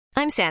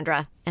I'm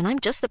Sandra, and I'm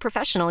just the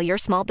professional your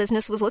small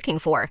business was looking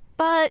for.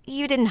 But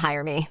you didn't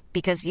hire me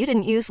because you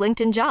didn't use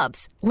LinkedIn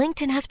Jobs.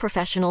 LinkedIn has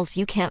professionals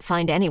you can't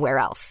find anywhere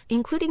else,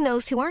 including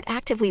those who aren't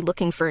actively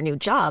looking for a new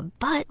job,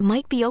 but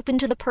might be open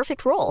to the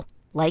perfect role,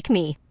 like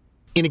me.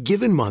 In a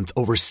given month,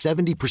 over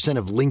 70%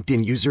 of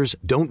LinkedIn users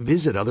don't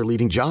visit other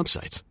leading job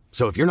sites.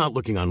 So if you're not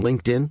looking on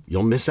LinkedIn,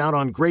 you'll miss out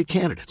on great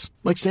candidates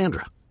like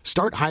Sandra.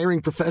 Start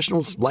hiring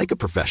professionals like a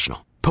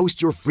professional.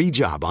 Post your free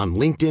job on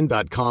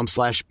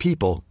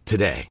linkedin.com/people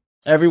today.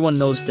 Everyone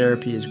knows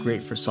therapy is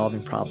great for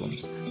solving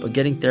problems, but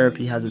getting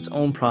therapy has its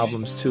own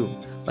problems too,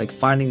 like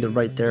finding the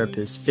right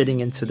therapist,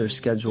 fitting into their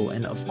schedule,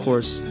 and of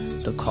course,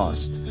 the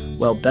cost.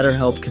 Well,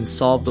 BetterHelp can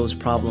solve those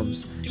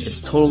problems. It's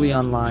totally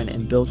online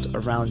and built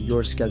around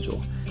your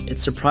schedule.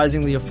 It's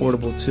surprisingly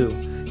affordable too.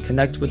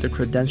 Connect with a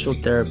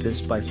credentialed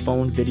therapist by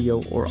phone,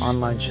 video, or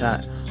online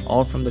chat,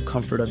 all from the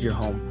comfort of your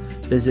home.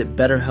 Visit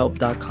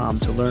BetterHelp.com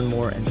to learn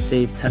more and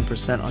save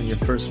 10% on your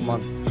first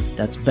month.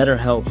 That's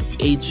BetterHelp,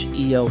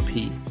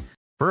 H-E-L-P.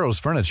 Burrow's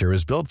furniture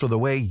is built for the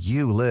way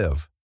you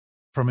live.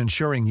 From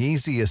ensuring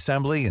easy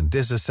assembly and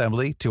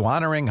disassembly to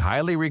honoring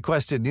highly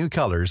requested new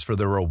colors for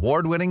their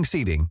award-winning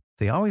seating,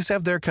 they always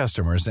have their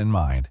customers in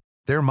mind.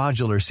 Their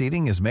modular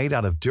seating is made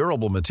out of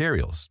durable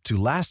materials to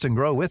last and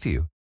grow with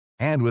you.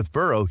 And with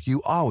Burrow,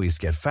 you always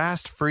get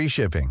fast, free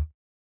shipping.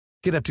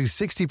 Get up to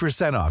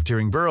 60% off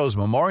during Burrow's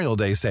Memorial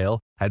Day sale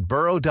at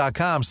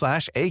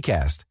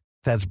burrow.com/ACAST.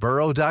 That's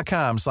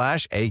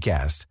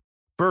burrow.com/ACAST.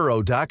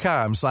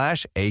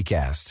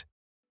 burrow.com/ACAST.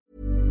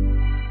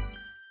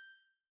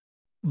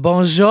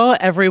 Bonjour,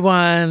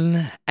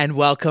 everyone, and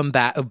welcome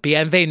back.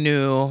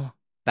 Bienvenue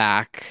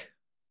back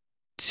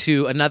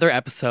to another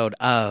episode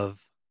of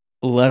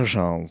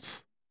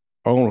Legends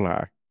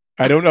Only.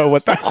 I don't know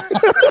what that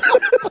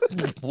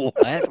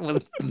What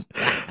was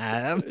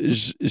that?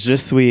 Je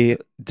suis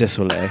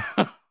désolé.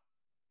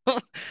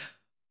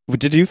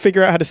 Did you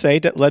figure out how to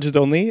say Legends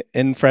Only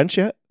in French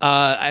yet?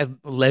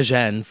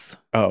 Legends.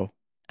 Oh.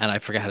 And I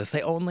forget how to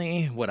say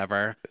only,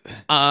 whatever.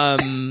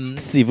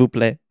 S'il vous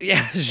plaît.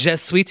 Yeah, je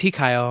suis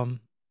Tikayo.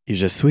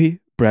 Je suis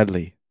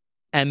Bradley.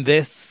 And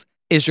this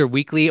is your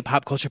weekly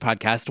pop culture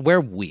podcast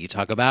where we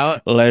talk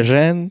about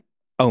Legend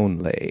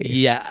Only.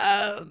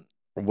 Yeah.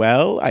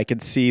 Well, I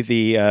could see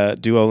the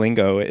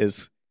Duolingo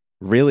is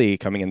really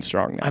coming in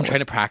strong now. I'm trying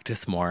to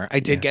practice more.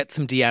 I did get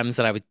some DMs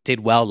that I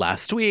did well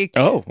last week.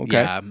 Oh,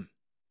 okay. Yeah.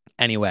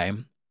 Anyway.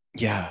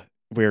 Yeah,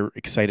 we're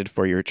excited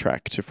for your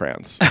trek to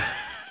France.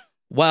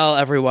 Well,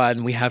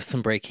 everyone, we have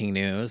some breaking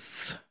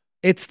news.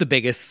 It's the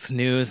biggest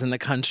news in the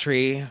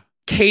country.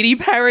 Katy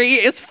Perry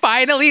is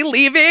finally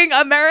leaving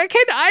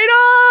American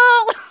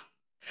Idol!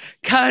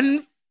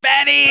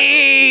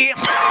 Confetti!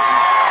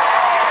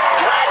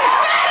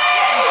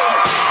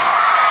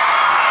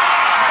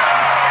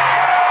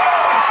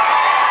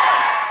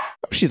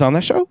 She's on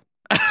that show?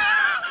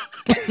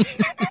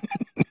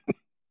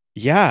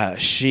 Yeah,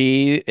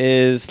 she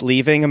is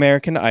leaving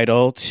American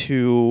Idol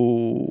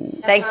to...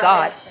 Thank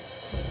God.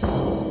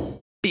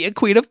 Be a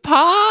queen of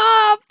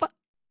pop!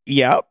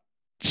 Yep.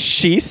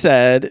 She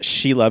said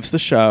she loves the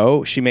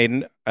show. She made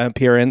an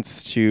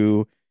appearance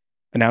to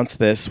announce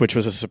this, which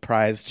was a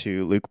surprise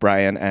to Luke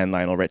Bryan and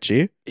Lionel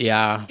Richie.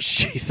 Yeah.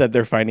 She said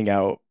they're finding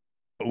out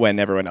when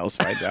everyone else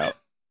finds out,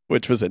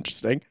 which was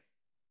interesting.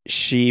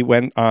 She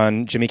went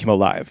on Jimmy Kimmel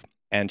Live.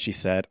 And she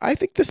said, I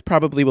think this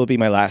probably will be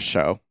my last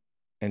show.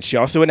 And she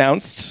also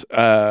announced,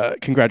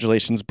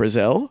 congratulations,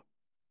 Brazil.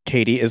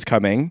 Katy is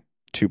coming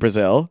to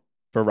Brazil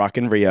for Rock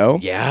in Rio.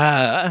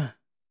 Yeah.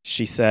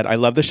 She said, I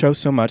love the show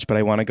so much, but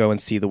I want to go and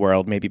see the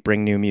world, maybe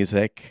bring new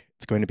music.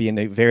 It's going to be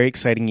a very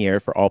exciting year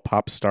for all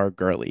pop star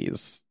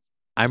girlies.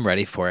 I'm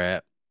ready for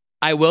it.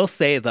 I will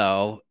say,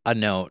 though, a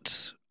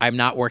note. I'm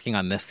not working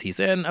on this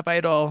season of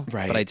Idol,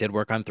 right. But I did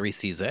work on 3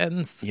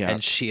 seasons. Yeah.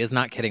 And she is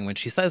not kidding when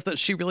she says that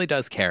she really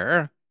does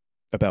care.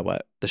 About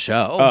what? The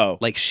show. Oh.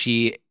 Like,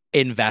 she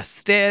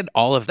invested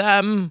all of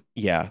them.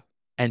 Yeah.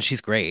 And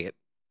she's great.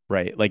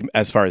 Right. Like,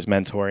 as far as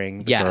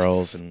mentoring the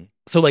girls. And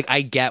so, like,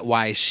 I get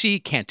why she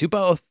can't do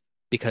both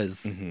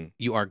because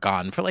you are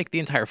gone for, like, the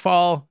entire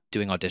fall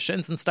doing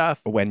auditions and stuff.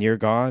 When you're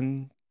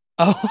gone,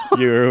 oh,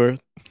 you're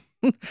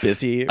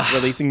busy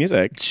releasing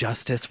music.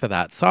 Justice for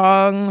that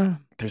song.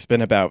 There's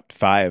been about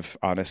 5,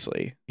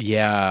 honestly.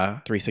 Yeah.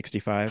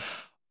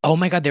 365. Oh,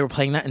 my God. They were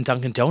playing that in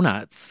Dunkin'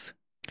 Donuts.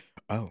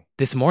 Oh.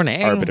 This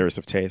morning. Arbiters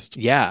of taste.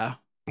 Yeah.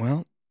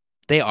 Well.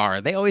 They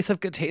are. They always have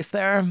good taste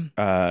there.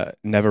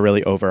 Never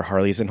really over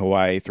Harley's in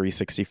Hawaii,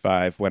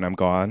 365, When I'm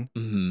Gone.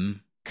 Mm-hmm.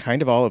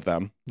 Kind of all of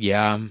them.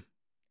 Yeah.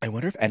 I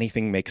wonder if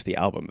anything makes the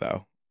album,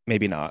 though.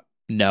 Maybe not.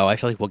 No, I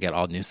feel like we'll get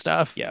all new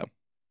stuff. Yeah.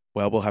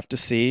 Well, we'll have to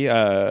see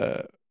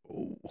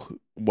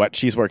what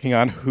she's working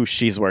on, who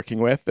she's working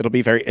with. It'll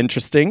be very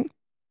interesting.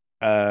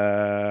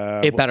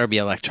 It better be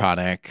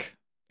electronic.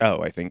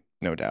 Oh, I think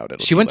no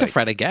doubt. She went to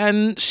Fred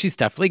again. She's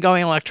definitely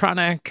going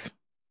electronic.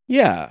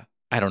 Yeah.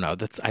 I don't know.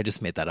 I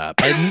just made that up.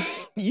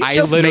 You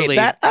just made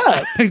that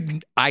up.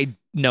 I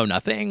know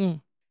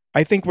nothing.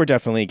 I think we're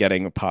definitely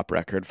getting a pop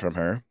record from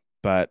her.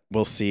 but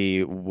we'll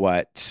see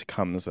what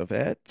comes of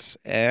it.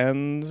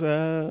 And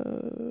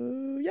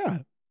yeah.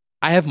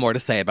 I have more to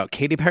say about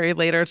Katy Perry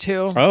later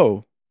too.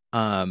 Oh.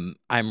 I'm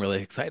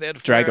really excited.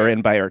 Drag her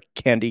in by her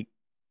candy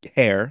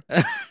hair.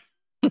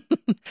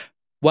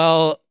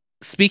 Well,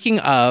 speaking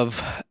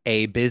of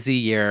a busy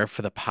year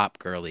for the pop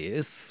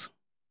girlies,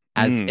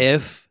 as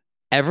if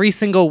every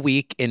single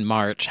week in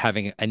March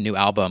having a new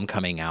album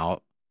coming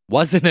out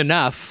wasn't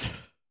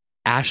enough,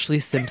 Ashley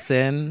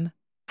Simpson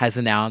has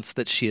announced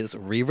that she is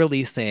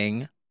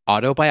re-releasing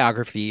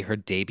Autobiography, her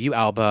debut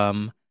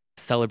album,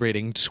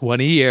 celebrating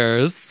 20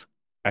 years.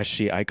 As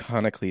she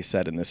iconically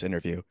said in this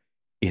interview,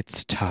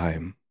 it's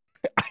time.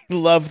 I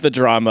love the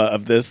drama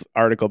of this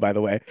article, by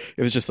the way.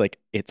 It was just like,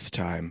 it's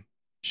time.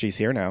 She's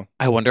here now.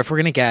 I wonder if we're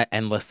going to get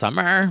Endless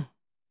Summer.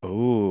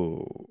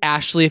 Ooh.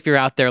 Ashley, if you're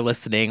out there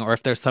listening, or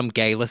if there's some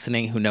gay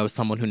listening who knows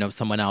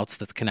someone else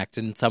that's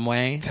connected in some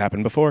way. It's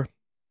happened before.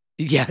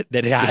 Yeah,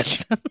 that it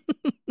has.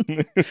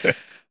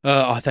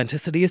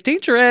 Authenticity is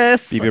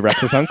dangerous. BB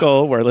Rex's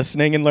uncle. We're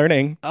listening and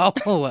learning.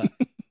 Oh.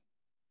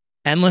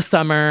 Endless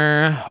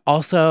Summer.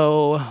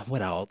 Also,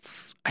 what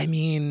else? I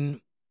mean,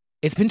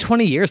 it's been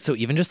 20 years, so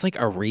even just like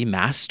a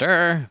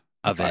remaster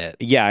of it.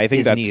 Yeah, I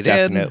think that's needed.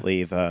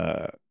 Definitely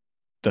the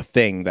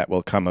thing that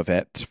will come of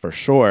it for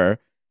sure.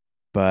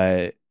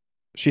 But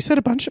she said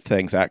a bunch of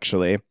things,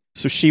 actually.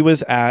 So she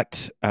was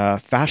at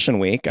Fashion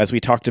Week. As we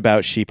talked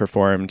about, she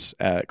performed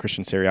at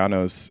Christian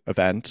Siriano's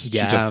event.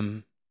 Yeah. She just,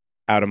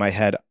 out of my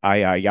head,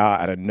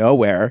 out of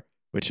nowhere,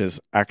 which is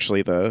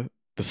actually the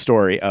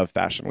story of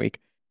Fashion Week.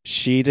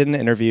 She did an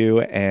interview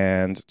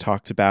and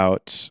talked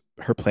about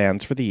her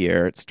plans for the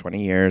year. It's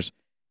 20 years.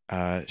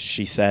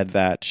 She said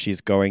that she's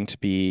going to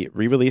be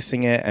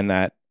re-releasing it, and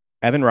that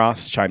Evan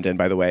Ross chimed in,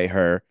 by the way,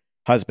 her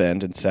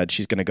husband, and said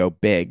she's going to go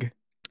big.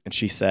 And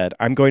she said,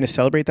 I'm going to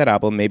celebrate that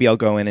album. Maybe I'll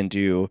go in and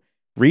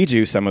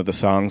redo some of the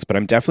songs, but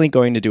I'm definitely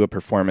going to do a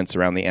performance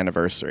around the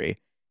anniversary.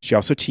 She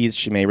also teased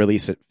she may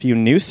release a few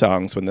new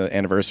songs when the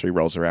anniversary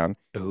rolls around.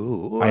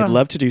 Ooh. I'd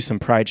love to do some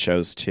Pride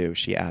shows too,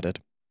 she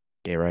added.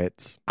 Gay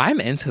rights. I'm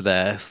into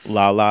this.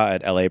 Lala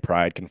at LA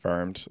Pride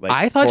confirmed. Like,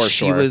 I thought for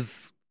she sure.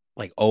 was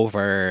like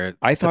over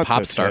I the thought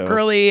pop so, star too.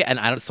 girly, and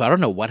I don't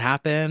know what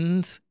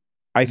happened.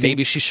 I think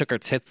Maybe she shook her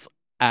tits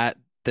at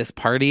this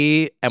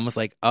party and was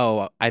like,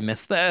 oh, I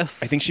missed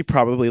this. I think she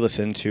probably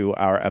listened to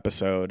our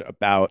episode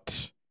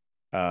about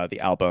the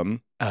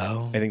album.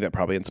 Oh. I think that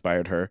probably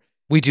inspired her.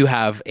 We do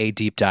have a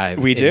deep dive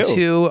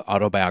into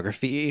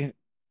Autobiography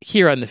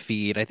here on the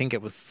feed. I think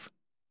that was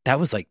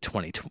like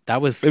 2020.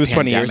 It was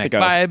 20 years ago.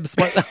 Vibes.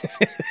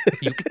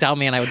 What? You could tell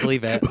me and I would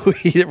believe it.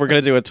 We're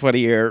going to do a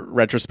 20-year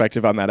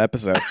retrospective on that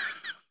episode.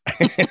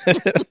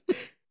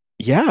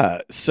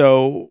 Yeah.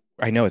 So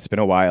I know it's been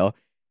a while.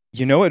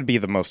 You know, it would be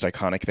the most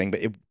iconic thing, but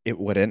it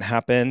wouldn't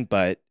happen,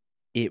 but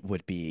it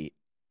would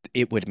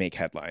make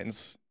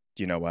headlines.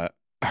 Do you know what?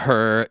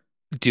 Her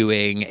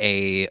doing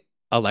a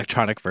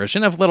electronic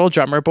version of Little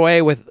Drummer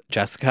Boy with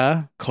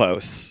Jessica.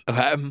 Close.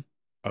 Okay.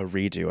 A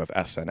redo of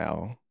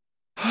SNL.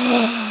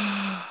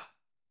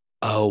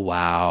 Oh,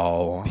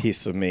 wow.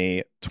 Piece of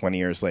Me 20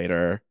 years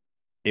later.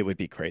 It would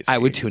be crazy. I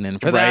would tune in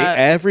for right? that.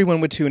 Everyone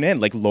would tune in.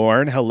 Like,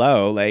 Lauren,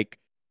 hello. Like,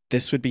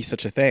 this would be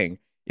such a thing.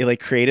 It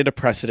like created a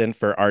precedent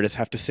for artists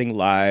have to sing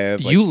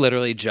live. Like, you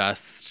literally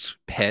just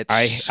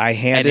pitched I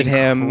handed an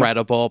him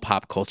incredible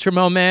pop culture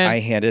moment. I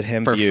handed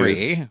him for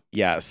views. free.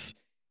 Yes.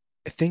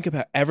 Think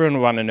about everyone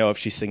would want to know if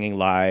she's singing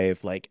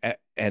live, like,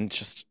 and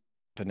just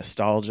the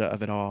nostalgia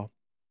of it all.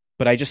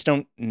 But I just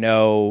don't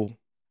know.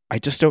 I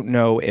just don't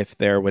know if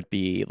there would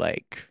be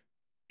like,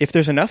 if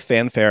there's enough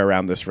fanfare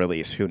around this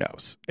release. Who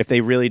knows? If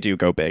they really do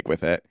go big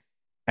with it.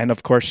 And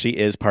of course, she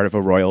is part of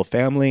a royal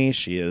family.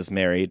 She is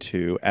married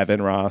to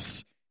Evan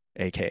Ross,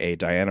 aka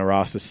Diana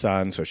Ross's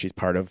son. So she's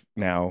part of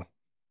now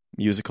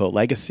musical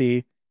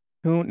legacy.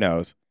 Who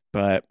knows?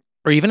 But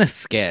or even a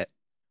skit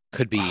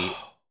could be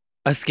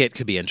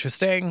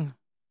interesting.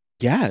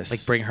 Yes.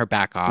 Like bring her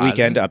back on.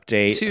 Weekend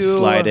update,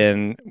 slide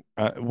in,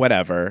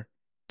 whatever.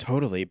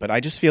 Totally. But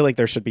I just feel like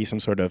there should be some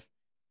sort of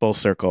full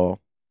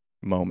circle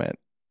moment.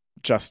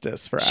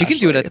 Justice for She Ashley. could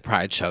do it at the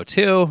Pride show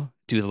too.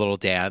 Do the little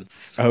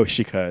dance. Oh,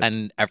 she could.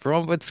 And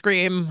everyone would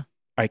scream.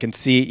 I can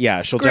see.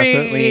 Yeah, she'll Scream.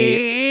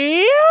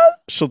 definitely.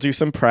 She'll do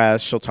some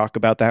press. She'll talk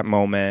about that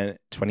moment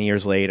 20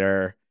 years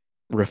later.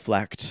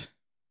 Reflect.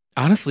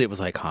 Honestly, it was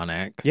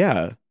iconic.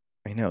 Yeah.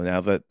 I know. Now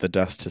that the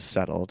dust has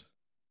settled.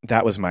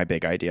 That was my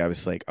big idea. I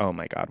was like, oh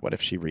my God, what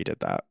if she redid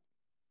that?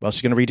 Well,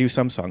 she's going to redo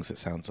some songs, it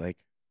sounds like.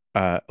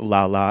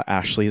 Lala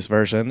Ashley's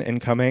version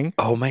incoming.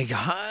 Oh my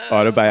God.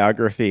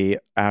 Autobiography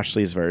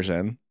Ashley's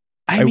version.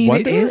 I mean,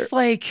 wonder it is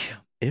like...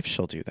 if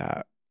she'll do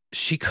that.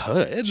 She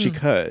could. She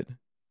could.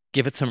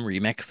 Give it some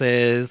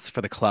remixes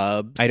for the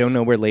clubs. I don't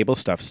know where label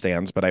stuff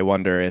stands, but I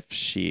wonder if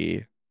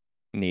she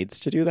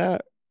needs to do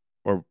that.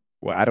 Or,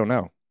 well, I don't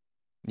know.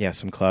 Yeah,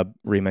 some club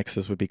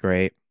remixes would be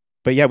great.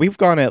 But yeah, we've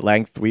gone at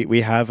length.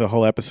 We have a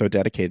whole episode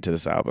dedicated to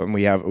this album.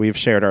 We've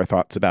shared our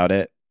thoughts about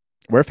it.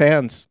 We're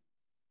fans.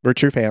 We're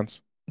true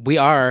fans. We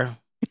are.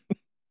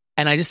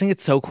 And I just think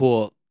it's so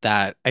cool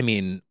that, I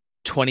mean,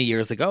 20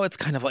 years ago, it's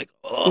kind of like,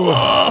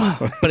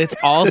 oh. But it's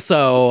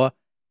also,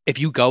 if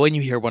you go and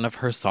you hear one of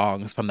her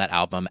songs from that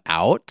album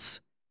out,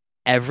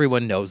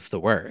 everyone knows the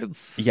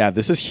words. Yeah,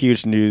 this is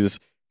huge news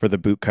for the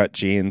bootcut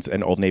jeans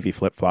and Old Navy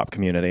flip-flop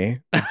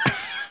community.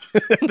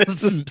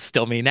 This is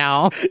still me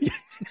now.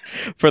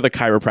 For the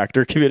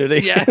chiropractor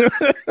community. Yeah.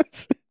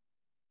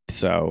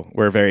 So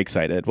we're very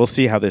excited. We'll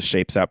see how this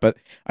shapes out, but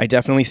I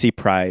definitely see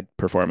Pride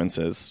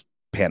performances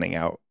panning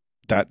out.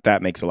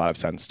 That makes a lot of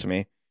sense to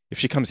me. If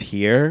she comes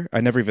here,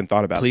 I never even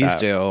thought about Please that.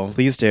 do.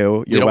 Please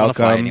do. You're don't welcome. Want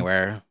to fly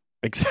anywhere.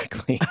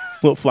 Exactly.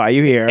 We'll fly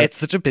you here. It's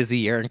such a busy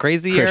year and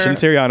crazy Christian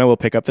year. Siriano will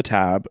pick up the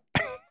tab.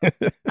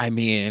 I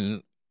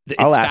mean, it's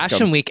I'll ask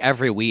Fashion him. Week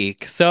every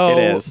week. So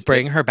It is.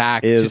 bring her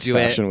back It to is do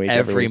Fashion it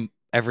Week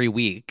every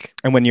week.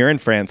 And when you're in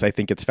France, I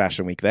think it's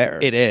Fashion Week there.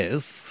 It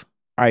is.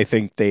 I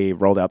think they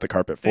rolled out the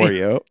carpet for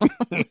you.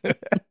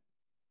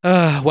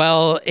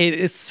 Well, it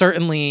is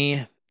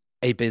certainly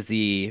a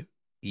busy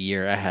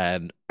year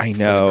ahead. I for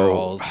the know.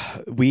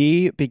 girls.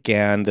 We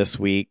began this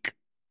week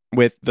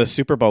with the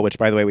Super Bowl, which,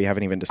 by the way, we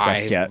haven't even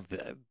discussed yet.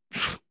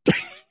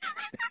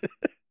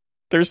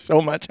 There's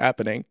so much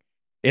happening.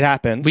 It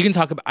happened. We can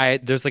talk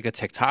about. There's like a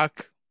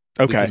TikTok.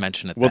 Okay. We can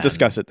mention it. We'll then.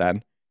 discuss it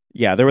then.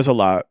 Yeah, there was a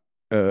lot.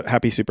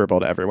 Happy Super Bowl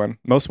to everyone.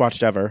 Most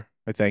watched ever,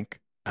 I think.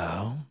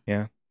 Oh.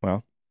 Yeah.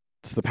 Well,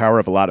 it's the power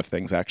of a lot of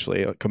things,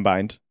 actually,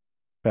 combined.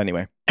 But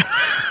anyway,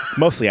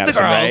 mostly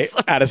Addison Rae.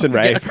 girls. Addison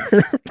Rae.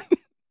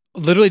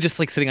 Literally just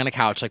like sitting on a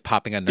couch, like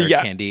popping a nerd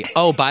Yeah. candy.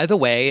 Oh, by the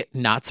way,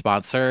 not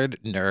sponsored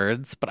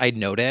nerds, but I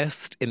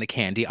noticed in the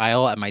candy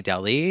aisle at my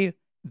deli,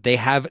 they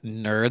have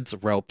Nerds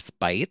Ropes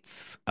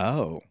Bites.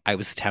 Oh, I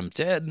was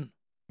tempted.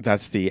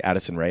 that's the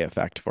Addison Rae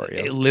effect for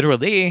you.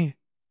 Literally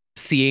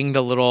seeing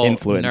the little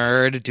Influenced.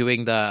 nerd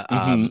doing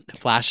the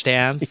flash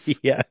dance.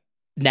 Yeah.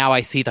 Now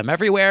I see them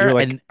everywhere. You're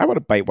like, and I want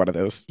to bite one of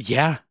those.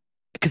 yeah.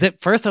 Because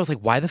at first I was like,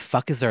 why the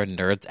fuck is there a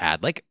nerds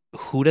ad? Like,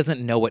 who doesn't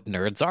know what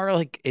nerds are?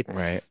 Like,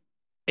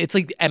 it's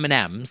like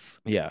M&Ms.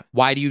 Yeah.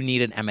 Why do you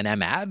need an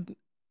M&M ad?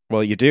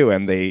 Well, you do,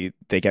 and they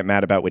get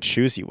mad about which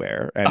shoes you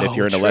wear, and if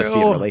you're in a true.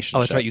 lesbian relationship. Oh,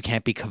 that's right. You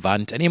can't be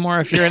Cavant anymore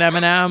if you're an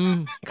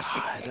M&M.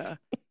 God.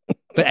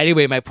 But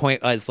anyway, my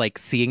point was like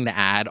seeing the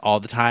ad all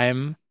the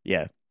time.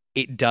 Yeah,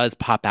 It does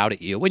pop out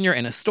at you when you're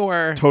in a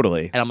store.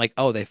 totally. And I'm like,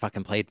 oh, they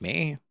fucking played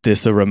me.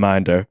 This a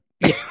reminder.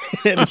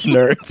 It's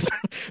nerds.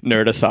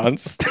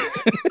 Nerdissance.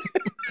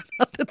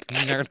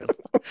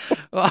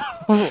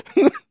 Oh.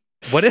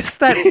 What is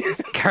that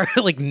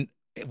character? Like,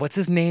 what's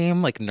his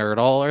name? Like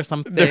Nerdle or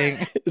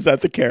something? Is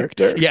that the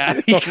character? Yeah,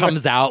 he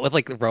comes out with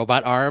like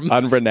robot arms.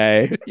 On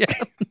Renee. Yeah.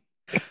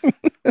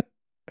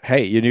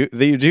 Hey, you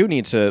do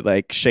need to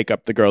like shake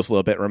up the girls a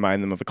little bit,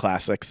 remind them of a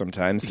classic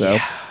sometimes. So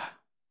Yeah.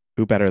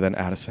 who better than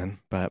Addison?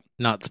 But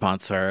Not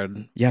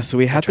sponsored. yeah, so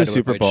we had try the to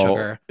Super avoid Bowl.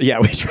 sugar. Yeah,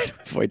 we try to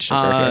avoid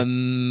sugar.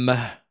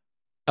 Here.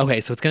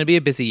 Okay, so it's going to be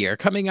a busy year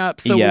coming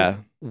up. So Yeah.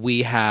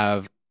 we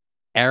have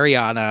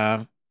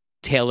Ariana,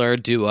 Taylor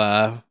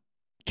Dua,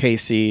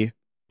 Casey,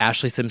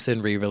 Ashley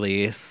Simpson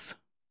re-release,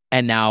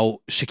 and now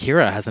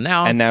Shakira has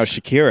announced. and now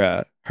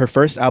Shakira, her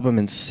first album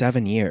in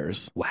 7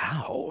 years.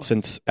 Wow.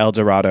 Since El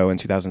Dorado in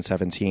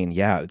 2017.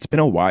 Yeah, it's been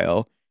a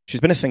while. She's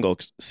been a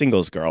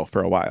singles girl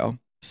for a while.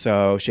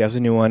 So she has a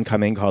new one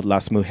coming called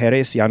Las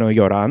Mujeres Ya No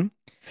Lloran,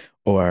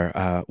 or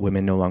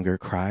Women No Longer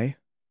Cry.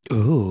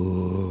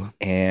 Ooh.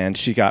 And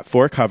she got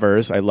 4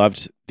 covers. I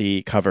loved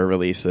the cover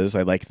releases.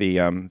 I like the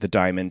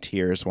Diamond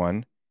Tears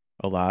one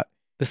a lot.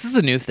 This is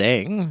the new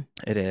thing.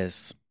 It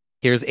is.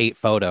 Here's 8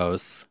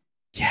 photos.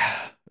 Yeah.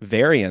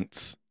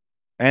 Variants.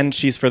 And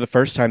she's, for the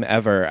first time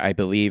ever, I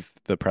believe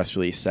the press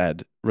release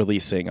said,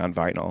 releasing on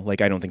vinyl.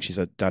 Like, I don't think she's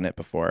done it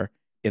before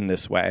in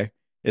this way.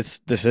 This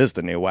is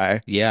the new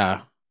way.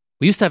 Yeah.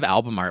 We used to have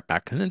album art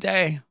back in the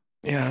day.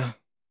 Yeah.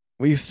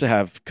 We used to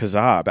have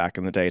Kazaa back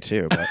in the day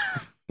too, but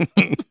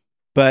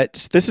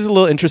but this is a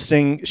little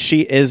interesting.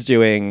 She is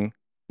doing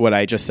what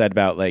I just said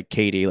about like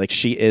Katie. Like,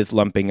 she is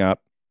lumping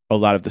up a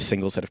lot of the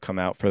singles that have come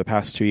out for the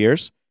past 2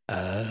 years.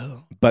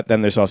 Oh. But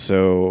then there's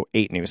also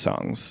 8 new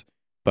songs.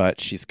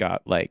 But she's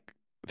got like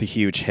the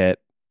huge hit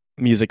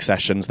Music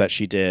Sessions that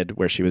she did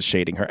where she was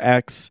shading her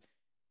ex.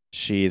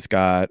 She's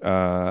got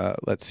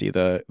let's see,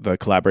 the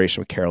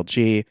collaboration with Karol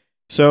G.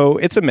 So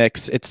it's a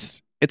mix.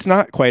 It's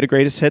not quite a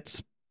greatest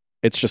hits.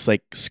 It's just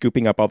like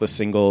scooping up all the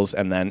singles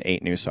and then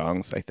 8 new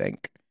songs, I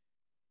think,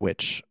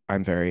 which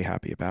I'm very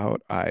happy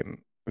about.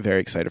 I'm very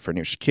excited for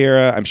new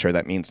Shakira. I'm sure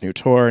that means new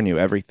tour, new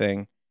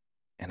everything.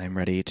 And I'm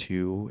ready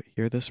to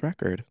hear this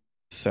record.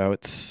 So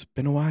it's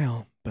been a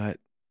while, but...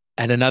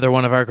 And another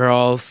one of our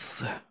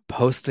girls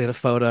posted a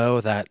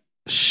photo that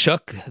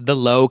shook the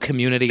Low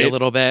community a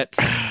little bit.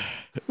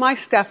 My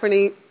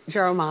Stephanie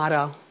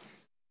Germano.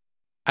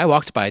 I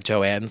walked by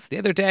Joann's the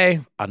other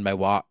day on my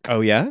walk.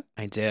 Oh, yeah?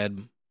 I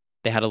did.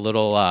 They had a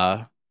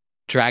little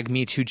drag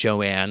me to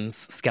Joann's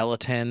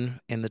skeleton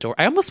in the door.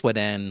 I almost went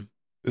in.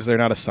 Is there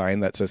not a sign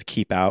that says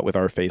keep out with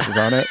our faces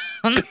on it?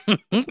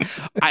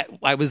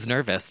 I was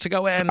nervous to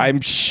go in.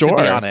 I'm sure.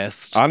 To be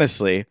honest.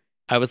 Honestly.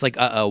 I was like,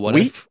 what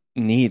we if...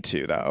 need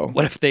to, though.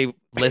 What if they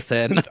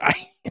listen?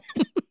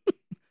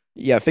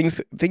 Yeah, things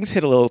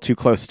hit a little too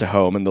close to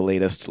home in the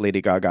latest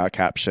Lady Gaga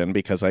caption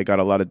because I got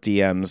a lot of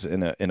DMs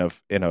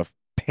in a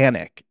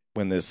panic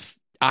when this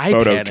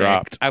photo panicked.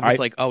 dropped. I was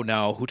like, oh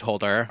no, who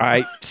told her?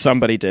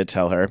 Somebody did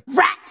tell her.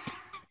 Rat!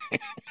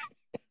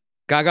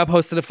 Gaga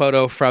posted a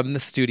photo from the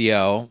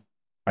studio.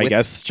 I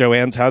guess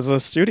Joanne's has a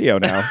studio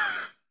now.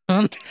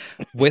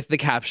 With the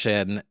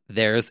caption,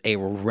 "There's a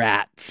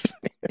rat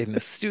in the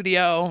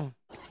studio."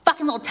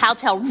 Fucking little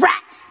telltale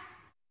rat!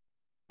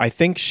 I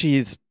think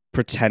she's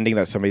pretending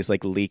that somebody's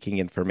like leaking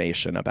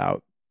information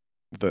about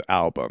the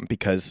album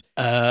because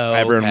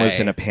everyone was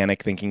in a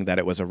panic thinking that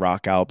it was a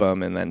rock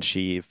album, and then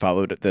she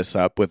followed this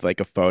up with like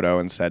a photo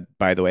and said,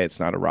 by the way, it's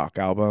not a rock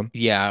album.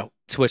 Yeah,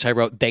 to which I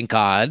wrote, thank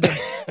God.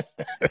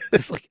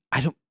 It's like,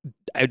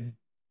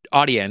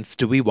 audience,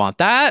 do we want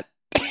that?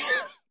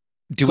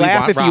 Do Clap we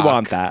want if rock? you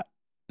want that.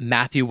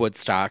 Matthew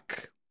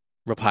Woodstock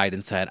replied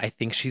and said, I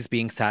think she's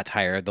being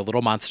satire. The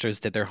Little Monsters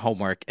did their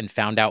homework and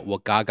found out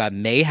what Gaga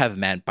may have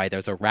meant by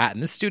there's a rat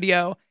in the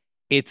studio.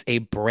 It's a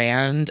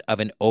brand of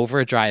an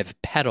overdrive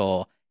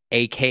pedal,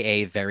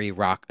 aka very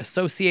rock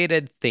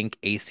associated. Think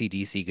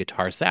AC/DC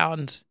guitar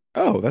sound.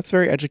 Oh, that's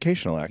very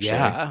educational, actually.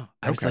 Yeah.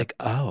 I was Okay. like,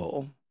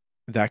 oh.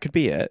 That could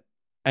be it.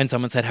 And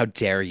someone said, how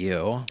dare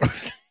you?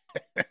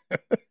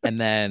 And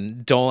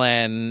then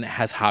Dolan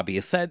has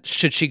hobbies said,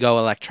 should she go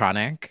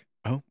electronic?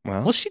 Oh,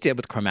 well. Well, she did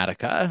with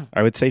Chromatica.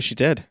 I would say she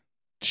did.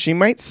 She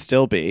might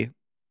still be,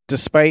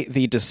 despite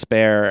the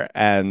despair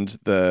and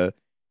the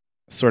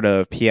sort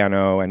of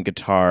piano and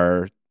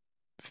guitar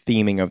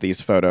theming of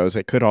these photos.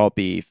 It could all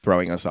be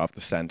throwing us off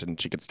the scent, and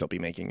she could still be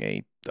making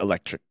a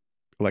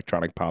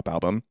electronic pop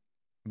album.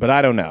 But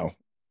I don't know.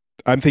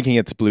 I'm thinking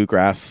it's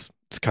bluegrass.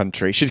 It's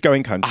country. She's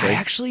going country. I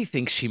actually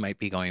think she might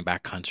be going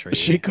back country.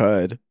 She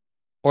could.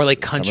 Or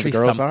like Some of the country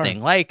girls something.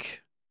 are.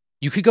 Like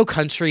you could go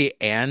country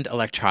and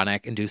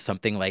electronic and do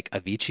something like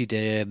Avicii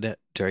did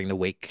during the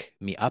Wake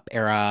Me Up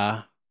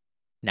era.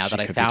 Now She that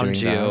I could be found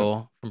doing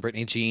you from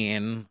Britney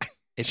Jean.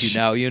 If you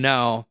know, you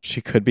know.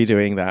 She could be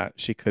doing that.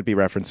 She could be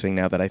referencing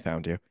Now That I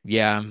Found You.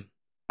 Yeah.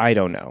 I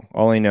don't know.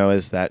 All I know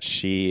is that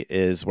she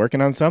is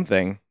working on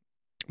something.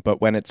 But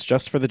when it's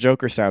just for the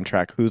Joker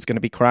soundtrack, who's going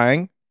to be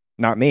crying?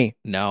 Not me.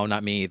 No,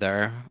 not me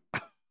either.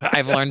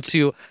 I've learned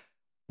to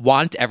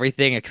want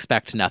everything,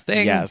 expect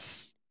nothing.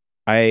 Yes.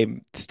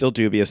 I'm still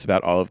dubious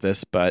about all of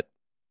this, but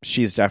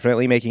she's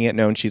definitely making it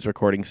known she's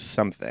recording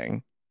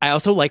something. I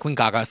also like when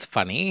Gaga's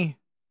funny.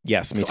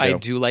 Yes, me So too. I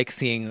do like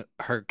seeing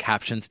her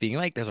captions being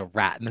like, there's a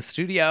rat in the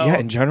studio. Yeah,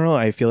 in general,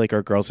 I feel like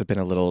our girls have been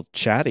a little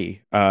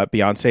chatty.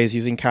 Beyonce is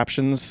using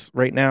captions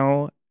right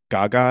now.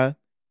 Gaga,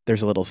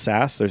 there's a little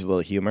sass, there's a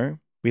little humor.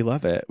 We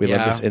love it. We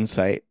love this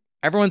insight.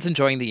 Everyone's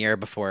enjoying the year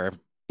before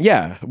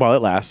Yeah, while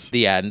it lasts.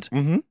 the end.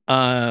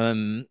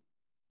 Mm-hmm.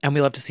 And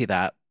we love to see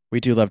that. We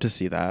do love to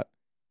see that.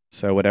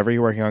 So whatever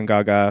you're working on,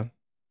 Gaga,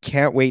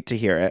 can't wait to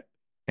hear it.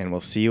 And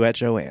we'll see you at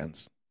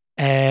Joanne's.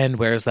 And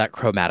where's that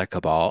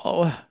Chromatica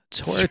ball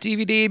tour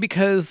DVD?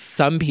 Because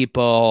some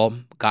people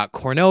got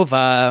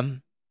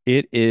Cornova.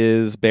 It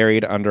is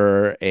buried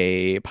under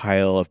a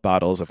pile of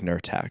bottles of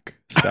Nurtec.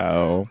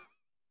 So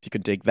if you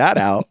could dig that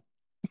out.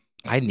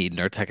 I need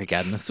Nurtec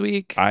again this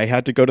week. I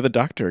had to go to the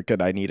doctor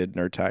because I needed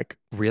Nurtec.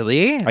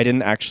 Really? I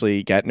didn't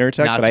actually get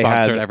Nurtec, Not but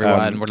sponsored, I had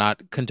everyone. We're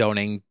not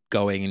condoning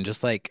going and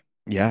just like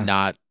yeah.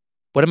 not.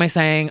 What am I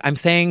saying? I'm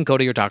saying go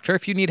to your doctor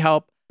if you need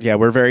help. Yeah,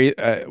 we're very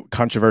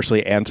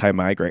controversially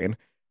anti-migraine.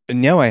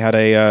 No, I had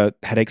a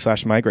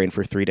headache/migraine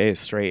for 3 days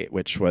straight,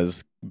 which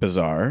was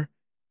bizarre.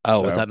 Oh,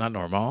 So- was that not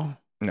normal?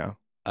 No.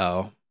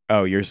 Oh,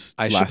 Oh, yours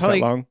I should last probably-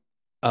 that long?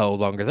 oh,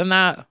 longer than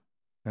that.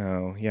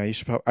 Oh, yeah, you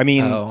should probably... I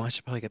mean, Oh, I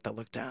should probably get that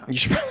looked down. you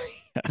should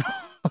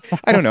probably...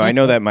 I don't know. I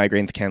know that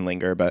migraines can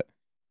linger, but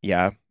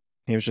yeah.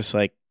 He was just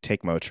like,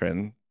 take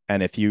Motrin.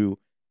 And if you,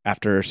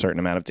 after a certain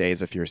amount of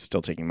days, if you're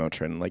still taking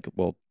Motrin, like,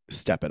 we'll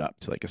step it up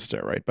to like a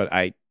steroid. But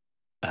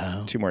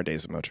 2 more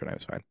days of Motrin, I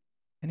was fine.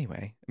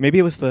 Anyway, maybe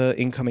it was the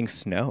incoming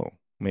snow.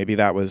 Maybe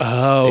that was...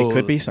 it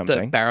could be The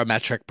something.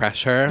 barometric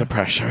pressure. The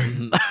pressure.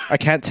 I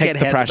can't take Get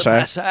the hands pressure.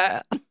 with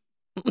the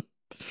pressure.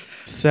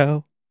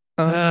 So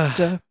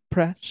under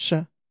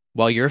pressure.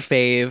 Well, your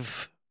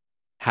fave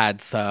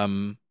had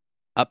some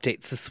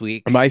updates this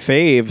week. My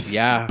faves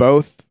Yeah.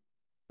 both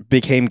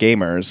became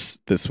gamers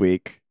this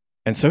week.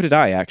 And so did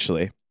I,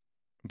 actually.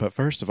 But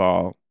first of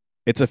all,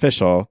 it's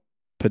official.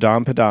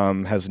 Padam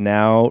Padam has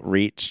now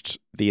reached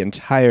the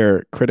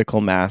entire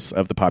critical mass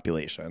of the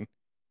population.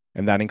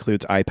 And that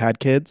includes iPad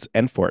kids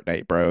and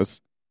Fortnite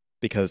bros.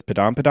 Because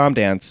Padam Padam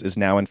Dance is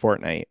now in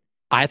Fortnite.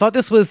 I thought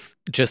this was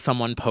just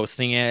someone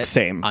posting it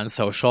Same. on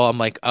social. I'm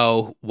like,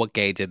 oh, what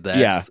gay did this?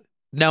 Yeah.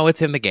 No,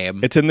 it's in the game.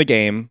 It's in the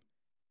game.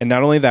 And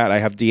not only that, I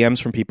have DMs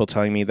from people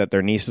telling me that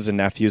their nieces and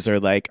nephews are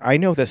like, I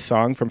know this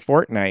song from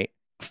Fortnite.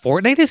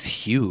 Fortnite is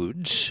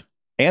huge.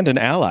 And an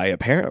ally,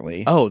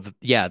 apparently. Oh,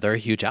 yeah, they're a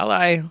huge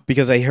ally.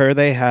 Because I heard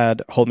they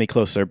had Hold Me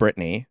Closer,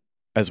 Britney,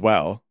 as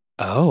well.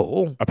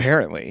 Oh,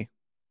 Apparently.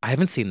 I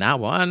haven't seen that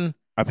one.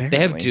 Apparently.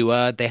 They have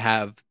Dua, they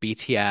have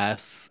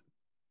BTS.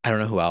 I don't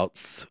know who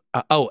else.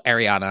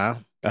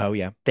 Ariana. Oh,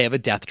 yeah. They have a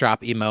death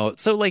drop emote.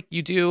 So, like,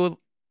 you do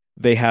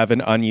They have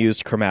an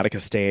unused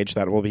Chromatica stage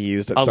that will be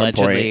used at some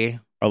point.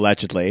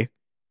 Allegedly.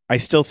 I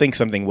still think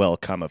something will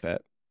come of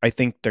it. I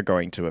think they're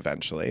going to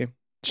eventually.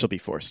 She'll be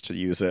forced to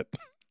use it.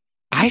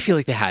 I feel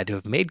like they had to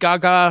have made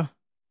Gaga.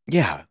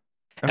 Yeah.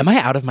 Am I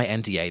out of my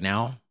NDA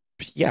now?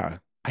 Yeah.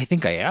 I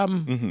think I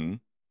am. Mm-hmm.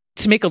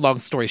 To make a long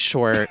story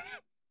short,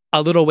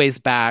 a little ways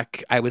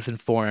back, I was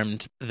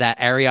informed that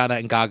Ariana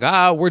and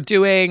Gaga were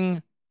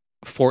doing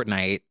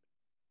Fortnite,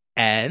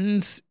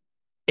 and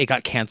it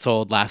got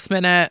canceled last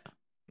minute.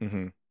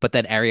 Mm-hmm. But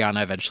then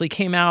Ariana eventually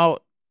came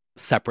out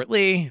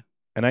separately.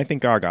 And I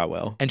think Gaga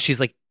will. And she's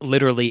like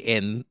literally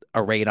in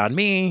a Rain on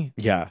Me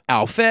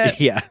outfit.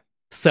 Yeah.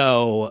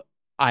 So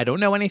I don't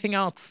know anything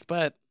else,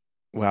 but.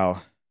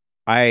 Well,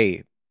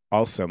 I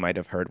also might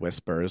have heard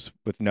whispers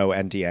with no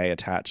NDA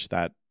attached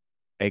that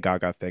a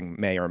Gaga thing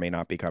may or may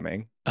not be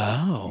coming.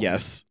 Oh.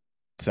 Yes.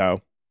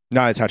 So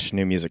not attached to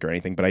new music or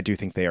anything, but I do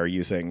think they are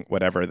using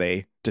whatever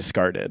they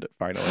discarded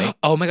finally.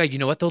 Oh my God. You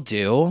know what they'll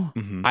do?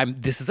 Mm-hmm.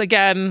 This is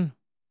again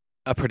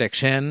a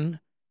prediction.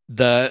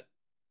 The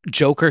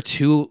Joker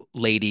 2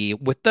 lady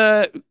with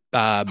the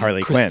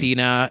Harley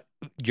Christina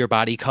Quinn. Your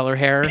Body color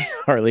hair.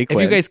 Harley Quinn.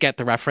 If you guys get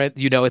the reference,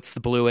 you know it's the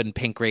blue and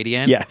pink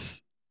gradient.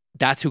 Yes.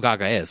 That's who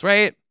Gaga is,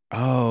 right?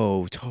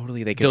 Oh,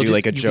 totally. They could They'll do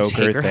just- like a you could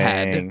Joker take her thing.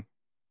 head,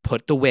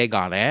 put the wig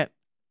on it,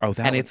 Oh,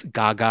 that and would- it's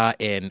Gaga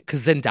in,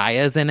 because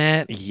Zendaya's in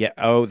it. Yeah.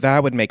 Oh,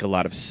 that would make a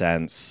lot of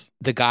sense.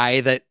 The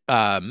guy that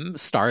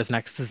stars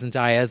next to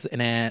Zendaya's in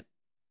it.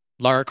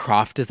 Lara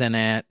Croft is in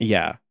it.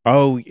 Yeah.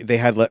 Oh, they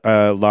had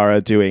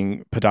Lara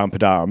doing Padam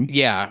Padam.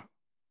 Yeah.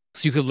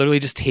 So you could literally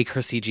just take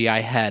her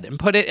CGI head and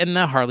put it in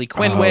the Harley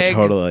Quinn Oh, wig.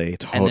 totally.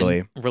 And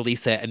then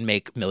release it and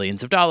make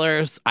millions of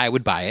dollars. I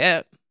would buy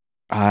it.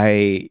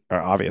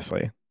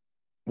 Obviously.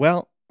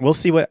 Well, we'll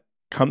see what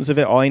comes of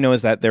it. All I know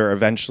is that they're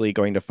eventually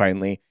going to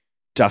finally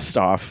dust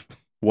off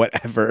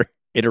whatever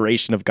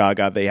iteration of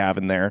Gaga they have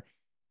in there,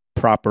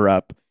 prop her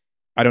up.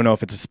 I don't know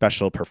if it's a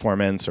special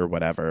performance or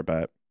whatever,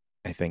 but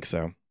I think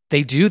so.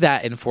 They do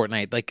that in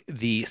Fortnite. Like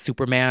the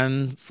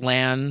Superman's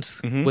land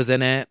was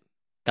in it.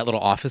 That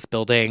little office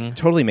building.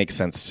 Totally makes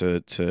sense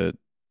to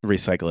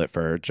recycle it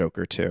for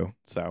Joker too.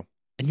 So,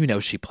 and you know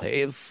she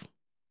plays.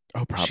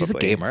 Oh, probably. She's a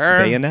gamer.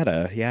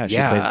 Bayonetta. Yeah, she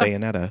plays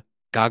Bayonetta.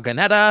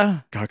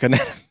 Gaganetta.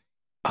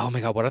 Oh my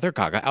God, what other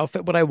Gaga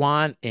outfit would I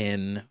want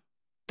in?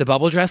 The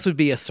bubble dress would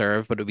be a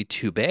serve, but it would be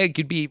too big.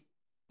 You'd be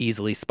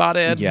easily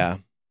spotted. Yeah.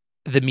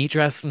 The meat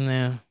dress,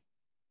 nah,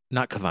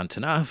 not Cavant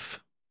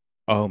enough.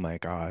 Oh my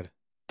God.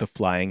 The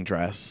flying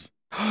dress.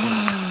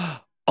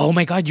 Oh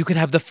my God, you could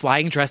have the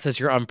flying dress as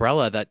your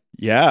umbrella that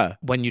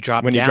when you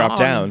drop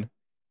down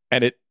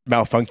and it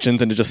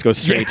malfunctions and it just goes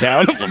straight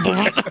down.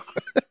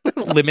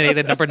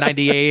 Eliminated number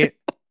 98.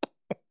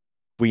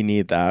 We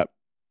need that.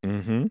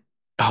 Mm-hmm.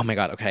 Oh my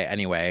God. Okay.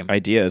 Anyway.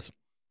 Ideas.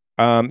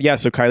 So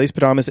Kylie's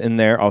Padam is in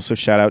there. Also,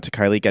 shout out to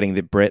Kylie getting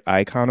the Brit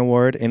Icon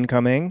Award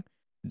incoming.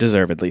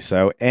 Deservedly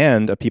so.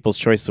 And a People's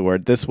Choice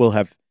Award. This will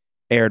have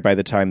aired by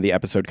the time the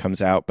episode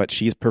comes out, but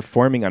she's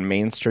performing on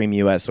mainstream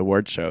US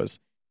award shows,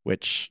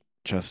 which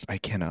I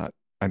cannot.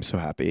 I'm so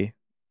happy.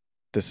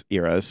 This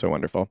era is so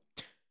wonderful.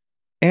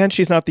 And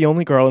she's not the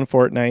only girl in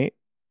Fortnite,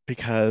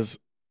 because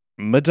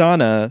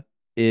Madonna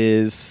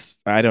is,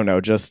 I don't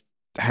know, just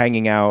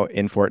hanging out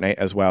in Fortnite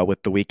as well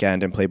with The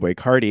Weeknd and Playboi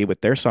Carti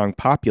with their song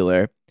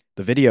Popular.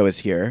 The video is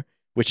here,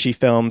 which she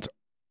filmed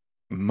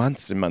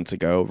months and months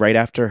ago, right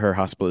after her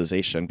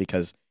hospitalization,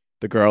 because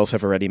the girls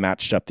have already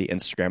matched up the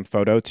Instagram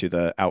photo to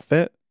the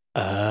outfit.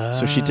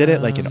 So she did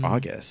it like in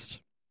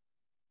August.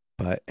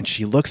 And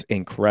she looks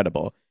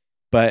incredible.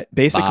 But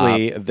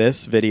basically,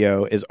 this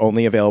video is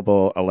only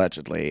available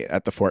allegedly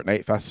at the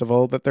Fortnite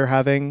festival that they're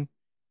having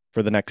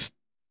for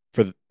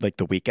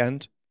the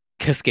weekend.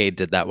 Cascade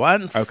did that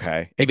once.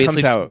 Okay. It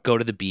basically just go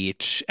to the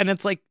beach and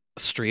it's like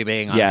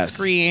streaming on a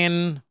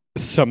screen.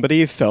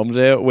 Somebody filmed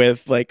it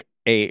with like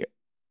a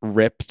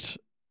ripped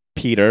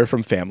Peter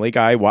from Family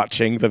Guy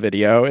watching the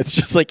video. It's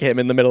just like him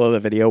in the middle of the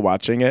video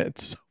watching it.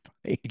 It's so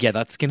funny. Yeah,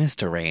 that skin is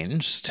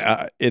deranged.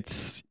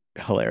 It's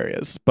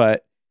hilarious.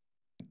 But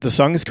the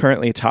song is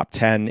currently top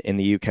 10 in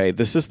the UK.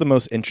 This is the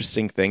most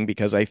interesting thing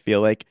because I feel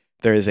like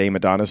there is a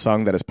Madonna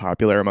song that is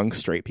popular among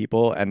straight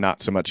people and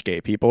not so much gay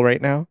people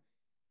right now,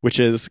 which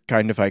is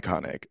kind of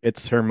iconic.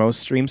 It's her most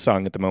streamed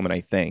song at the moment,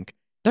 I think.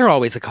 They're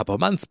always a couple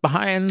months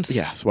behind.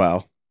 Yes,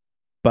 well.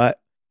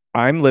 But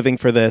I'm living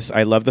for this.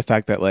 I love the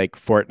fact that like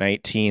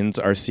Fortnite teens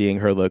are seeing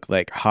her look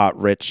like hot,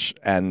 rich,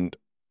 and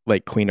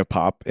like Queen of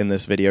Pop in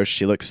this video.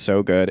 She looks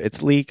so good.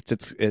 It's leaked.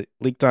 It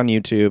leaked on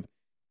YouTube.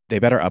 They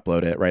better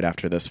upload it right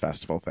after this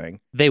festival thing.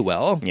 They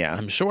will. Yeah.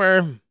 I'm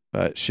sure.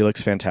 But she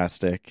looks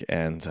fantastic,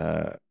 and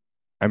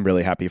I'm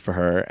really happy for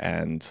her.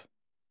 And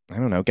I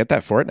don't know, get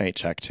that Fortnite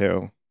check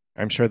too.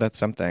 I'm sure that's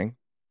something.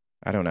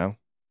 I don't know.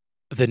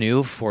 The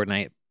new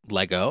Fortnite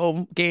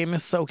Lego game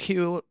is so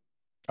cute.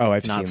 Oh,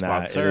 I've seen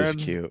that. It is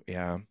cute.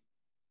 Yeah.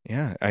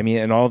 Yeah. I mean,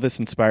 and all this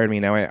inspired me.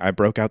 Now I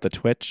broke out the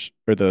Twitch,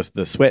 or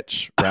the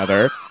Switch,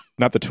 rather.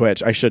 Not the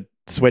Twitch. I should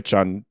switch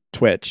on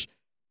Twitch.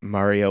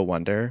 Mario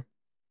Wonder.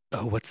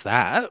 Oh, what's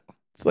that?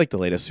 It's like the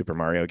latest Super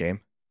Mario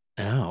game.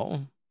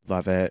 Oh.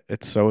 Love it.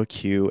 It's so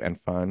cute and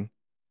fun.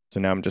 So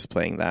now I'm just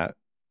playing that.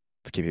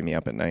 It's keeping me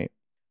up at night.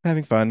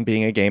 Having fun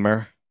being a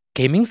gamer.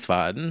 Gaming's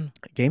fun.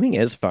 Gaming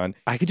is fun.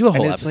 I could do a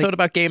whole And it's episode like-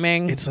 about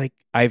gaming. It's like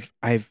I've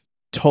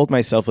told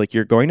myself, like,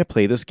 you're going to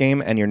play this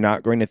game and you're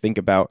not going to think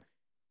about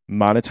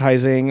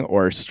monetizing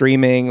or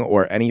streaming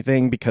or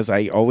anything, because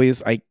I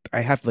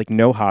have like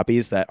no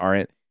hobbies that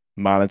aren't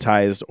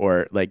monetized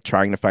or like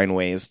trying to find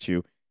ways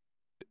to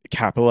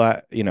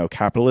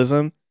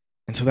capitalism.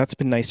 And so that's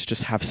been nice to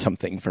just have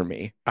something for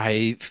me.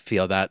 I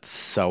feel that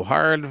so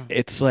hard.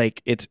 It's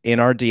like it's in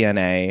our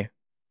DNA,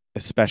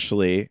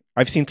 especially.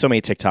 I've seen so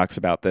many TikToks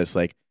about this,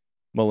 like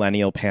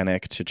millennial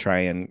panic to try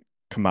and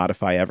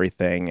commodify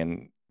everything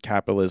and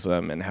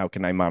capitalism and how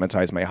can I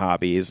monetize my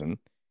hobbies. And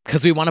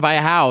Because we want to buy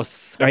a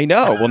house. I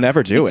know we'll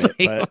never do It's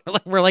it. like-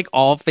 But we're like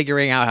all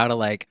figuring out how to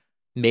like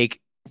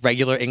make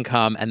regular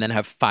income and then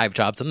have 5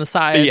 jobs on the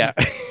side. yeah,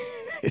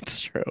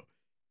 it's true.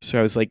 So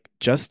I was like,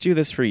 just do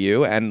this for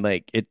you. And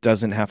like, it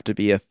doesn't have to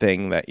be a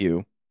thing that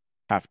you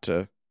have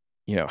to,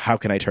 how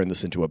can I turn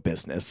this into a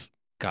business?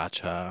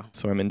 Gotcha.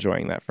 So I'm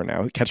enjoying that for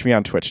now. Catch me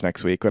on Twitch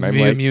next week when I'm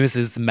Mew like,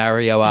 Muse's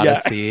Mario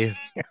Odyssey.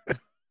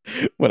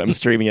 when I'm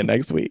streaming it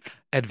next week.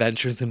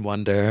 Adventures in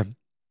Wonder.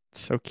 It's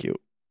so cute.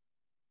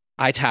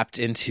 I tapped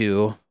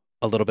into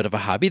a little bit of a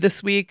hobby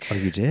this week. Oh,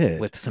 you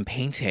did? With some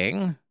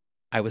painting.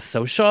 I was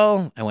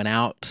social. I went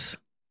out.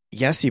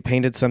 Yes, you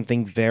painted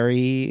something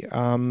very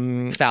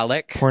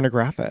Phallic.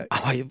 pornographic.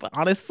 Oh,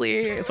 honestly,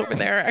 it's over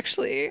there,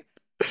 actually.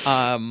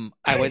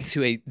 I went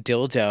to a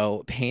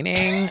dildo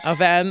painting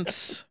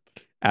event.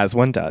 As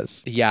one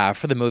does. Yeah,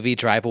 for the movie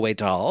Drive Away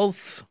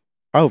Dolls.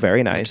 Oh, very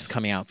Which nice. is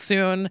coming out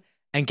soon.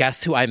 And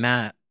guess who I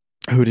met?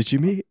 Who did you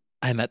meet?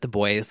 I met the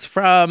boys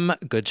from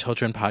Good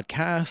Children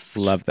podcast.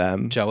 Love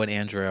them. Joe and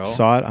Andrew.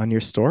 Saw it on your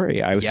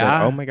story. I was like,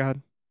 Yeah. oh my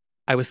God.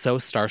 I was so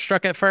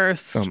starstruck at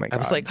first. Oh my I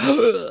was God.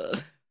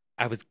 like,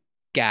 I was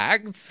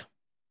gagged.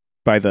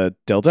 By the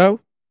dildo?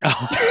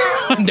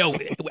 Oh, no,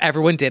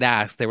 everyone did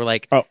ask. They were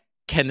like, Oh.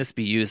 can this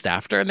be used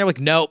after? And they're like,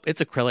 nope,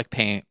 it's acrylic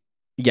paint.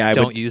 Yeah,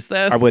 Don't use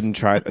this. I wouldn't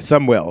try.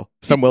 Some will.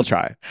 Some will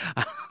try.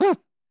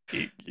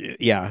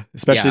 Yeah,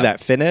 especially Yeah. that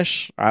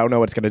finish. I don't know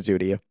what it's going to do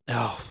to you.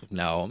 Oh,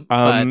 no.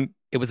 But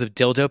it was a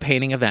dildo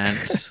painting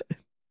event.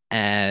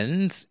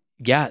 And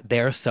yeah,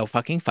 they're so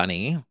fucking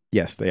funny.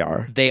 Yes, they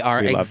are. They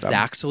are We love them.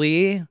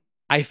 exactly.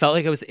 I felt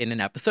like I was in an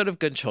episode of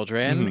Good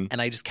Children Mhm.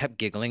 and I just kept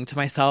giggling to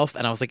myself.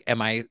 And I was like,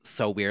 am I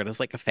so weird as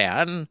like a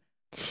fan?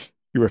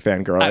 You were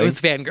fangirling. I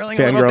was fangirling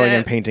a little fangirling bit.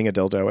 and painting a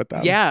dildo with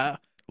them. Yeah.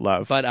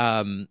 Love. But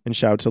and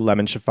shout out to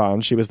Lemon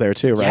Chiffon. She was there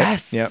too, right?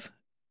 yes. Yep.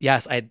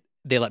 Yes.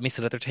 They let me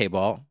sit at their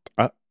table.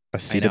 A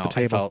seat at the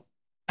table.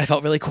 I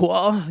felt really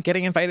cool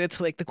getting invited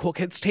to like the cool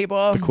kids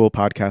table. The cool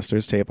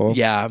podcasters table.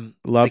 Yeah.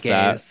 Love the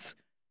that. gays.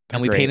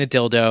 And we Great. painted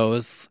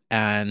dildos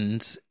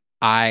and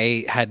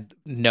I had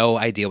no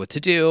idea what to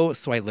do.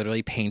 So I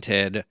literally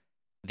painted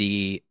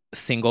the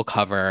single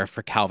cover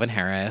for Calvin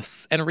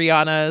Harris and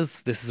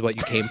Rihanna's This Is What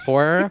You Came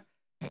For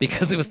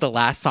because it was the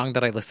last song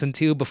that I listened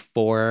to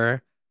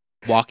before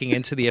walking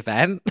into the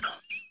event.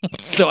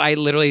 So I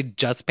literally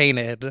just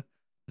painted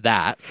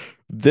that.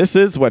 This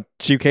is what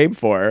you came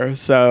for.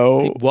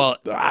 So, Well,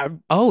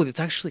 I'm- it's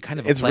actually kind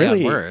of a It's play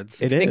really- on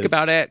words. If it you think is.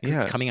 about it, because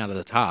Yeah. it's coming out of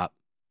the top.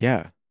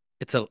 yeah,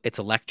 It's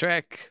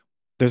electric.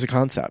 there's a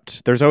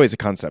concept. There's always a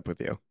concept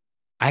with you.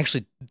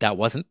 That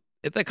wasn't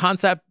the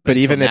concept. But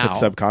until even if now. it's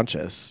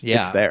subconscious, Yeah.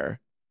 it's there.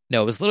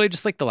 No, it was literally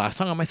just like the last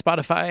song on my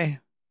Spotify.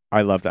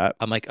 I love that.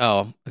 I'm like,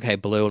 oh, okay,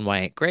 blue and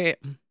white. Great.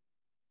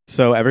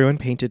 So everyone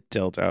painted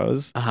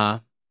dildos. Uh-huh.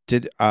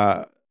 Did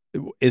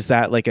is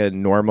that like a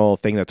normal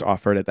thing that's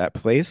offered at that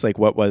place? Like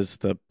what was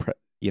the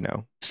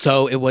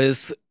So it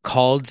was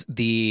called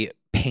the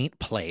Paint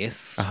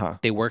Place. Uh-huh.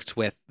 They worked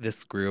with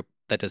this group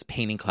that does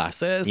painting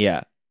classes.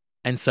 Yeah.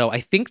 And so I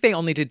think they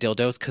only did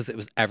dildos because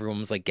everyone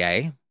was like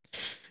gay.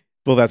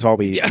 Well, that's all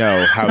we Yeah.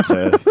 know how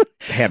to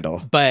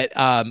handle. But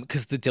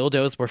because the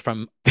dildos were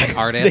from an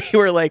artist. They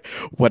were like,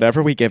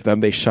 whatever we give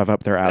them, they shove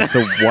up their ass.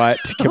 So what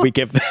can we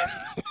give them?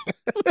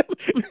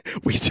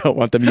 We don't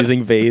want them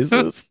using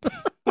vases.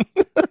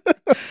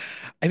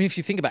 I mean, if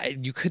you think about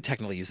it, you could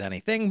technically use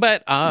anything,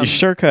 but You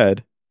sure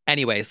could.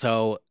 anyway,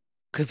 so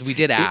because we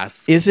did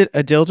ask, Is it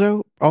a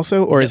dildo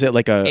also, or is it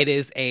like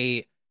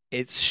a?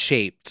 it's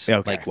shaped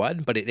Okay. like one,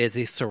 but it is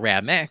a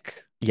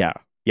ceramic. Yeah.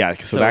 So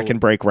So- that can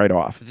break right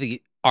off.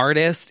 The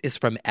artist is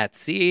from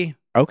Etsy,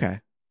 Okay.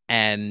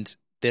 and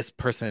this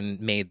person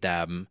made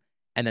them,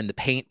 and then the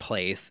paint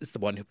place is the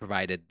one who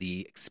provided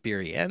the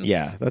experience.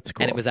 Yeah, that's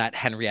cool. And it was at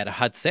Henrietta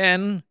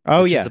Hudson.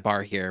 Oh, which yeah. is a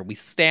bar here. We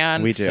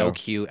stand. We So do.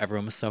 cute.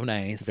 Everyone was so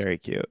nice. Very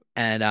cute.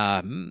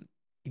 And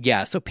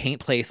yeah, so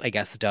Paint Place, I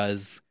guess,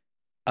 does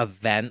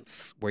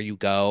events where you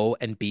go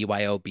and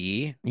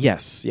BYOB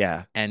Yes.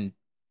 Yeah. and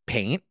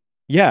paint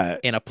Yeah.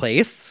 in a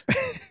place.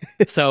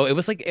 So it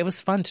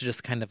was fun to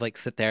just kind of like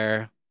sit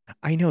there.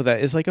 I know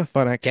that is like a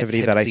fun activity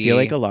that I feel tipsy.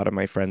 like a lot of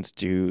my friends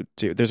do.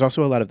 There's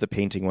also a lot of the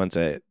painting ones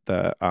at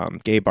the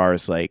gay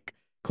bars like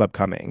Club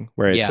Cumming,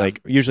 where it's Yeah.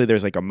 like usually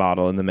there's like a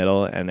model in the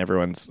middle and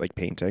everyone's like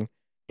painting.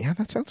 Yeah,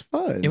 that sounds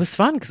fun. It was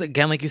fun because,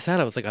 again, like you said,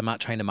 I was like, I'm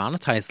not trying to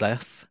monetize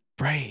this.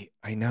 Right.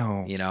 I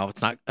know. You know,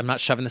 I'm not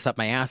shoving this up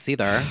my ass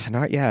either.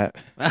 Not yet.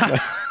 I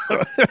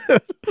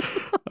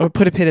would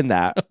put a pin in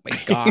that. Oh my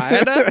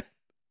God.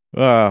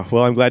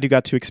 Well, I'm glad you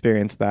got to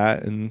experience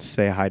that and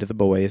say hi to the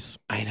boys.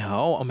 I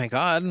know. Oh my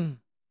God.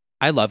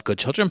 I love Good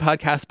Children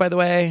podcast, by the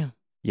way.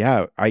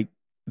 Yeah,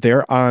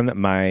 they're on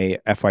my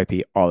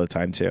FYP all the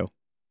time too,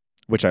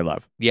 which I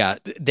love. Yeah,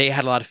 they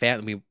had a lot of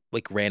fans. We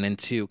like ran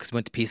into because we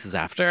went to Pieces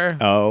after.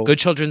 Oh, Good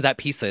Children's at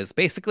Pieces,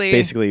 basically.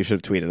 Basically, you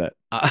should have tweeted it.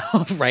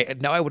 Right.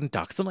 No, I wouldn't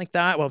dox them like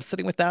that while I'm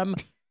sitting with them.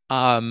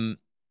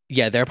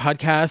 Yeah, their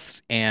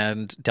podcast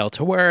and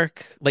Delta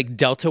Work. Like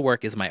Delta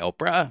Work is my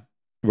Oprah.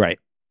 Right.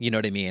 You know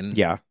what I mean?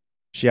 Yeah,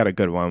 she had a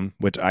good one,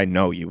 which I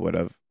know you would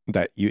have.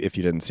 If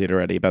you didn't see it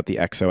already, about the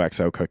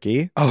XOXO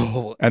cookie.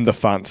 Oh, and the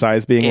font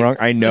size being wrong.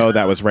 I know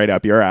that was right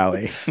up your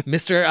alley.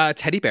 Mr.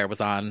 Teddy Bear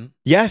was on.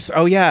 Yes.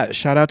 Oh yeah.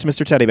 Shout out to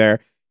Mr. Teddy Bear.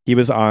 He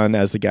was on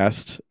as a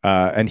guest,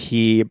 and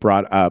he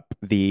brought up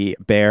the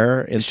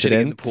bear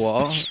incident in the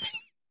pool.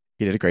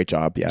 He did a great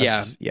job.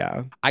 Yes.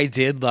 Yeah. I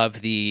did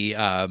love the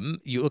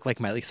you look like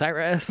Miley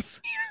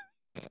Cyrus.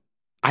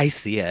 I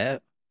see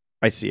it.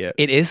 I see it.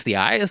 It is the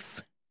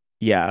eyes.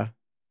 Yeah.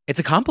 It's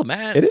a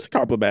compliment. It is a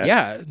compliment.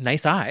 Yeah,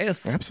 nice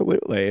eyes.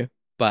 Absolutely.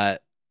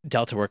 But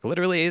Delta Work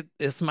literally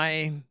is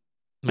my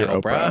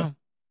Oprah.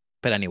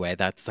 But anyway,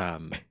 that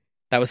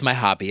was my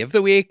hobby of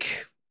the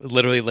week.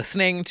 Literally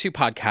listening to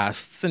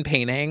podcasts and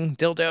painting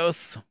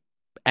dildos.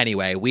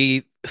 Anyway,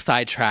 we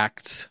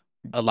sidetracked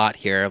a lot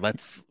here.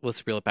 Let's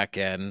reel it back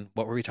in.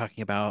 What were we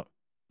talking about?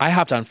 I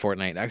hopped on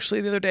Fortnite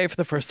actually the other day for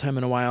the first time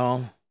in a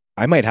while.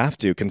 I might have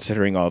to,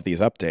 considering all of these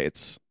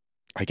updates.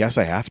 I guess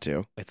I have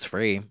to. It's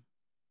free.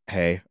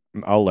 Hey,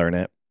 I'll learn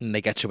it. And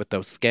they get you with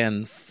those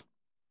skins.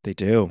 They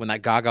do. When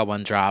that Gaga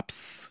one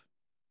drops.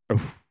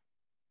 Oof,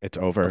 it's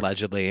over.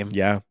 Allegedly.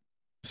 Yeah.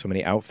 So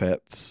many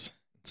outfits.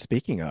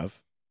 Speaking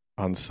of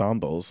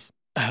ensembles.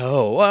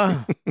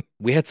 Oh,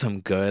 we had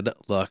some good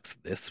looks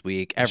this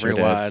week,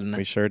 everyone.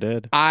 We sure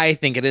did. I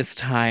think it is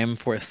time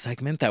for a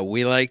segment that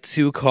we like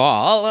to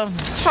call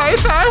High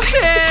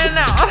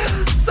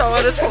Fashion. So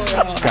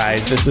editorial.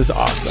 Guys, this is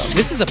awesome.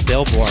 This is a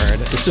billboard.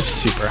 This is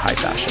super high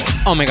fashion.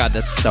 Oh my God,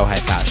 that's so high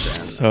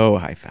fashion. So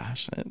high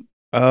fashion.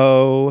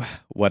 Oh,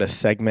 what a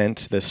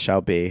segment this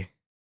shall be.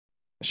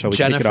 Shall we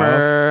kick it off?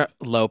 Jennifer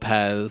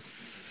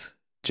Lopez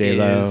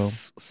J-Lo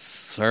is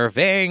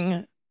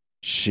serving.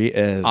 She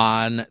is.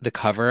 On the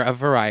cover of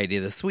Variety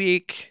this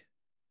week.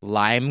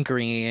 Lime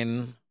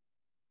green.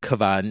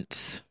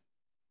 Cavant.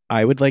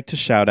 I would like to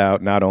shout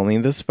out not only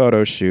this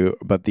photo shoot,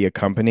 but the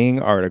accompanying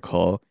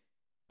article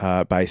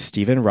by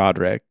Stephen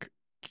Roderick.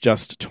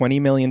 Just $20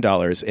 million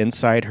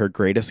inside her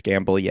greatest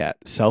gamble yet.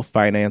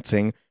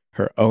 Self-financing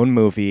her own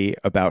movie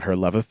about her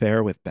love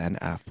affair with Ben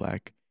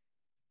Affleck.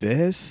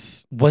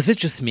 This was it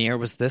just me or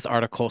was this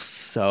article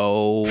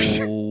so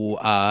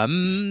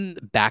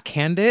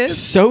backhanded?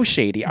 So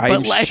shady.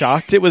 I'm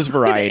shocked it was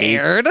Variety.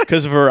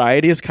 Because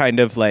Variety is kind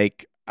of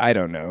like, I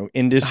don't know,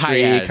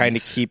 industry kind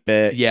of keep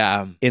it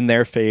in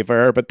their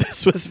favor. But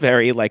this was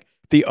very like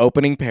the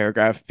opening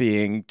paragraph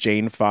being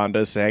Jane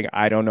Fonda saying,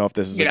 I don't know if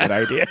this is a good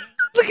idea.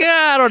 Like,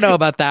 I don't know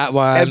about that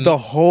one. And the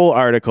whole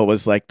article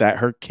was like that.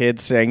 Her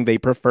kids saying they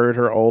preferred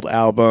her old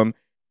album.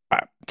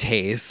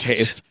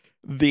 Taste.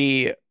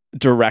 The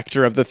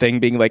director of the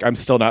thing being like, I'm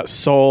still not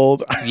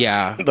sold.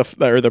 Yeah.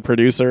 the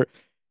producer.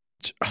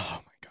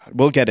 Oh my God.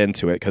 We'll get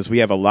into it because we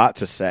have a lot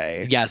to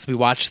say. Yes, we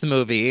watched the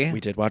movie. We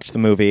did watch the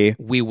movie.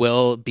 We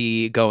will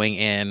be going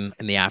in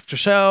the after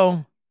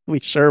show. We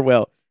sure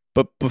will.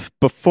 But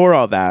before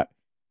all that,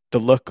 the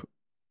look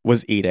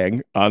was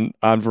eating. On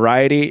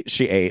Variety,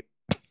 she ate.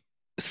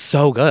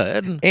 So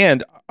good.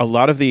 And a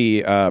lot of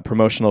the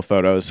promotional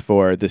photos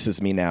for This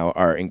Is Me Now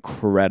are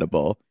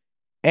incredible.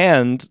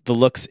 And the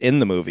looks in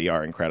the movie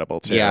are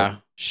incredible, too. Yeah.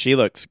 She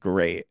looks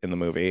great in the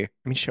movie. I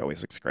mean, she always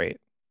looks great.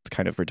 It's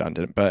kind of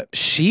redundant, but...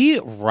 She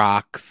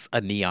rocks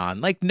a neon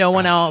like no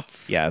one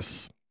else.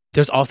 Yes.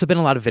 There's also been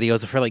a lot of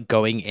videos of her like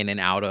going in and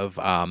out of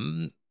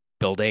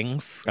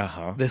buildings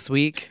this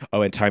week.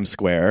 Oh, in Times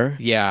Square?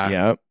 Yeah.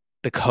 Yep.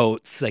 The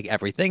coats, like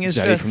everything is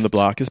Jenny just... from the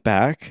Block is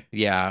back.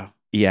 Yeah.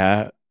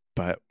 Yeah,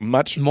 but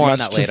much More much on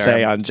that to later.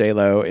 say on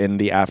J-Lo in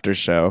the after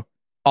show.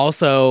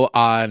 Also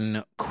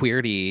on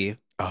Queerty...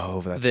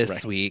 Oh, that's this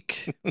right.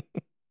 week,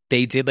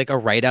 they did like a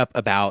write-up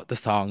about the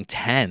song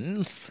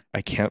Tens.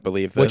 I can't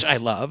believe this. Which I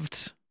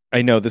loved.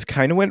 I know, this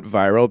kind of went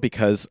viral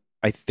because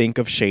I think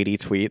of shady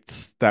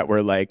tweets that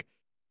were like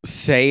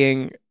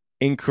saying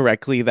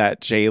incorrectly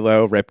that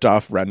J-Lo ripped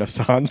off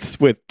Renaissance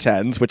with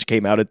Tens, which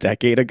came out a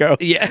decade ago.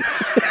 Yeah.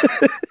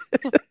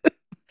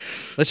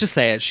 Let's just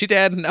say it. She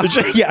did. No.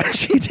 Yeah,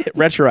 she did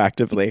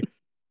retroactively.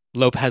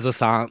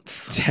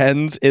 Lopez-a-sance.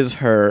 Tens is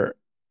her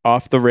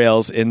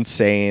off-the-rails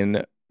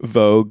insane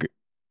Vogue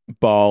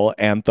ball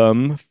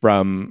anthem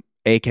from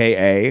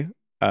AKA,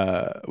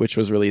 which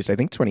was released, I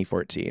think,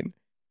 2014,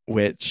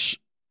 which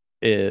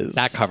is...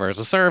 That covers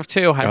a serve,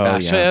 too. High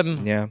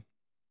fashion. Yeah.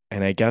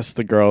 And I guess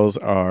the girls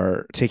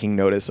are taking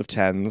notice of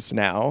Tens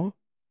now.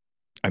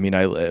 I mean,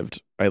 I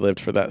lived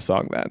for that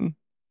song then.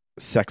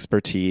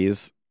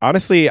 Sexpertise.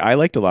 Honestly, I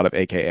liked a lot of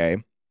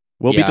AKA.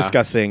 We'll be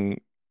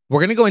discussing. We're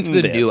going to go into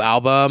the this. new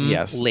album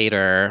Yes.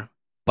 later,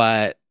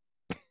 but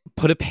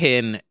put a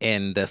pin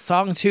in this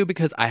song too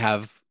because I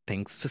have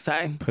things to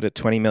say. Put a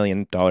 $20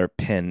 million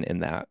pin in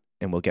that,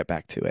 and we'll get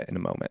back to it in a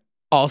moment.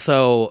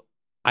 Also,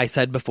 I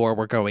said before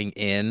we're going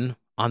in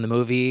on the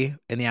movie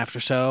in the after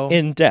show.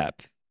 In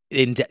depth.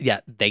 Yeah,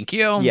 thank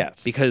you.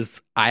 Yes.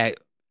 Because I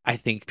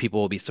think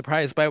people will be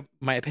surprised by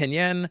my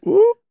opinion.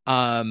 Ooh.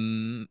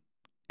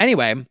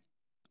 Anyway,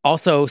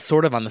 also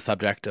sort of on the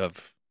subject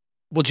of,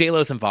 well,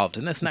 J-Lo's involved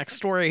in this next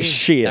story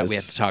She that is. we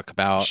have to talk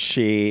about.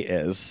 She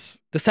is.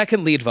 The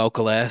second lead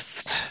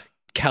vocalist,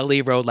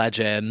 Kelly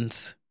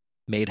Rowland,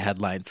 made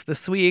headlines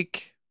this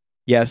week.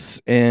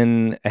 Yes,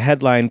 in a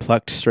headline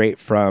plucked straight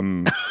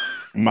from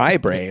my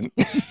brain.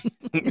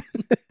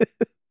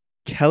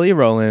 Kelly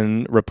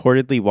Rowland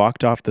reportedly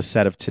walked off the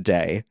set of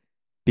Today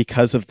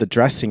because of the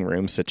dressing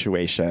room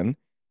situation,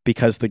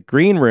 because the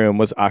green room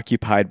was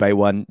occupied by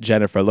one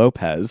Jennifer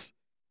Lopez,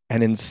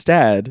 and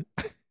instead,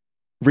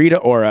 Rita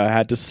Ora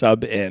had to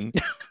sub in,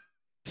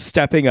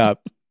 stepping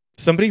up.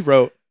 Somebody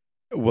wrote,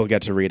 we'll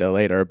get to Rita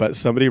later, but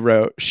somebody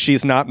wrote,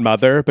 she's not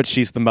mother, but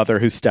she's the mother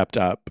who stepped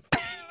up.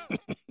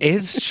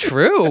 It's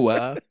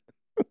true.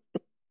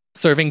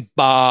 Serving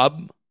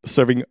Bob.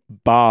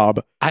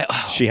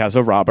 She has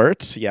a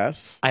Robert,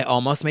 yes. I I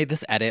almost made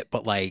this edit,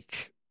 but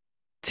like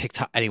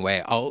TikTok.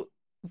 Anyway, I'll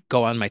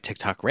go on my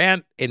TikTok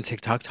rant in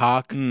TikTok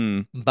talk.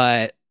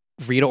 But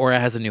Rita Ora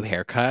has a new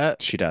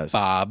haircut. She does.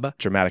 Bob.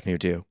 Dramatic new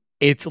do.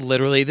 It's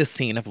literally the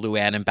scene of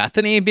Luann and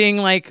Bethany being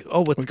like,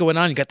 oh, what's going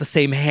on? You got the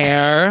same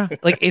hair.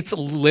 Like, it's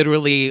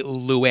literally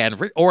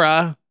Luann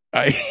Ora.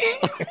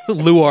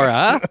 Lu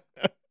Ora.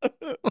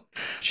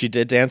 She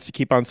did dance to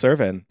keep on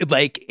serving.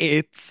 Like,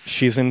 it's...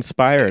 She's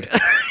inspired.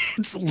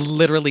 It's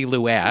literally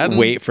Luann.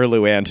 Wait for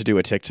Luann to do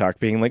a TikTok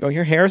being like, oh,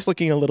 your hair's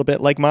looking a little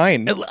bit like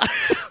mine.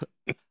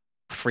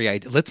 Free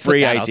idea. Let's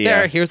put that out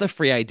there. Here's a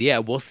free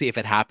idea. We'll see if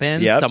it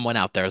happens. Yep. Someone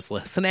out there is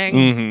listening.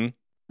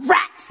 Mm-hmm.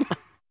 Rat!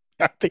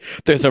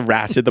 There's a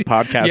rat in the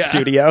podcast Yeah.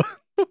 studio.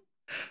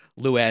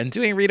 Luann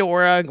doing Rita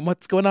Ora.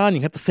 What's going on?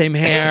 You got the same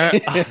hair.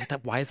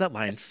 Why is that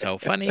line so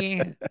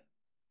funny?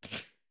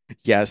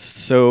 Yes.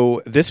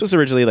 So this was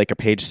originally like a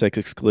Page Six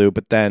exclude,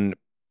 but then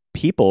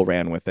People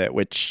ran with it,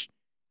 which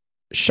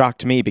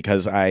shocked me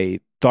because I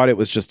thought it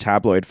was just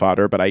tabloid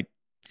fodder, but I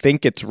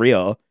think it's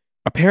real.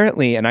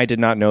 Apparently, and I did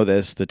not know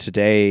this, the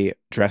Today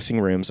dressing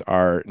rooms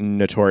are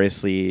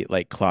notoriously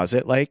like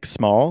closet-like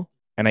small,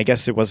 and I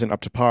guess it wasn't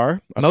up to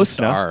par. Most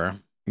are.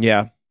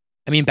 Yeah.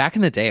 I mean, back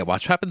in the day at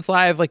Watch What Happens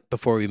Live, like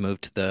before we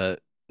moved to the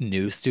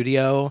new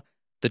studio,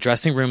 the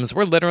dressing rooms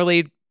were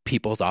literally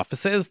people's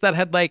offices that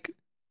had like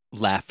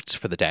left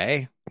for the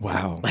day.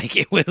 Wow.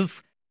 Like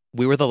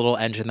we were the little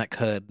engine that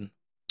could,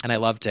 and I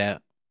loved it.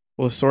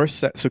 Well, a source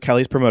said, so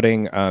Kelly's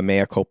promoting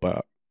Mea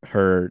Culpa,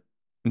 her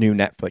new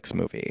Netflix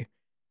movie,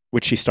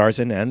 which she stars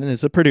in and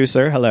is a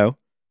producer. Hello.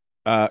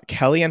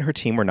 Kelly and her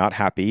team were not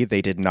happy.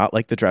 They did not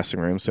like the dressing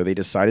room, so they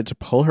decided to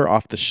pull her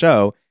off the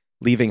show,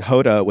 leaving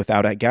Hoda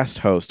without a guest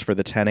host for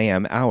the 10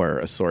 a.m. hour,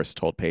 a source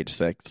told Page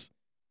Six.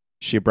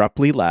 She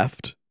abruptly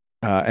left,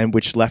 and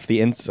which left the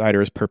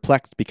insiders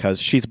perplexed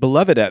because she's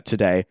beloved at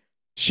Today.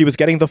 She was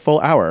getting the full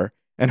hour,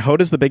 and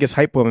Hoda's the biggest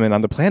hype woman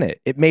on the planet.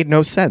 It made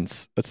no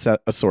sense,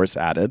 a source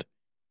added.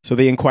 So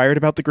they inquired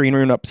about the green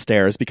room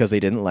upstairs because they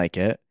didn't like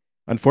it.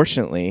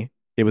 Unfortunately,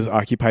 it was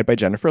occupied by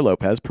Jennifer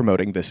Lopez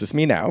promoting This Is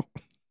Me Now.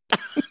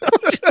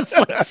 Just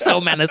like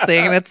so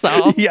menacing in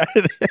itself. Yeah,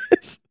 it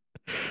is.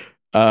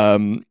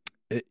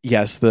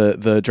 Yes,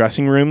 the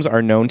dressing rooms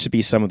are known to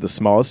be some of the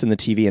smallest in the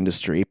TV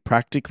industry,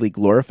 practically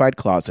glorified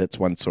closets,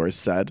 one source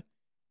said.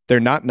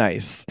 They're not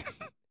nice.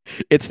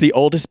 It's the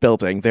oldest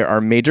building. There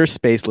are major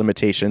space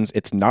limitations.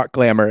 It's not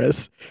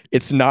glamorous.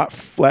 It's not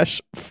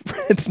fresh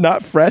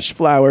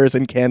flowers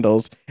and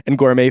candles and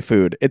gourmet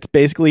food. It's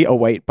basically a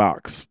white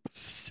box,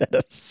 said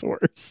a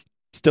source.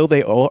 Still,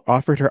 they all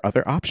offered her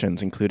other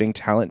options, including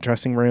talent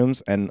dressing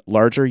rooms and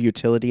larger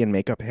utility and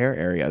makeup hair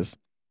areas.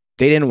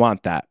 They didn't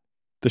want that.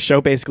 The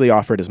show basically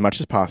offered as much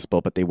as possible,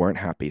 but they weren't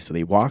happy, so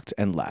they walked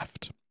and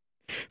left.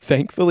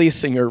 Thankfully,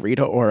 singer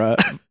Rita Ora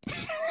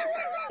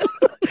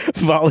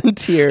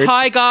volunteered.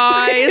 Hi,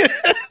 guys.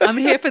 I'm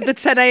here for the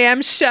 10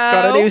 a.m. show.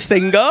 Got a new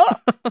single?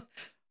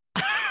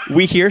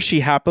 We hear she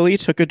happily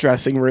took a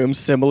dressing room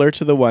similar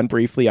to the one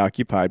briefly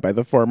occupied by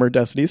the former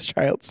Destiny's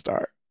Child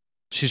star.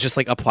 She's just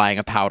like applying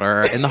a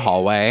powder in the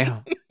hallway.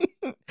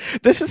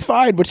 This is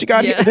fine. What you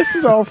got here? This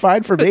is all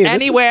fine for me.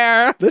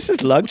 Anywhere. This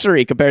is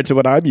luxury compared to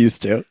what I'm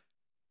used to.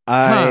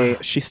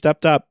 She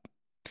stepped up.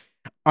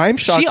 I'm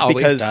shocked She always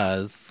because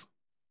does.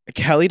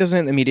 Kelly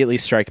doesn't immediately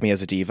strike me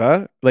as a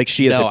diva. Like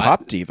she is No, a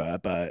pop diva,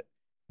 but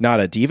not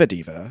a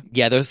diva.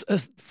 Yeah, there's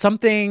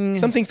something.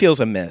 Something feels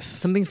amiss.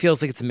 Something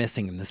feels like it's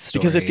missing in this story.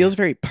 Because it feels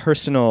very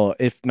personal,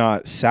 if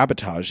not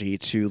sabotagey,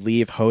 to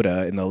leave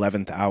Hoda in the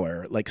 11th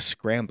hour, like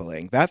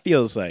scrambling. That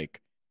feels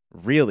like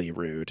really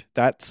rude.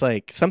 That's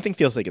like, something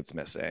feels like it's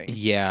missing.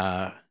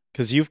 Yeah.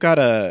 Because you've got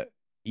a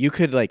you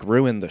could like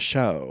ruin the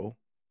show.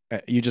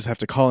 You just have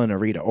to call in a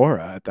Rita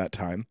Ora at that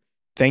time.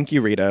 Thank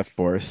you, Rita,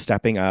 for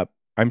stepping up.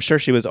 I'm sure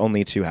she was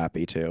only too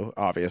happy to,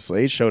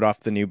 obviously. Showed off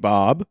the new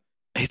bob.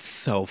 It's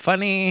so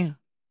funny.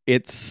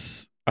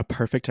 It's a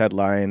perfect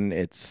headline.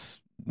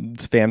 It's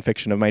fan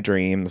fiction of my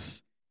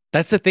dreams.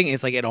 That's the thing,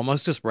 is like it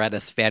almost just read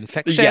as fan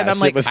fiction. Yes, I'm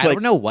like, I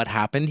don't know what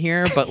happened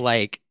here, but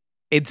like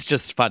it's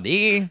just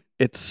funny.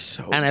 It's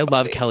so And I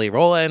love Kelly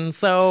Rowland,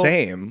 so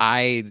same.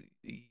 I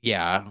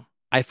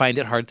find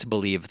it hard to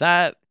believe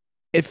that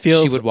It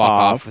feels she would walk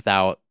off off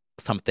without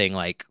something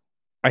like.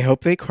 I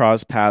hope they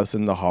crossed paths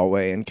in the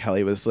hallway and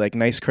Kelly was like,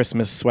 nice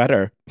Christmas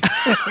sweater.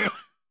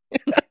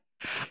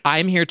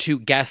 I'm here to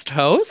guest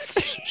host.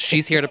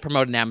 She's here to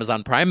promote an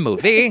Amazon Prime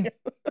movie.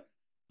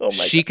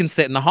 She can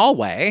sit in the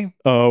hallway.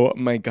 Oh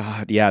my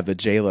God. Yeah, the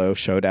J-Lo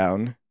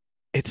showdown.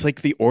 It's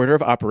like the order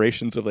of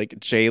operations of like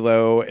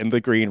J-Lo in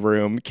the green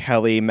room,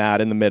 Kelly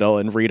mad in the middle,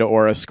 and Rita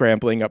Ora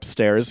scrambling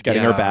upstairs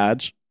getting her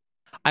badge.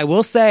 I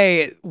will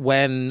say,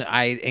 when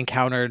I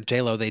encountered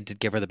J-Lo, they did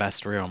give her the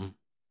best room.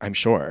 I'm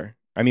sure.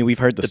 I mean, we've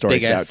heard the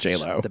stories biggest, about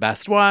J-Lo. The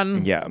best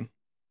one. Yeah.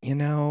 You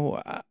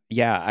know,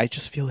 I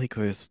just feel like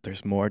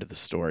there's more to the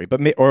story.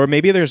 But or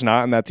maybe there's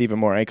not, and that's even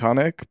more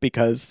iconic,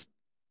 because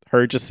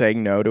her just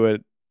saying no to a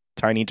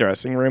tiny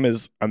dressing room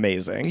is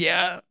amazing.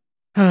 Yeah.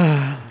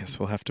 Guess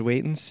we'll have to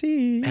wait and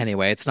see.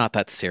 Anyway, it's not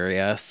that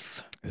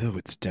serious. Oh,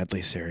 it's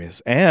deadly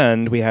serious.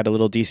 And we had a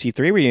little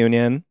DC3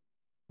 reunion.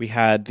 We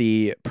had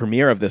the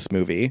premiere of this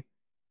movie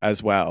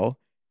as well.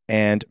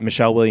 And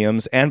Michelle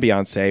Williams and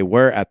Beyonce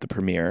were at the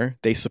premiere.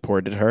 They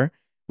supported her.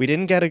 We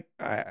didn't get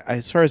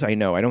as far as I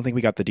know, I don't think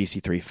we got the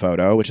DC3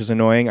 photo, which is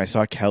annoying. I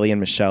saw Kelly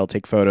and Michelle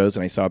take photos,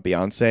 and I saw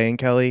Beyonce and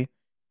Kelly.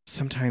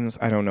 Sometimes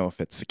I don't know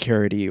if it's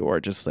security or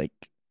just like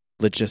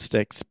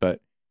logistics, but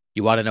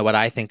you want to know what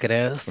I think it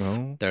is?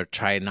 Oh. They're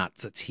trying not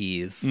to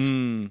tease.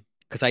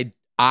 Because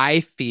I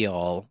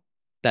feel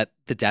that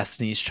the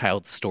Destiny's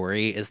Child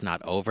story is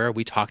not over.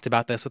 We talked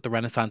about this with the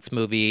Renaissance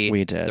movie.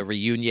 We did. The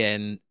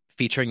reunion,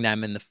 featuring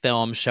them in the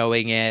film,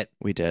 showing it.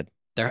 We did.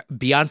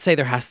 Beyonce,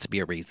 there has to be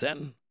a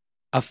reason.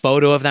 A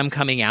photo of them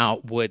coming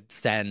out would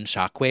send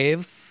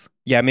shockwaves.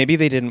 Yeah, maybe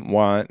they didn't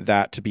want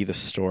that to be the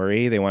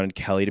story. They wanted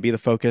Kelly to be the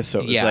focus.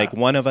 So it was like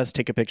one of us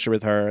take a picture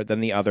with her,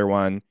 then the other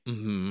one.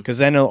 Because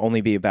then it'll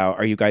only be about,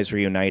 are you guys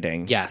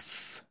reuniting?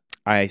 Yes.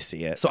 I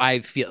see it. So I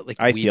feel like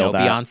we know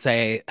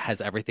Beyonce has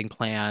everything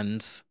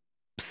planned.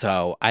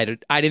 So I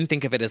didn't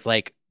think of it as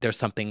like there's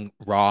something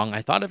wrong.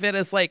 I thought of it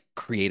as like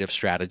creative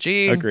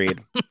strategy. Agreed.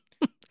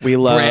 We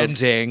love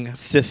branding.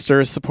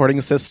 Sisters supporting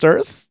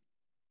sisters.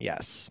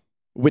 Yes.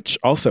 Which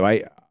also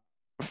I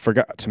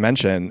forgot to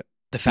mention.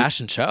 The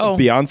fashion show.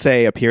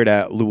 Beyonce appeared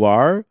at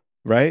Loire,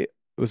 right?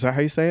 Was that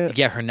how you say it?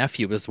 Yeah, her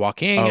nephew was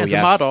walking as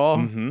a model.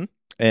 Mm-hmm.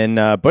 In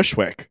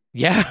Bushwick.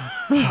 Yeah.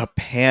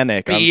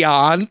 Panic.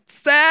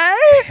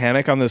 Beyonce?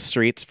 Panic on the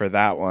streets for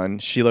that one.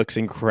 She looks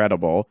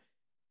incredible.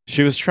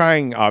 She was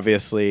trying,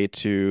 obviously,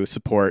 to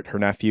support her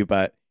nephew,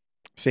 but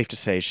safe to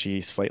say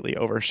she slightly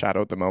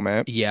overshadowed the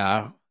moment.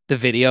 Yeah. The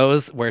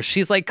videos where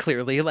she's like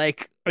clearly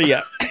like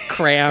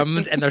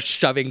crammed and they're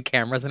shoving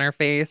cameras in her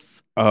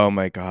face. Oh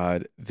my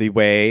God. The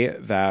way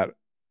that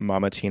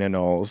Mama Tina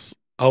Knowles.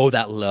 Oh,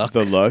 that look.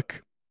 The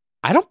look.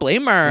 I don't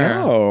blame her.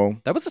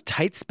 No. That was a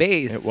tight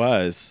space. It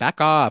was.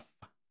 Back off.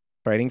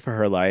 Fighting for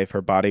her life.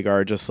 Her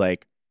bodyguard just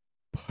like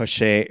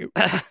pushing.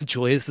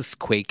 Julius is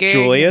quaking.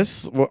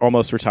 Julius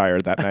almost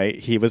retired that night.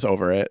 He was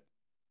over it.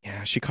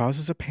 Yeah, she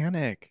causes a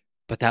panic.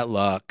 But that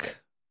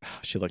look.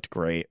 She looked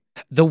great.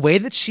 The way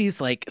that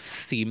she's like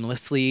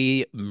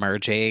seamlessly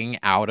merging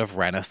out of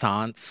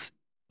Renaissance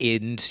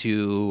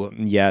into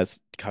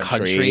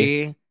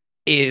country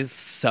is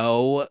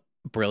so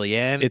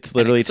brilliant. It's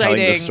literally telling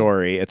the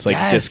story. It's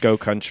like disco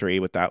country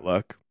with that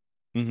look.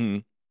 Mm-hmm.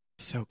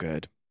 So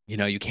good. You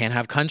know, you can't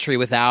have country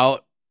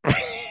without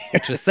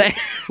just saying.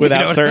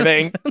 Without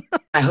serving.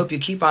 I hope you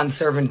keep on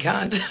serving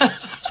cunt.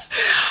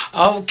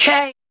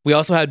 Okay. We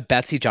also had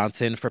Betsy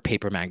Johnson for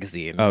Paper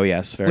Magazine. Oh,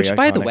 yes. Very Which, iconic.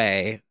 by the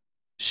way,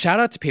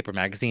 shout out to Paper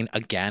Magazine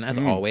again, as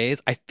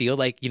always. I feel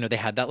like, you know, they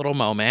had that little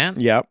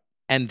moment. Yep.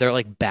 And they're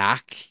like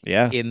back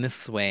in the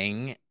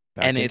swing.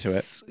 Back and into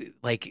it's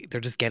like they're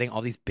just getting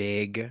all these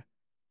big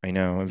I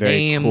know. Very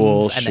names,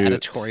 cool and shoots. the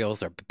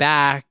editorials are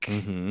back.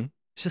 Mm-hmm.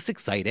 It's just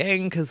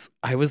exciting because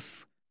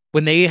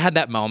when they had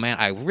that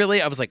moment, I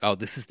was like, oh,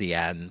 this is the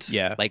end.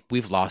 Yeah. Like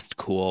we've lost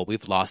cool,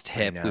 we've lost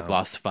hip, we've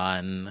lost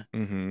fun.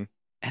 Mm-hmm.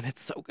 And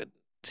it's so good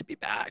to be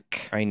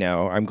back. I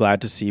know. I'm glad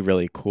to see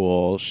really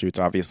cool shoots.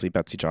 Obviously,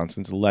 Betsy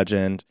Johnson's a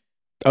legend.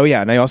 Oh, yeah.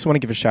 And I also want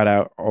to give a shout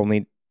out.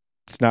 Only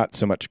it's not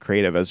so much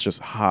creative as just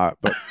hot,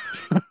 but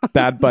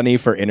Bad Bunny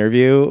for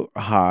Interview,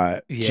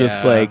 hot. Yeah.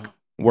 Just like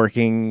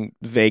working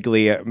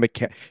vaguely at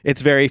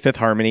it's very Fifth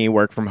Harmony,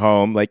 work from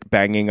home, like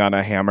banging on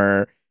a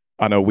hammer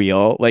on a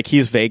wheel. Like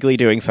he's vaguely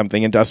doing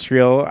something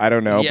industrial. I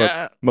don't know,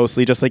 but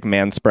mostly just like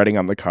man spreading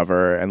on the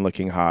cover and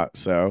looking hot.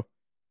 So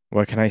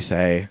what can I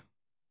say?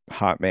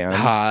 Hot man.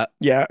 Hot.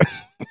 Yeah.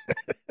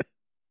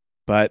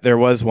 But there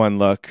was one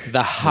look.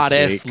 The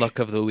hottest look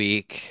of the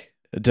week.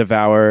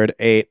 Devoured,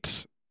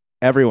 ate,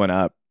 everyone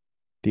up.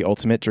 The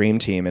ultimate dream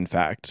team, in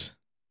fact.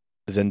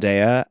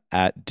 Zendaya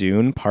at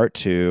Dune Part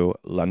 2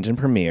 London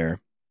premiere.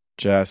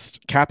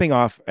 Just capping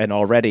off an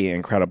already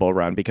incredible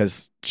run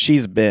because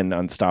she's been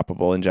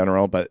unstoppable in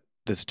general, but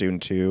this Dune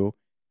 2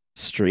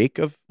 streak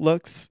of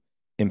looks,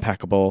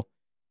 impeccable.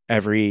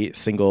 Every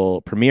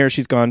single premiere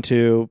she's gone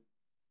to,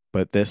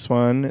 but this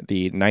one,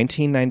 the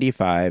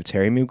 1995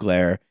 Terry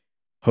Mugler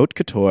haute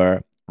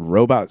couture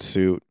robot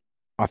suit,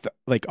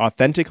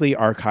 authentically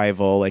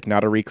archival, like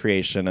not a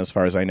recreation as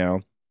far as I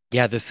know.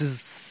 Yeah, this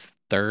is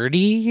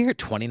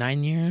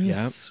 29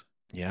 years.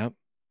 Yep.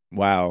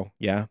 Wow.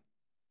 Yeah.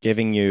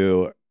 Giving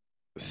you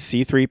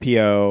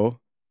C-3PO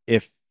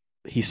if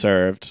he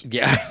served.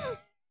 Yeah.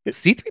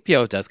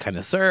 C-3PO does kind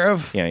of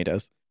serve. Yeah, he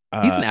does.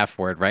 He's an F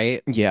word,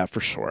 right? Yeah, for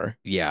sure.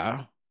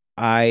 Yeah.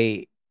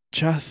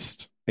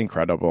 Just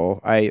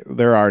incredible.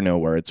 There are no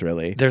words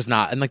really. There's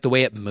not. And like the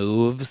way it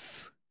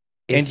moves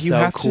is and you so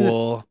have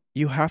cool.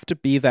 You have to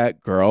be that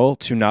girl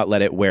to not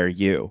let it wear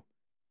you.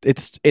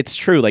 It's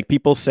true. Like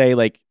people say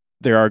like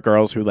there are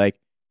girls who like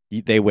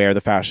they wear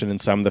the fashion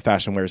and some the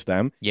fashion wears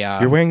them. Yeah.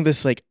 You're wearing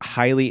this like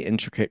highly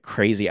intricate,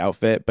 crazy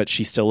outfit, but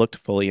she still looked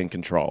fully in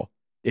control.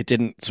 It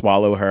didn't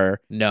swallow her.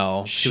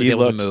 No, she was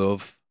able to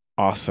move.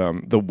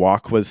 Awesome. The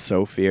walk was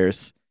so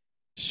fierce.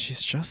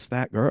 She's just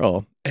that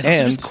girl. It's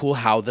also just cool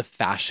how the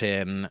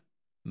fashion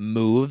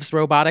moves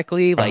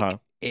robotically. Like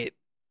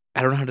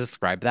I don't know how to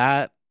describe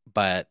that,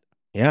 but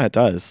yeah, it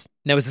does.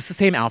 Now, is this the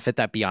same outfit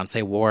that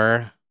Beyonce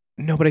wore?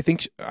 No, but I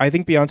think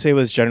Beyonce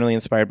was generally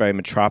inspired by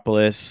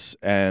Metropolis,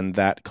 and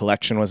that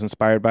collection was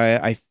inspired by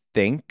it. I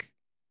think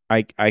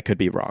I could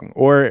be wrong,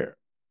 or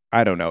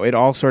I don't know. It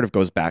all sort of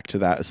goes back to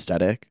that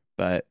aesthetic,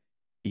 but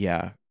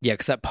yeah,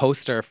 because that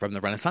poster from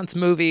the Renaissance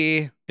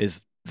movie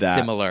is that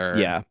similar.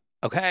 Yeah,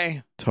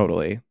 okay,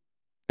 totally,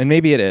 and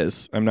maybe it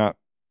is. I'm not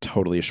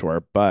totally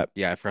sure, but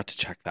yeah, I forgot to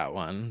check that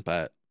one.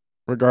 But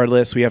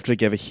regardless, we have to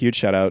give a huge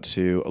shout out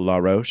to La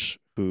Roche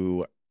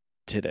who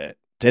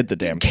did the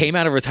damn thing. Came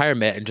out of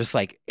retirement and just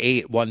like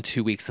ate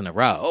 2 weeks in a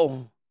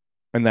row.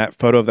 And that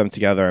photo of them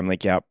together, I'm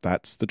like, yep,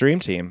 that's the dream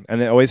team.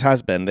 And it always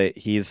has been. That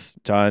he's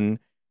done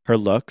her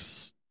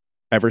looks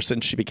ever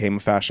since she became a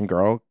fashion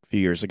girl a few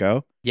years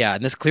ago. Yeah,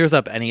 and this clears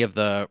up any of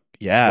the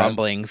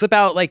rumblings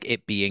about like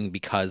it being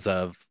because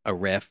of a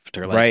rift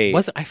or like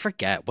I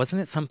forget.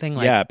 Wasn't it something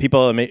like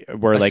people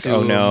were like,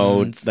 oh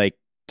no, assumed. like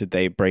did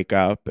they break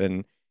up?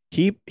 And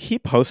he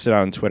posted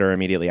on Twitter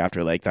immediately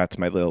after, like, that's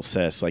my little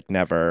sis, like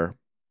never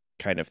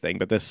kind of thing.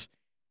 But this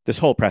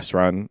whole press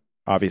run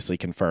obviously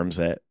confirms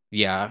it.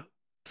 Yeah.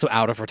 So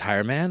out of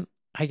retirement,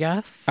 I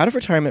guess. Out of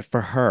retirement for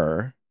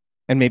her,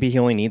 and maybe he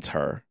only needs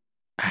her.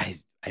 I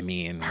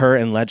mean, her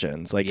and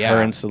Legends, like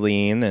her and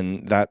Celine,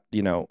 and that,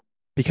 you know,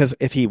 because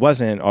if he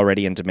wasn't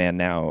already in demand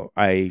now,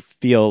 I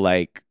feel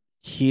like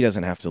he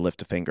doesn't have to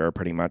lift a finger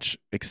pretty much,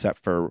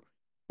 except for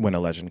when a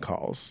legend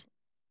calls.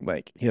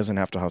 Like, he doesn't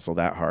have to hustle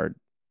that hard.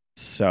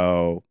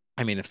 So,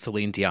 I mean, if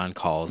Celine Dion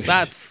calls,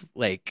 that's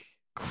like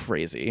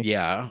crazy.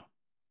 Yeah.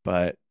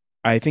 But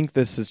I think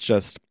this is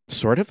just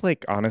sort of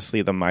like,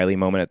 honestly, the Miley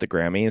moment at the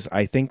Grammys.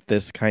 I think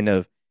this kind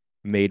of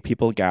made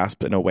people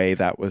gasp in a way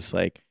that was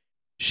like,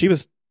 she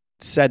was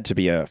said to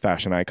be a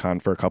fashion icon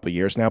for a couple of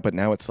years now, but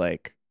now it's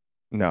like,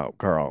 no,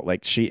 girl,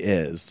 like she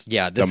is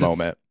this the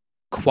moment.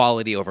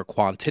 Quality over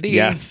quantity,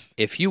 yes,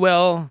 if you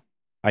will.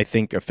 I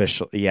think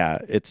officially,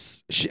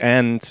 it's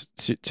and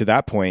to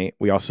that point,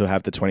 we also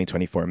have the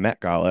 2024 Met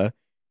Gala,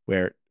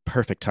 where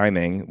perfect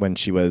timing when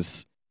she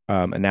was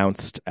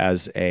announced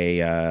as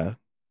a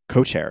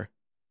co-chair.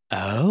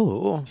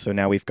 Oh, so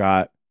now we've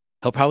got.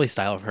 He'll probably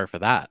style her for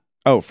that.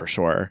 Oh, for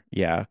sure,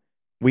 yeah.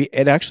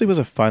 It actually was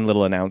a fun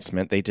little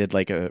announcement. They did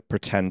like a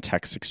pretend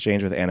text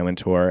exchange with Anna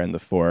Wintour and the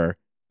 4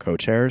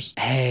 co-chairs.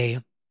 Hey,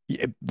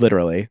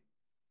 literally.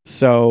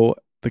 So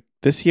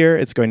this year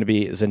it's going to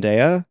be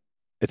Zendaya.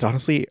 It's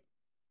honestly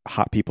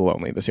hot people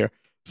only this year.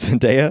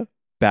 Zendaya,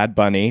 Bad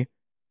Bunny,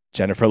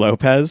 Jennifer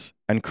Lopez,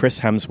 and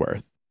Chris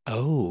Hemsworth.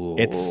 Oh,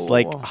 it's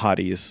like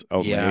hotties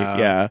only.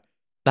 Yeah.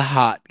 The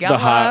hot gala. The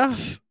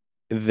hots.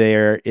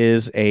 There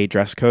is a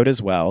dress code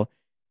as well.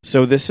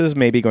 So this is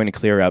maybe going to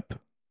clear up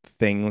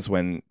things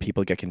when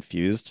people get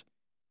confused,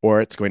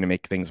 or it's going to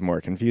make things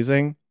more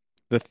confusing.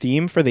 The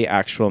theme for the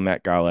actual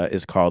Met Gala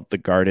is called The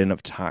Garden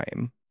of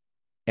Time.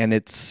 And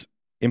it's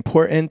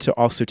important to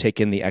also take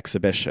in the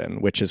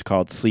exhibition, which is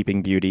called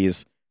Sleeping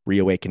Beauty's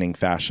Reawakening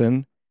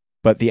Fashion.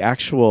 But the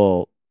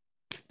actual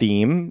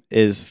theme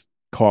is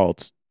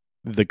called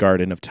The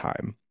Garden of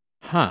Time.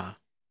 Huh.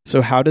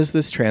 So how does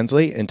this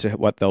translate into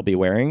what they'll be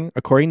wearing?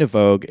 According to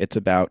Vogue, it's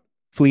about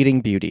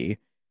fleeting beauty.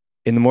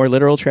 In the more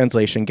literal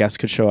translation, guests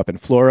could show up in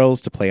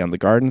florals to play on the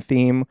garden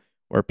theme,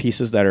 or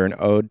pieces that are an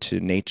ode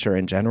to nature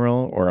in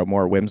general, or a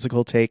more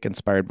whimsical take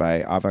inspired by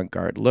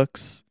avant-garde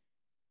looks,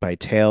 by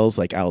tales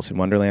like Alice in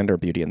Wonderland or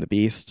Beauty and the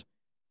Beast,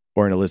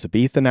 or an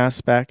Elizabethan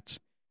aspect.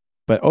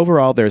 But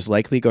overall, there's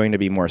likely going to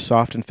be more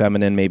soft and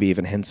feminine, maybe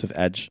even hints of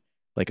edge.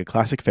 Like a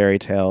classic fairy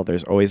tale,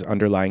 there's always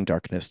underlying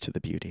darkness to the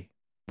beauty.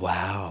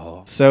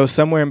 Wow. So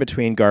somewhere in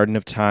between Garden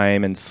of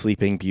Time and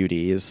Sleeping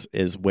Beauties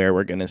is where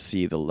we're going to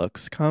see the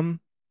looks come.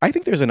 I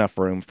think there's enough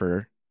room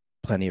for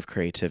plenty of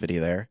creativity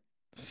there.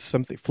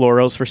 Something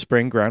florals for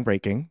spring,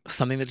 groundbreaking.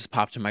 Something that just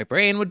popped in my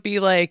brain would be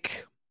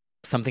like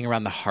something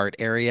around the heart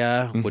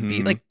area would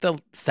be like the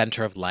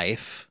center of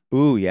life.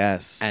 Ooh,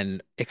 yes.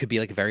 And it could be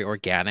like very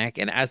organic.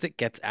 And as it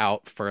gets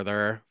out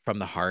further from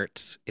the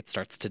heart, it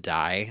starts to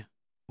die.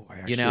 Ooh, I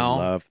actually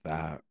love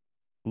that.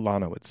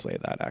 Lana would say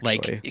that, actually.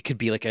 Like, it could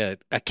be like a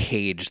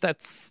cage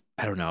that's,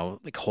 I don't know,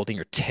 like holding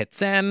your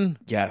tits in.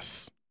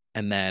 Yes.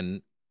 And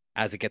then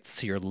as it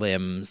gets to your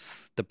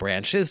limbs, the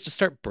branches just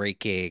start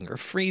breaking or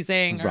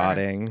freezing.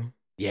 Rotting.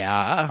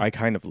 Yeah. I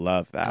kind of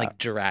love that. Like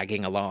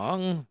dragging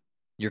along.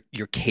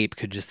 Your cape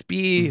could just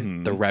be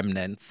the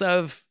remnants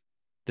of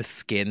the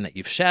skin that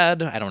you've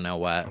shed. I don't know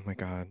what. Oh, my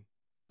God.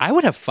 I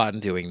would have fun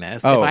doing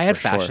this. Oh, if I had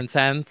for fashion sure.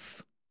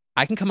 sense,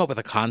 I can come up with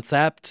a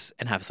concept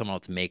and have someone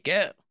else make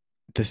it.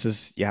 This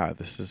is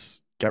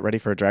get ready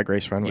for a Drag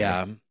Race runway.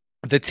 Yeah.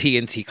 The T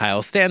in T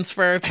Kyle stands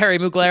for Terry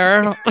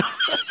Mugler.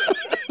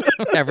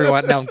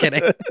 Everyone, no, I'm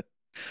kidding.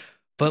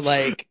 But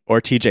like. Or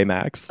TJ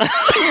Maxx.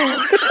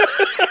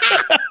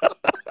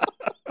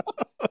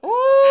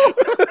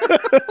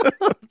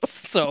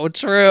 So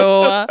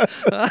true.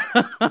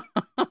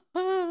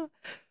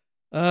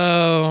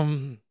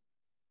 But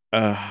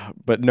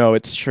no,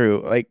 it's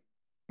true. Like,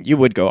 you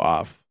would go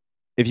off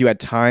if you had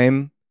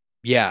time.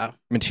 Yeah.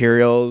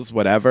 Materials,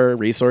 whatever,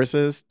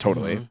 resources.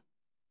 Totally. Mm-hmm.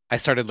 I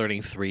started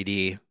learning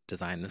 3D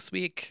design this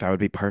week. That would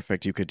be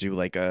perfect. You could do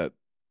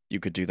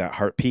that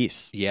heart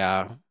piece.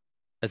 Yeah.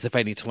 As if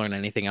I need to learn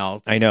anything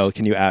else. I know.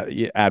 Can you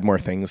add more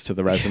things to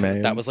the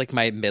resume? That was like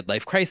my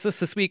midlife crisis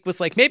this week, was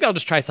like, maybe I'll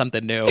just try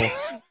something new.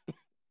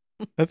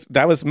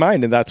 That was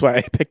mine, and that's why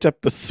I picked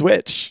up the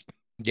Switch.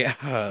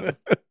 Yeah.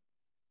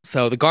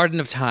 So the Garden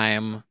of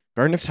Time.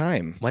 Garden of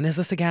Time. When is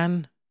this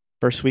again?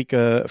 First,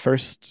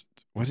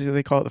 what do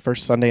they call it? The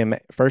first Sunday in May?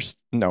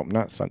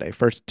 Not Sunday.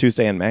 First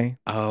Tuesday in May.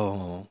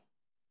 Oh,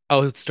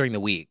 it's during the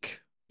week.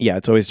 Yeah,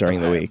 it's always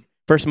during the week.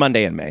 First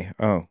Monday in May.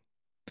 Oh.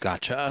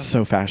 Gotcha.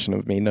 So fashion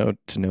of me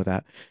to know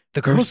that.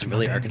 The girls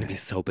really are going to be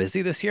so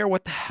busy this year.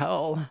 What the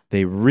hell?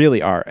 They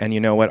really are. And you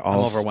know what? I'm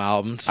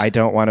overwhelmed. I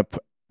don't want to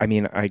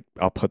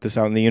I'll put this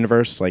out in the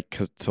universe, like,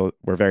 because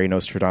we're very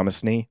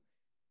Nostradamus-y.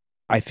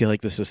 I feel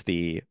like this is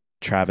the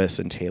Travis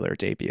and Taylor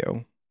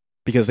debut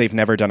because they've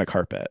never done a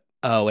carpet.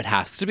 Oh, it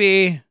has to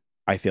be?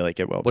 I feel like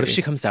it will be. What if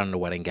she comes down in a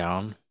wedding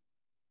gown?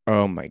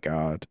 Oh, my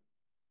God.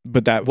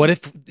 But what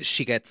if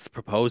she gets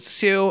proposed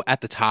to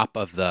at the top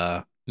of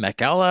the Met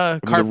Gala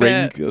carpet? The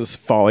ring goes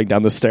falling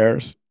down the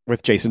stairs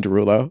with Jason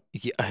Derulo.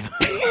 Yeah.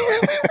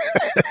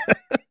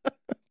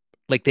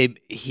 Like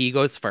he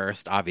goes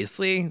first,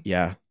 obviously.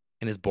 Yeah.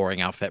 In his boring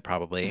outfit,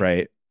 probably.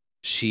 Right.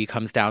 She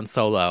comes down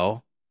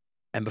solo.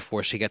 And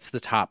before she gets to the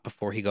top,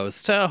 before he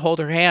goes to hold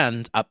her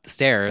hand up the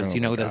stairs,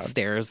 those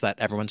stairs that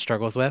everyone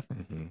struggles with,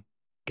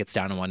 gets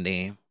down on one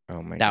knee.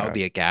 Oh, my God. That would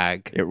be a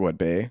gag. It would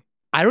be.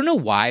 I don't know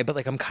why, but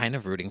like I'm kind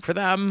of rooting for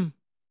them.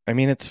 I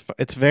mean, it's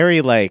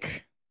very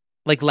like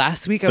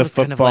last week I the was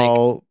kind of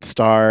football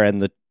star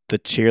and the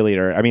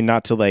cheerleader. I mean,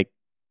 not to like,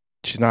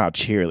 she's not a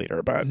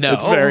cheerleader, but no.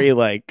 It's very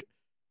like.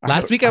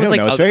 Last week I was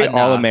like, it's very enough.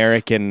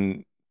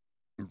 all-American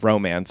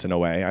romance in a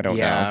way. I don't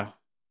know.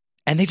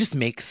 And they just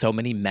make so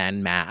many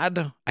men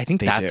mad. I think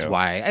that's do.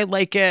 why I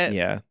like it.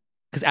 Yeah.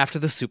 Because after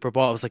the Super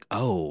Bowl, I was like,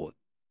 oh,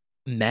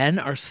 men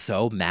are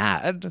so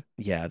mad.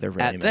 Yeah, they're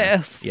really at mad.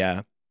 this.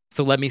 Yeah.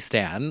 So let me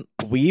stand.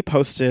 We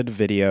posted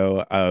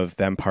video of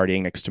them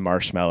partying next to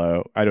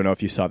Marshmello. I don't know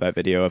if you saw that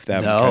video of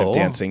them kind of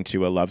dancing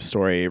to a Love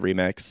Story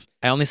remix.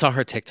 I only saw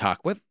her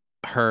TikTok with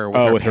her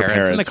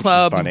parents in the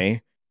club. Which is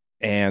funny.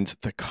 And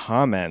the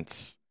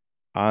comments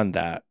on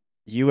that,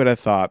 you would have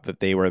thought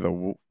that they were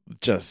the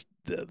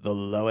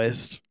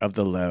lowest of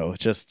the low.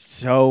 Just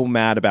so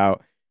mad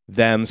about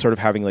them sort of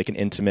having like an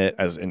intimate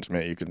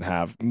you can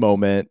have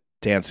moment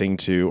dancing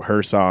to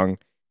her song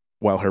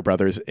while her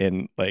brother's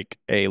in like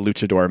a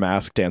luchador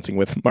mask dancing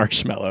with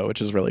Marshmello,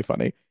 which is really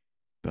funny.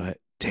 But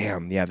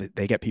damn, yeah,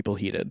 they get people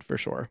heated for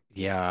sure.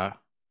 Yeah.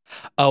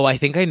 Oh, I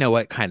think I know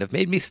what kind of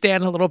made me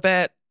stand a little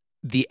bit.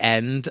 The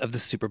end of the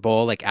Super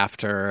Bowl, like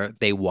after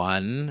they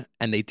won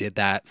and they did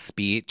that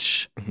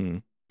speech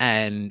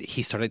and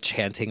he started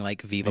chanting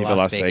like Viva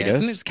Las Vegas.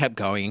 And it just kept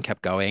going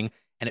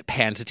and it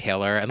panned to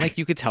Taylor and like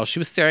you could tell she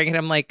was staring at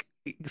him like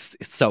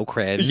so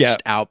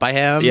cringed out by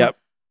him. Yep.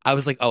 I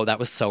was like, oh, that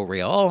was so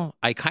real.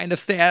 I kind of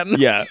stand.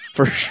 Yeah,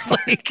 for sure.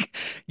 Like,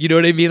 you know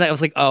what I mean? I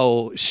was like,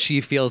 oh,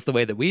 she feels the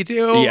way that we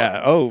do.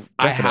 Yeah. Oh,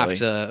 definitely. I have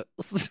to.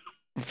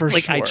 For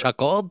like, sure. I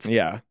chuckled.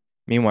 Yeah.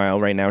 Meanwhile,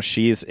 right now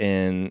she's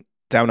in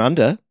Down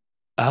Under.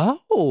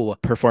 Oh.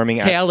 Performing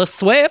Taylor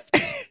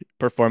Swift.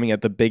 Performing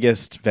at the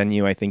biggest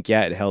venue, I think,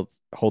 yet. It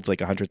holds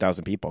like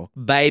 100,000 people.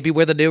 Baby,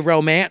 we're the new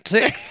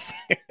romantics.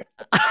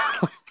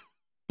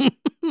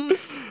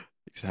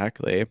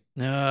 Exactly.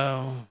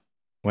 No.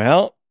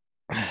 Well,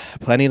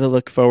 plenty to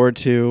look forward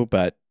to,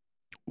 but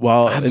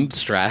I'm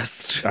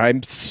stressed.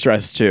 I'm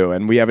stressed too,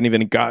 and we haven't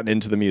even gotten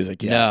into the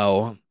music yet.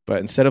 No. But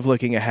instead of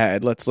looking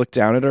ahead, let's look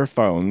down at our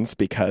phones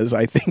because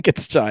I think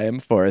it's time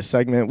for a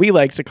segment we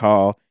like to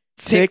call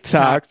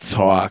TikTok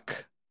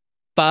Talk.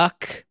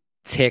 Fuck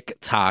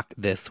TikTok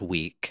this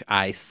week.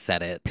 I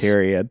said it.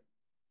 Period.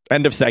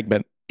 End of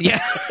segment.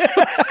 Yeah.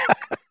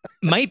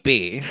 Might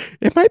be.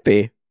 It might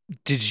be.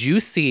 Did you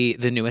see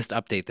the newest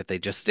update that they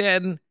just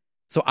did?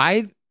 So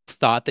I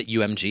thought that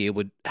UMG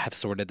would have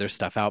sorted their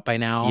stuff out by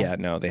now. Yeah,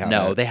 no, they haven't.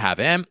 No, they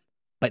haven't.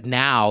 But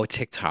now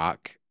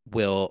TikTok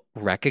will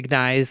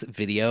recognize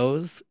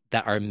videos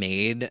that are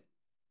made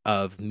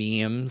of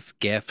memes,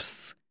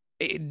 GIFs.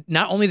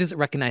 Not only does it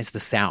recognize the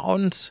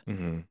sound,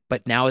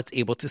 but now it's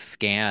able to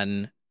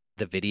scan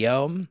the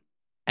video.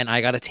 And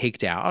I got a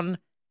takedown.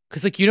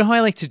 Because, like, you know how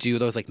I like to do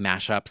those, like,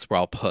 mashups where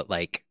I'll put,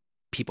 like,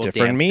 people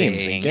different dancing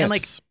memes and, and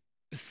like,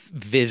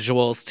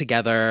 visuals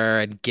together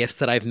and GIFs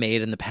that I've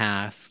made in the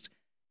past.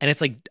 And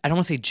it's, like, I don't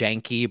want to say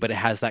janky, but it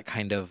has that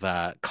kind of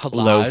collage.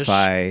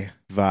 Lo-fi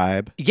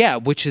vibe. Yeah,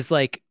 which is,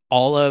 like,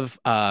 all of,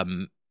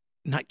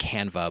 not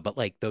Canva, but,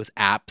 like, those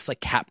apps,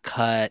 like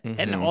CapCut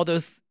and all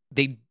those,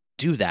 they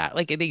do that.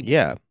 Like,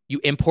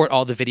 you import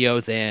all the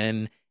videos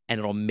in and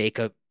it'll make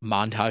a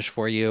montage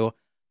for you.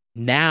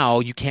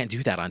 Now you can't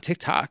do that on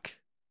TikTok.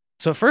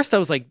 So at first I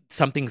was like,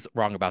 something's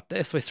wrong about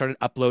this. So I started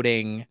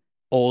uploading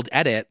old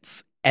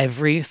edits,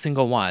 every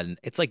single one.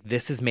 It's like,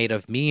 this is made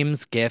of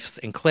memes, GIFs,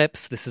 and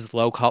clips. This is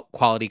low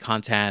quality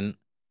content.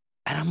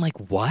 And I'm like,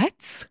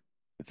 what?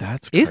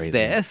 That's crazy. Is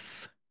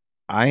this?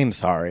 I'm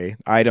sorry.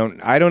 I don't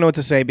know what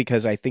to say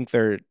because I think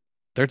they're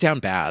down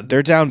bad.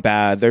 They're down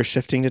bad. They're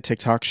shifting to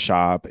TikTok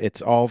Shop.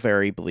 It's all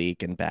very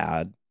bleak and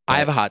bad. I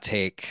have a hot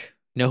take.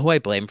 Know who I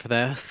blame for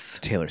this?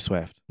 Taylor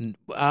Swift. No.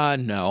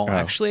 Oh.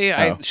 Actually,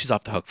 she's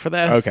off the hook for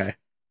this. Okay.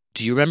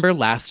 Do you remember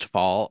last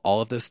fall, all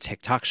of those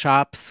TikTok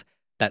shops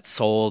that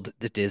sold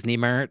the Disney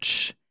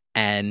merch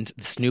and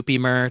the Snoopy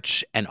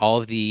merch and all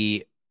of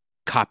the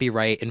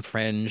copyright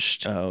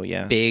infringed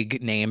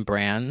big name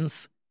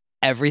brands?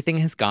 Everything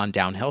has gone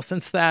downhill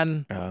since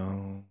then.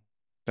 Oh,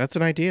 that's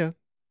an idea.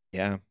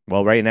 Yeah.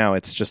 Well, right now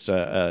it's just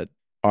a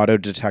auto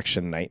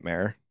detection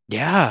nightmare.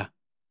 Yeah.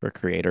 For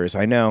creators.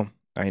 I know.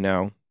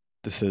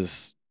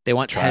 They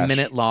want trash.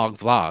 10-minute long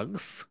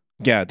vlogs.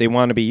 Yeah, they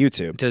want to be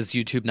YouTube. Does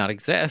YouTube not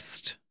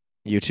exist?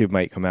 YouTube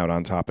might come out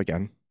on top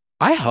again.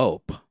 I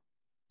hope.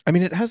 I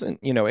mean, it hasn't,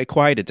 it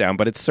quieted down,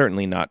 but it's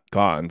certainly not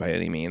gone by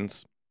any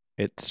means.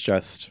 It's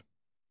just...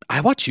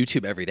 I watch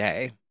YouTube every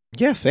day.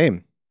 Yeah,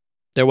 same.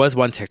 There was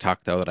one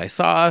TikTok, though, that I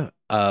saw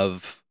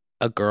of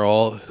a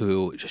girl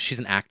who, she's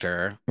an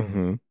actor,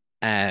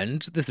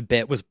 and this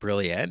bit was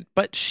brilliant,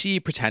 but she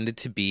pretended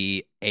to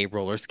be a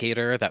roller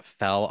skater that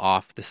fell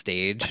off the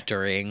stage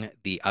during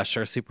the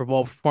Usher Super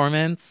Bowl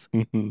performance,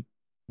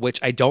 which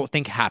I don't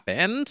think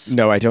happened.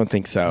 No, I don't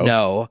think so.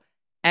 No.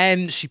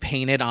 And she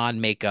painted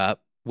on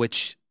makeup,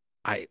 which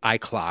I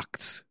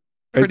clocked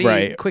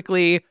pretty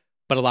quickly,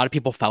 but a lot of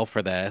people fell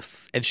for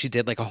this. And she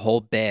did like a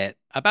whole bit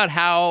about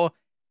how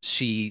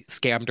she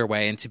scammed her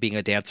way into being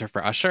a dancer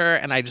for Usher.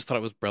 And I just thought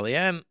it was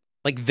brilliant.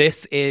 Like,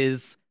 this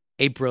is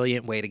a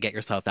brilliant way to get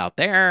yourself out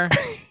there.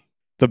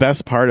 The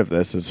best part of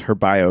this is her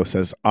bio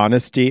says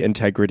honesty,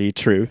 integrity,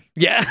 truth.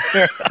 Yeah.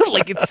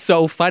 Like, it's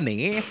so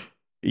funny.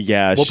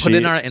 Yeah. We'll put it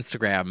in our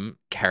Instagram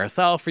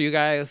carousel for you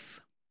guys.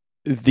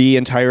 The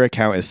entire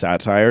account is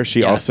satire.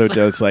 She also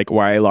does like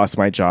why I lost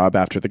my job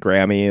after the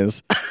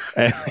Grammys.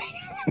 And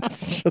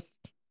it's just,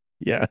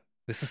 yeah.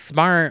 This is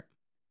smart.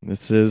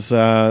 This is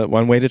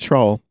one way to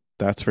troll.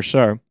 That's for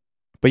sure.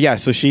 But yeah,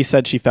 so she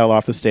said she fell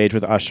off the stage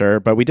with Usher,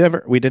 but we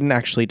didn't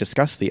actually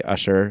discuss the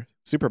Usher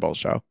Super Bowl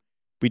show.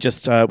 We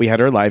just we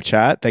had our live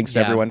chat. Thanks to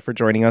everyone for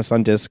joining us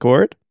on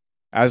Discord.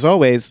 As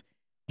always,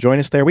 join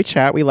us there. We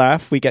chat, we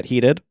laugh, we get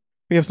heated.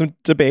 We have some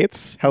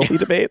debates, healthy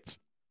debates.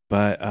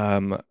 But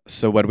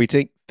so what do we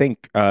think?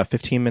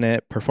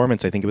 15-minute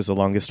performance. I think it was the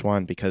longest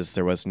one because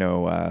there was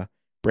no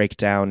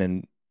breakdown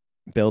and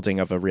building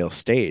of a real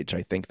stage.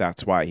 I think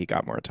that's why he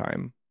got more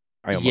time.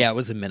 It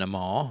was a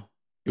minimal.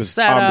 It was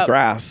on the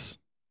grass.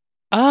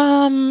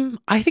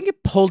 I think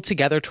it pulled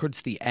together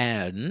towards the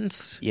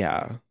end.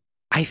 Yeah.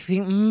 I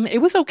think it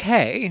was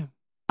okay.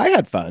 I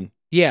had fun.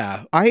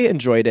 Yeah. I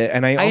enjoyed it.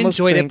 And I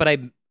enjoyed it, but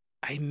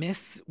I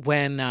miss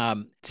when,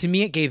 to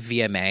me, it gave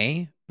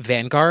VMA,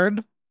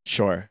 Vanguard.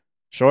 Sure.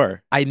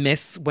 I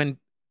miss when,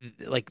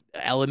 like,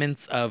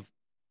 elements of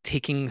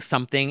taking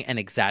something and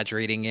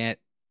exaggerating it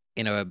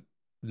in a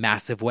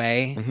massive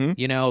way. Mm-hmm.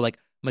 You know, like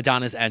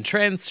Madonna's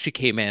entrance, she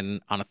came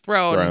in on a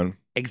throne.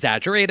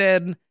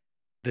 Exaggerated.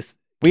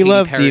 We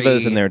love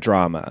divas and their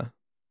drama.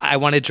 I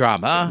wanted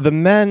drama. The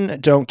men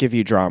don't give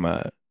you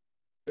drama.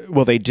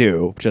 Well, they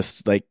do,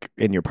 just like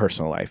in your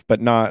personal life,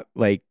 but not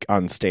like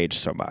on stage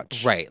so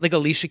much. Right. Like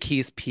Alicia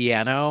Keys'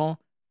 piano,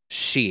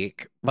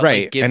 chic. But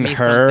right. Like, give and me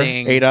her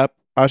something... ate up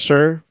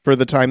Usher for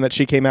the time that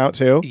she came out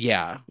too.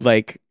 Yeah.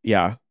 Like,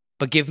 yeah.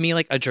 But give me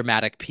like a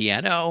dramatic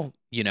piano,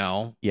 you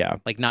know? Yeah.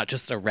 Like not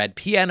just a red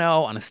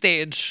piano on a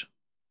stage.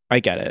 I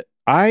get it.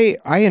 I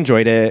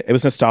enjoyed it. It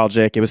was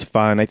nostalgic. It was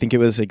fun. I think it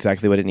was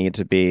exactly what it needed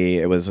to be.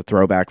 It was a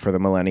throwback for the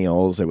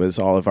millennials. It was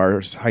all of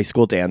our high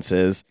school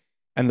dances.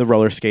 And the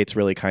roller skates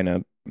really kind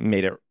of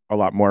made it a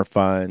lot more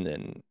fun.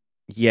 And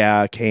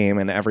came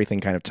and everything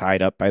kind of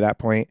tied up by that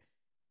point.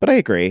 But I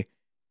agree.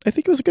 I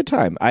think it was a good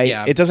time.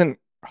 It doesn't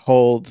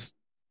hold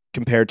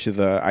compared to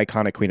the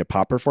iconic Queen of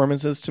Pop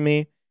performances to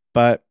me,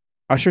 but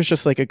Usher's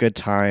just like a good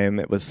time.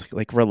 It was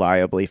like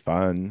reliably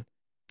fun.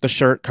 The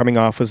shirt coming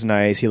off was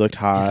nice. He looked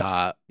hot. He's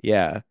hot.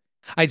 Yeah.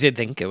 I did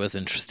think it was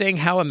interesting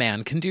how a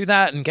man can do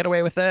that and get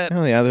away with it.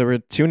 Oh, yeah. There were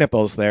 2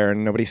 nipples there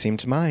and nobody seemed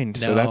to mind.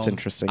 No. So that's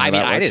interesting. I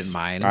mean, I didn't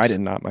mind. I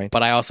did not mind.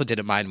 But I also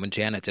didn't mind when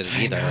Janet did it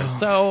either.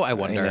 So I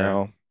wonder. I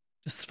know.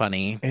 Just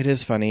funny. It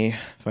is funny.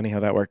 Funny how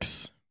that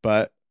works.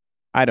 But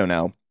I don't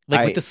know.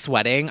 Like with the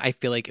sweating, I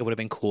feel like it would have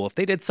been cool if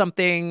they did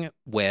something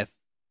with.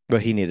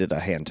 But he needed a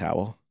hand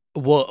towel.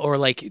 Well, or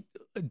like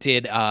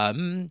did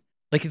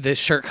like the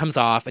shirt comes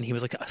off and he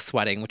was like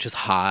sweating, which is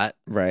hot.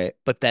 Right.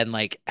 But then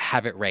like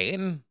have it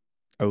rain.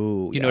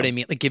 Oh, you know what I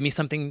mean? Like give me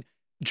something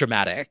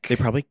dramatic. They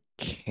probably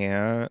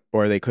can't,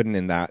 or they couldn't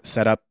in that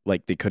setup.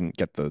 Like they couldn't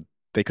get it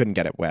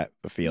wet.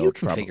 The field. You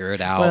can figure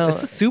it out. Well,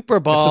 it's a Super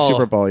Bowl. It's a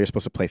Super Bowl. You're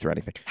supposed to play through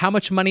anything. How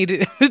much money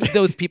did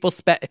those people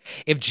spend?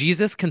 If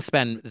Jesus can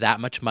spend that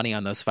much money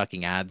on those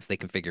fucking ads, they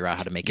can figure out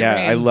how to make it rain.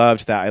 Yeah, I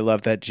loved that. I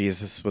love that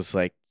Jesus was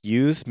like,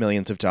 use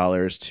millions of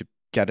dollars to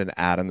get an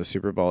ad on the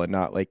Super Bowl and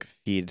not like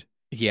feed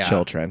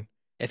children.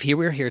 If he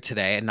were here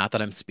today, and not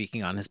that I'm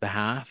speaking on his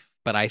behalf,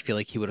 but I feel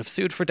like he would have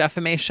sued for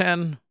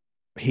defamation.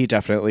 He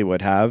definitely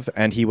would have,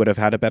 and he would have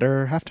had a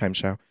better halftime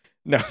show.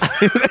 No.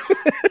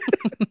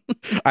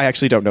 I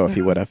actually don't know if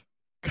he would have.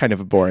 Kind of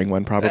a boring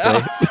one, probably.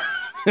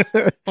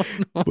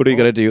 What are you going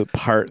to do?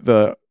 Part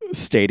the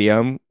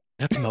stadium?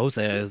 That's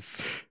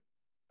Moses.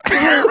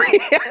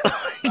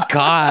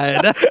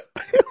 God.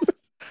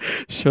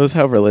 Shows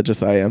how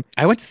religious I am.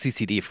 I went to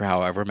CCD for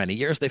however many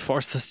years they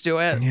forced us to do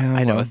it. Yeah,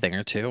 I know a thing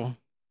or two.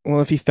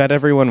 Well, if he fed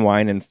everyone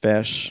wine and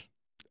fish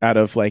out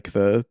of like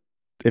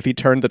if he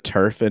turned the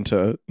turf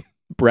into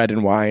bread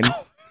and wine,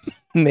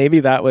 maybe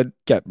that would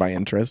get my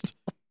interest.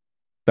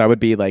 That would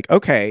be like,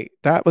 okay,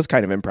 that was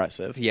kind of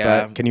impressive.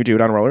 Yeah. But can you do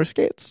it on roller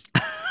skates?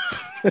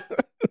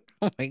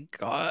 Oh my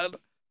God.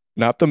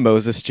 Not the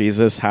Moses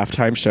Jesus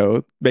halftime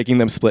show, making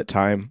them split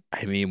time.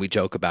 I mean, we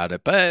joke about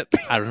it, but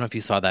I don't know if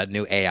you saw that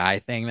new AI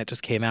thing that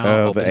just came out.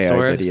 Open the AI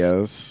source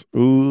videos.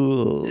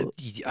 Ooh.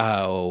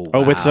 Oh,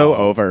 wow. It's so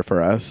over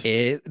for us.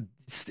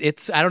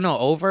 It's I don't know,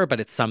 over, but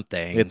it's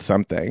something. It's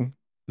something.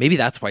 Maybe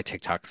that's why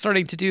TikTok's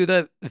starting to do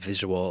the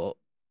visual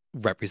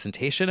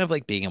representation of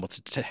like being able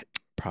to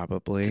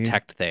probably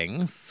detect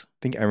things. I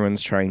think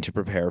everyone's trying to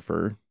prepare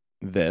for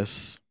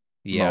this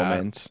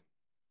moment.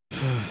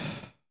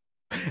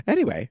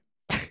 Anyway,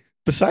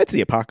 besides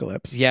the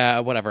apocalypse. Yeah,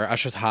 whatever.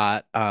 Usher's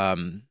hot.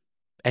 And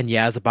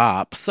it's a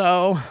bop.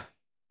 So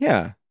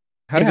yeah.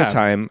 Had a good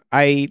time.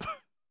 I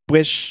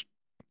wish,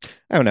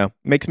 I don't know,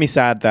 makes me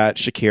sad that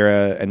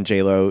Shakira and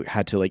J-Lo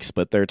had to like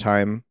split their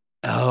time.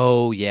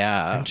 Oh,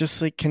 yeah. I'm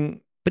just like,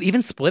 but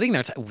even splitting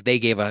their time, they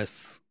gave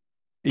us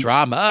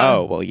drama.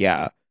 Oh, well,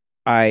 yeah.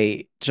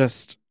 It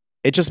just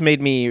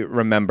made me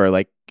remember,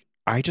 like,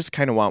 I just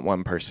kind of want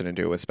one person to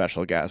do it with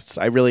special guests.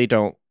 I really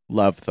don't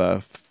love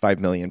the 5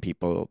 million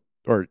people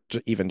or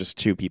even just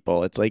 2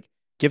 people. It's like,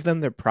 give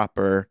them their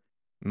proper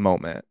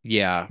moment.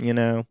 Yeah. You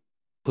know?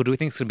 Who do we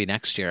think is going to be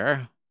next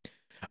year?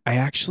 I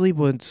actually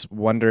was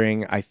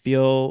wondering, I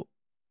feel...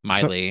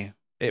 Miley.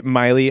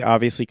 Miley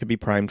obviously could be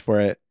primed for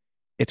it.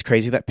 It's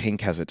crazy that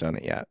Pink hasn't done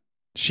it yet.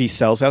 She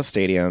sells out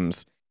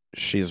stadiums.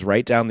 She's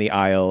right down the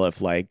aisle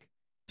of like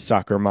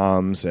soccer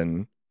moms,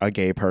 and a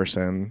gay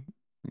person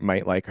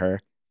might like her.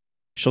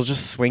 She'll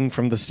just swing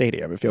from the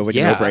stadium. It feels like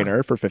a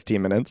no-brainer for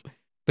 15 minutes.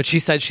 But she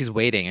said she's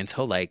waiting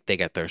until like they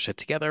get their shit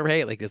together,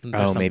 right? Like, isn't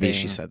there something? Maybe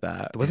she said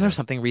that. Wasn't there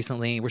something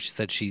recently where she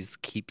said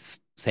keeps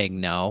saying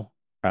no?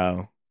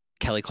 Oh.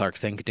 Kelly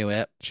Clarkson could do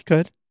it. She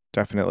could.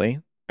 Definitely.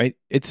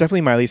 It's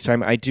definitely Miley's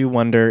time. I do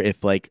wonder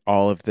if like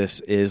all of this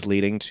is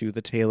leading to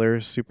the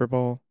Taylor Super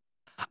Bowl.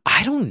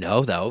 I don't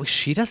know though.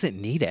 She doesn't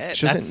need it.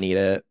 She doesn't need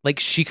it. Like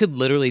she could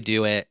literally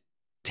do it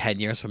 10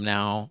 years from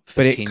now,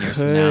 15 years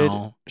from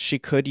now. She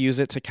could use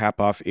it to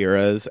cap off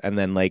eras and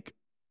then like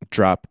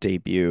drop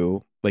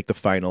debut, like the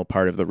final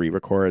part of the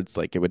re-records.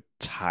 Like it would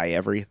tie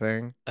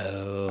everything.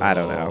 Oh. I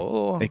don't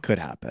know. It could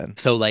happen.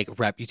 So like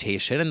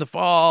Reputation in the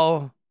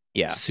fall.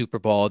 Yeah. Super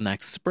Bowl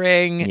next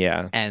spring.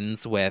 Yeah.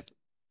 Ends with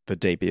the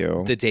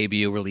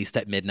debut released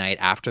at midnight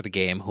after the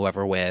game,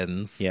 whoever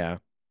wins. Yeah.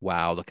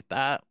 Wow, look at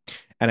that.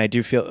 And I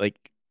do feel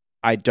like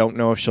I don't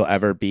know if she'll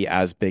ever be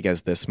as big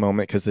as this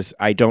moment, because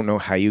I don't know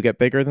how you get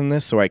bigger than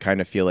this. So I kind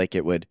of feel like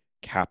it would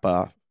cap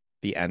off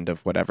the end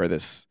of whatever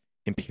this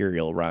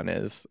imperial run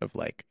is of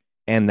like,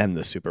 and then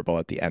the Super Bowl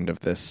at the end of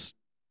this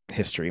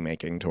history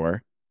making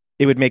tour.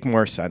 It would make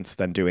more sense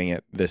than doing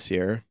it this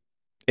year.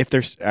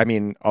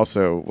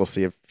 Also we'll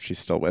see if she's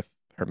still with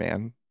her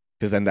man.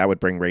 Because then that would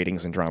bring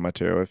ratings and drama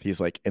too. If he's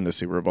like in the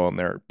Super Bowl and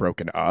they're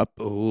broken up.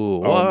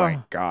 Ooh. Oh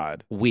my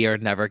God. We are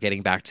never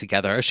getting back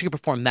together. She could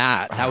perform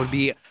that. That would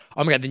be,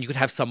 oh my God. Then you could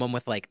have someone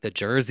with like the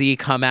jersey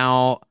come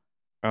out.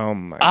 Oh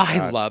my God.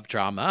 I love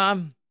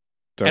drama.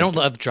 I don't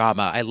love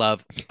drama.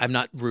 I'm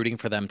not rooting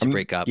for them to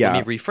break up. yeah.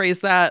 Let me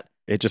rephrase that.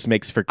 It just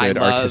makes for good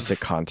artistic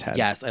content.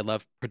 Yes, I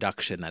love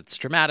production that's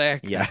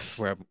dramatic. Yes. That's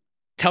where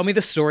tell me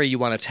the story you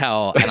want to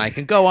tell, and I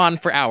can go on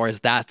for hours.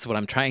 That's what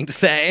I'm trying to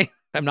say.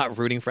 I'm not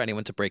rooting for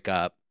anyone to break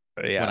up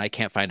when I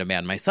can't find a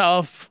man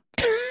myself.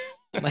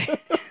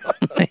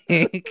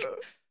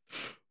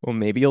 Well,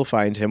 maybe you'll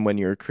find him when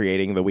you're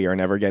creating the We Are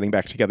Never Getting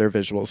Back Together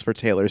visuals for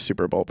Taylor's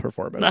Super Bowl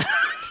performance.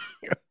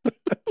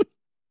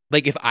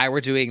 Like, if I were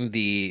doing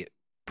the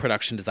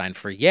production design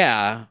for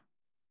Yeah,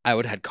 I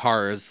would have had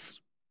cars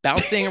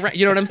bouncing around.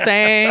 You know what I'm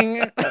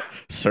saying?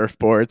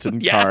 Surfboards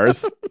and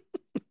cars.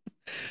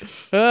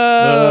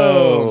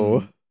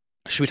 Oh.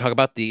 Should we talk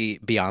about the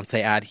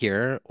Beyonce ad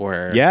here?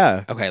 Or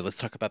Yeah. Okay, let's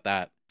talk about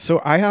that. So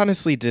I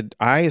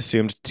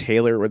assumed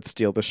Taylor would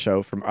steal the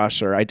show from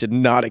Usher. I did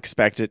not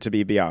expect it to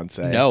be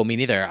Beyonce. No, me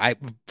neither.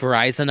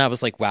 Verizon, I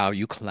was like, wow,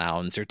 you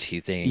clowns are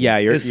teasing.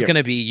 Yeah, this is going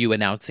to be you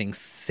announcing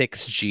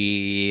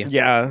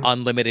 6G,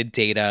 unlimited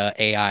data,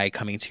 AI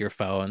coming to your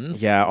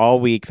phones. Yeah, all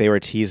week they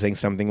were teasing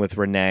something with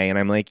Renee, and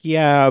I'm like,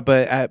 yeah,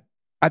 but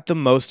at the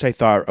most I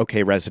thought,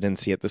 okay,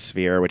 residency at the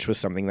Sphere, which was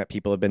something that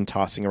people have been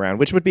tossing around,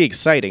 which would be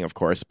exciting, of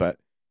course, but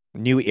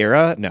new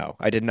era? No,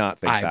 I did not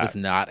think that. I was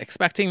not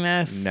expecting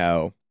this.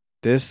 No.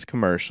 This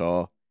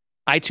commercial.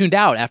 I tuned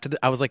out after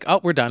I was like,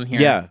 oh, we're done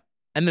here. Yeah.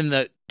 And then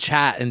the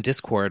chat and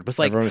Discord was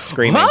like, everyone was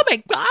screaming. Oh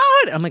my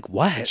God. I'm like,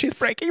 what? She's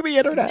breaking the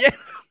internet.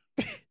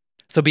 Yeah.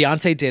 So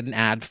Beyonce did an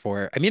ad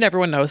for, I mean,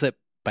 everyone knows it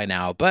by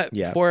now, but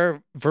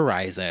for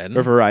Verizon.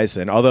 For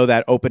Verizon. Although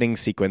that opening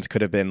sequence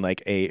could have been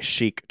like a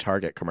chic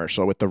Target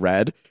commercial with the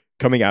red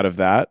coming out of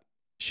that.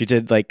 She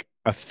did like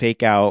a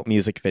fake out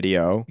music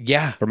video.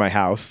 Yeah. For My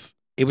House.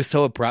 It was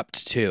so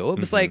abrupt too. It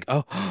was like,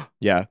 oh.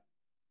 Yeah.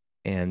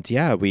 And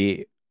yeah,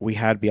 we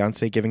had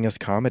Beyonce giving us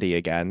comedy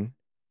again.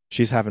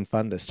 She's having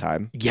fun this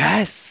time.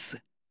 Yes.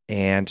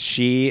 And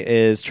she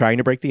is trying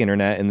to break the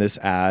internet in this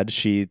ad.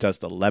 She does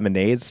the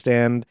lemonade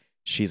stand.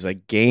 She's a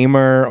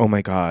gamer. Oh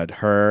my God.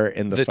 Her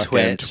in the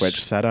fucking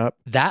Twitch setup.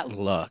 That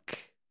look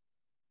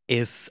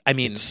is, I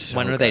mean, so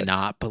when are good. they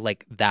not? But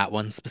like that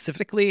one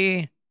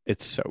specifically.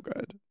 It's so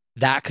good.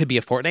 That could be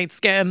a Fortnite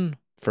skin.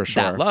 For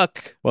sure. That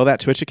look. Well,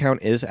 that Twitch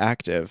account is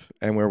active,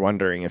 and we're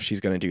wondering if she's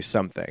going to do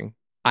something.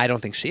 I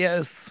don't think she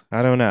is.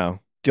 I don't know.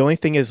 The only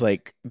thing is,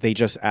 like, they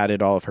just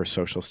added all of her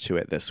socials to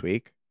it this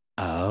week.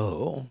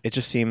 Oh. It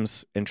just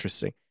seems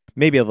interesting.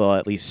 Maybe they'll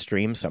at least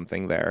stream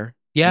something there.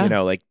 Yeah. You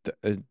know, like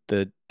a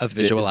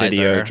visualizer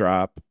video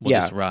drop. Will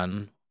just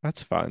run.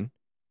 That's fun.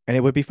 And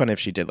it would be fun if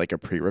she did like a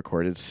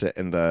pre-recorded sit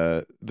in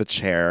the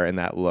chair in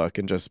that look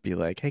and just be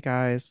like, hey,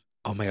 guys.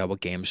 Oh my God, what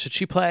game should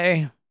she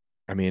play?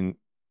 I mean,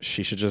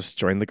 she should just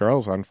join the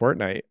girls on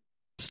Fortnite.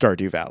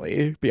 Stardew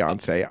Valley,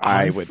 Beyonce. Honestly,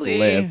 I would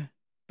live.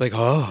 Like,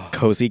 oh.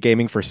 Cozy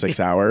gaming for 6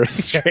 hours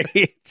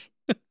straight.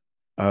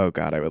 Oh,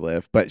 God, I would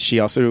live. But she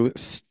also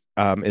is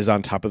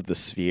on top of the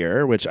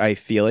Sphere, which I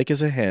feel like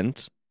is a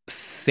hint.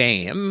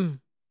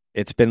 Same.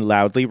 It's been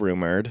loudly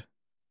rumored.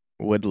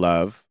 Would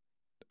love.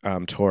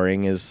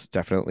 Touring is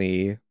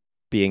definitely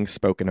being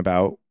spoken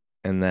about.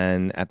 And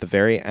then at the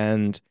very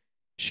end,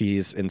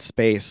 she's in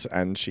space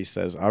and she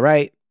says, all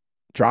right,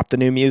 drop the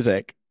new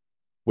music,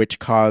 which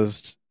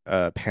caused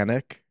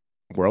panic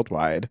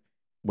worldwide.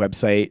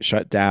 Website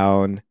shut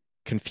down,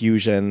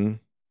 confusion.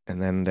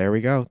 And then there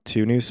we go.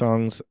 2 new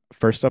songs,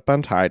 first up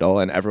on Tidal,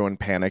 and everyone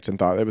panicked and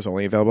thought it was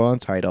only available on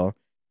Tidal.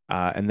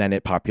 And then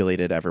it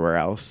populated everywhere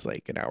else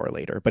like an hour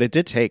later. But it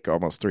did take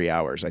almost 3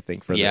 hours, I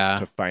think, for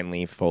to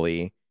finally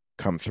fully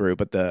come through.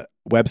 But the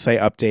website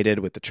updated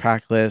with the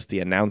track list, the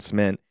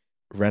announcement,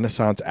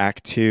 Renaissance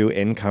Act 2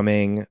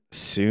 incoming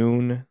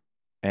soon.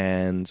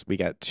 And we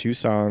got 2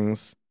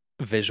 songs.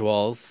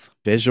 Visuals,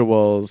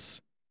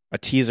 a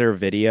teaser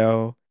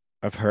video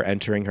of her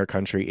entering her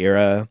country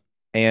era.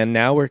 And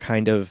now we're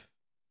kind of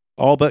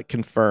all but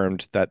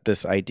confirmed that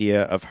this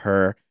idea of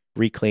her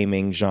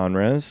reclaiming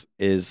genres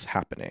is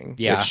happening,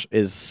 which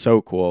is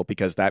so cool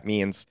because that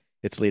means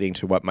it's leading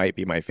to what might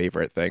be my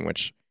favorite thing,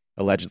 which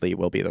allegedly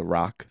will be the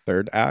rock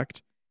third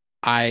act.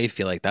 I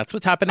feel like that's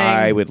what's happening.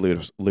 I would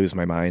lose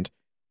my mind.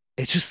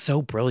 It's just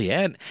so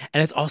brilliant.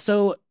 And it's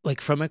also like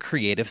from a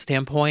creative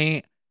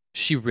standpoint,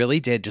 she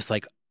really did just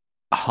like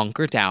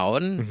hunker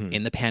down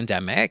in the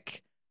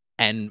pandemic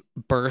and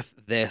birth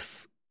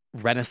this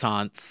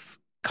Renaissance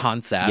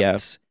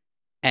concept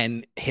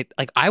and hit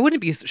like I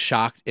wouldn't be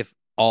shocked if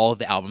all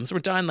the albums were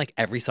done, like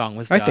every song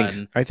was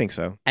done. I think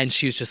so. And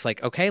she was just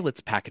like, okay,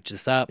 let's package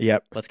this up.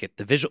 Yep. Let's get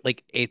the visual.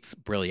 Like it's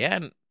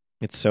brilliant.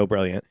 It's so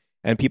brilliant.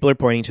 And people are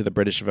pointing to the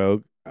British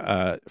Vogue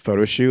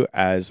photo shoot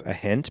as a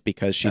hint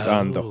because she's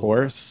on the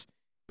horse,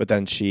 but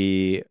then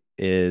she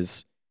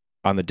is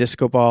on the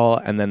disco ball,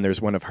 and then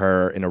there's one of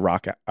her in a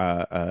rock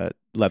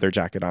leather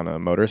jacket on a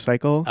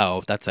motorcycle.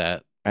 Oh, that's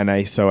it. And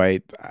I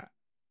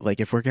like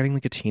if we're getting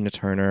like a Tina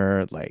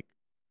Turner, like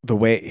the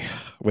way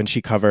when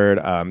she covered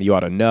You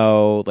Oughta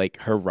Know, like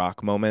her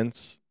rock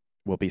moments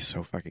will be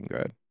so fucking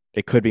good.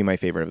 It could be my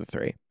favorite of the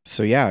 3.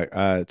 So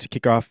yeah, to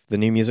kick off the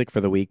new music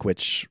for the week,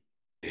 which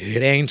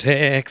it ain't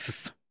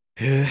Texas.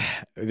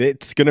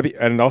 It's going to be,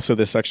 and also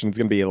this section is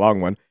going to be a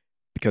long one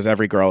because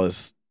every girl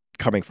is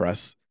coming for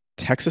us.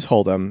 Texas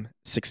Hold'em,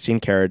 16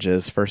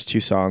 Carriages, first two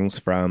songs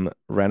from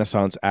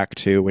Renaissance Act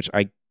 2, which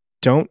I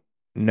don't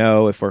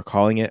know if we're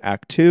calling it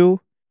Act 2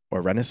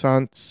 or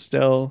Renaissance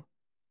still.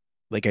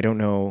 Like, I don't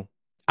know.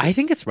 I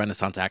think it's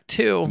Renaissance Act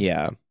 2.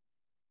 Yeah.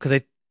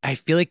 Because I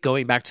feel like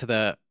going back to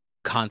the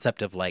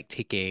concept of like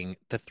taking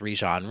the three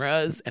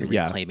genres and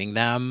reclaiming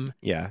them.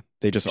 Yeah.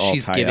 They just all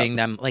She's tie giving up.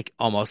 them like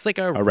almost like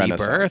a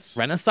rebirth,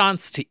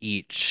 renaissance to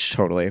each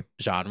totally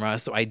genre.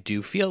 So I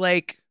do feel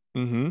like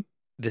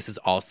this is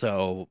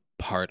also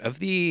part of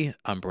the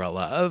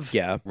umbrella of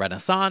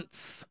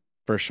Renaissance.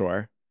 For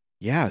sure.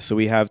 Yeah, so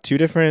we have two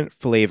different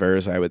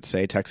flavors, I would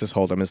say. Texas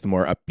Hold'em is the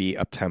more upbeat,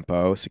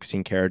 up-tempo.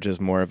 16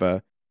 Carriages, more of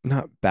a,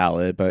 not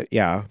ballad, but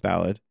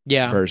ballad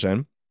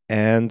version.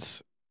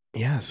 And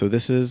yeah, so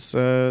this is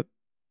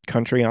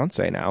country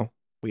Beyonce now.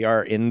 We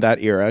are in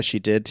that era. She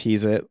did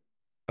tease it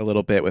a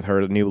little bit with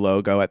her new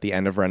logo at the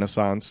end of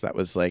Renaissance. That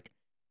was like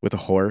with a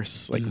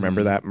horse. Like,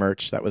 remember that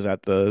merch that was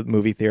at the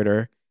movie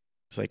theater?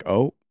 It's like,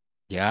 oh.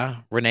 Yeah.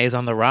 Renee's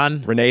on the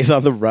run.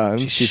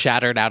 She's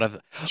shattered out of...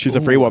 She's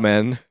a free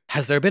woman.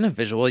 Has there been a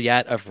visual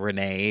yet of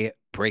Renee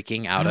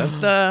breaking out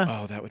of the...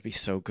 Oh, that would be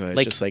so good.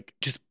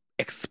 Just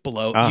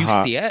explode. You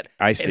see it?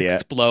 I see it. It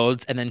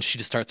explodes, and then she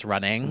just starts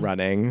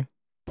running.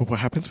 But what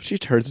happens when she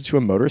turns into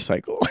a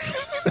motorcycle?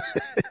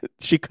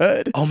 She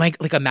could. Oh my,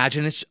 like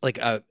imagine it's like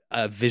a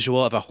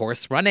visual of a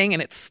horse running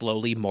and it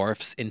slowly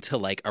morphs into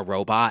like a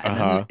robot and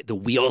then the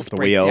wheels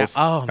break down.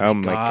 Oh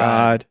my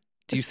God.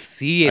 Do you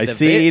see it? I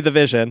see the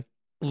vision.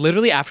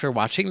 Literally after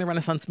watching the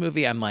Renaissance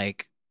movie, I'm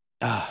like,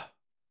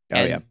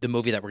 the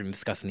movie that we're going to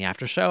discuss in the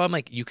after show, I'm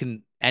like,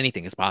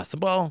 anything is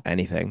possible.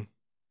 Anything.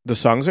 The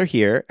songs are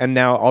here. And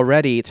now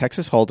already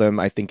Texas Hold'em,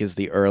 I think, is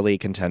the early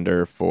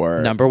contender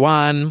for number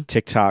one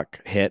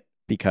TikTok hit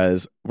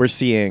because we're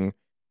seeing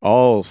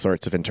all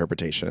sorts of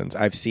interpretations.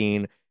 I've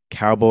seen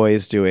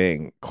cowboys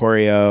doing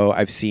choreo.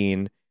 I've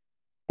seen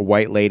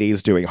white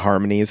ladies doing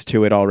harmonies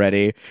to it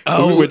already.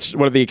 Oh, which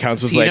one of the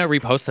accounts was Tina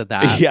reposted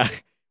that. Yeah.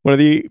 One of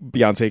the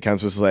Beyonce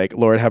accounts was like,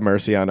 Lord have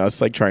mercy on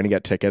us, like trying to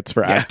get tickets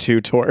for Act 2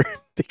 tour.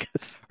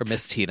 Because or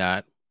Miss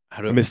Tina.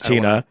 Miss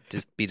Tina.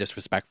 Just be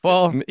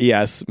disrespectful.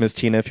 Yes, Miss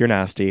Tina, if you're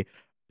nasty.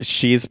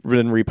 She's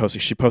been reposting.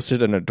 She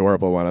posted an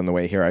adorable one on the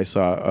way here I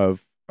saw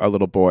of a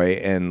little boy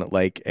in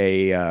like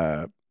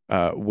a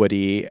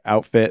Woody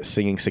outfit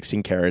singing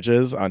 16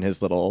 Carriages on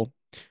his little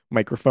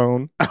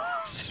microphone.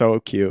 So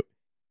cute.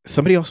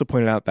 Somebody also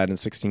pointed out that in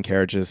 16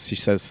 Carriages, she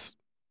says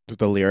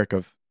the lyric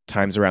of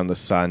times around the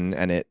sun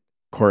and it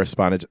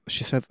corresponded.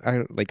 She said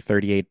like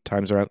 38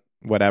 times around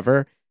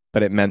whatever,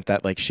 but it meant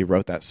that like she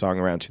wrote that song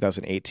around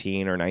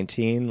 2018 or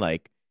 19.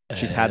 Like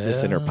she's had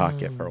this in her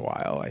pocket for a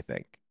while, I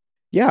think.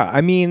 Yeah,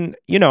 I mean,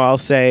 I'll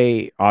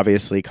say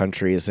obviously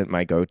country isn't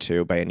my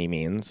go-to by any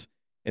means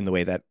in the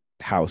way that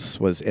house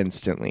was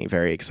instantly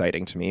very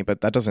exciting to me, but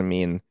that doesn't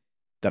mean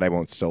that I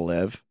won't still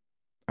live.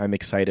 I'm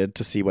excited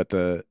to see what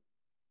the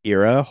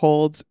era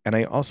holds, and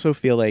I also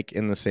feel like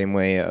in the same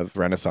way of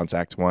Renaissance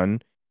Act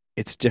 1,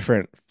 it's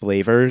different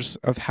flavors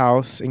of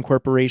house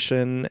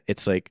incorporation.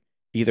 It's like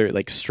either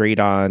like straight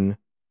on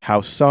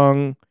house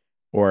song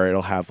or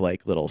it'll have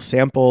like little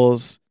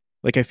samples.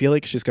 Like I feel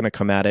like she's going to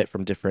come at it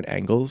from different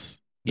angles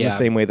in the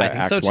same way that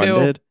Act 1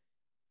 did.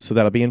 So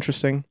that'll be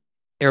interesting.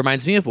 It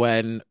reminds me of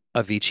when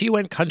Avicii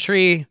went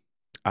country.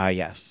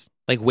 Yes.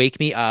 Like Wake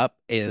Me Up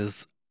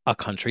is a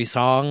country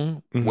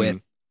song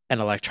with an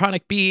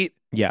electronic beat.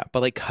 Yeah.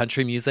 But like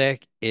country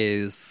music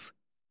is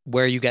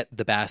where you get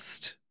the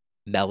best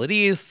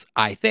melodies,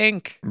 I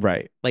think.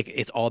 Right. Like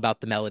it's all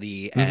about the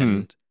melody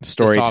and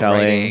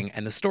storytelling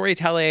and the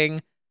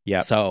storytelling.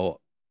 Yeah.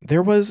 So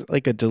there was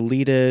like a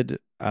deleted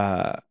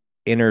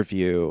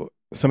interview.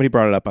 Somebody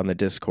brought it up on the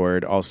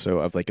Discord also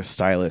of like a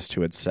stylist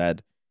who had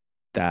said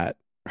that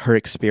her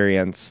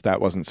experience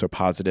that wasn't so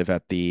positive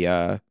at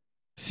the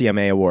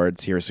CMA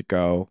Awards years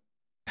ago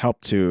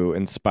helped to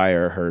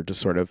inspire her to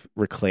sort of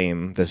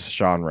reclaim this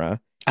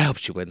genre. I hope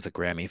she wins a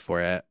Grammy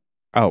for it.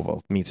 Oh,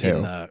 well, me too.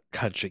 In the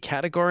country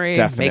category.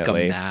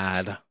 Definitely. Make them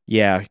mad.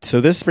 Yeah.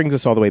 So this brings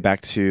us all the way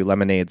back to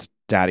Lemonade's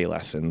Daddy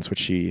Lessons, which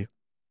she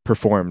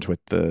performed with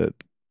the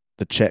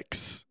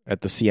chicks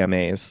at the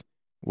CMAs,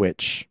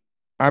 which,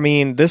 I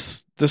mean,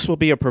 this will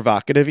be a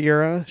provocative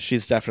era.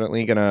 She's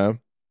definitely going to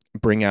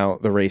bring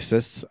out the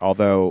racists,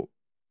 although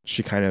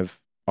she kind of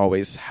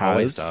always has.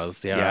 Always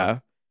does, yeah.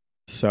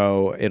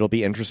 So it'll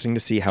be interesting to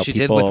see how she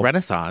people... did with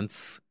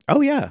Renaissance.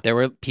 Oh, yeah. There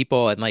were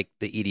people in like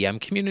the EDM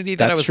community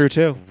that I was true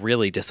too.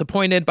 Really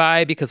disappointed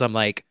by because I'm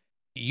like,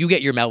 you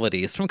get your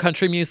melodies from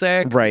country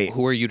music. Right.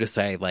 Who are you to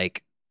say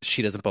like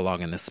she doesn't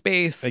belong in this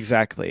space?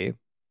 Exactly.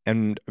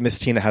 And Miss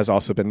Tina has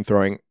also been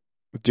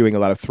doing a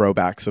lot of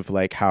throwbacks of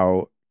like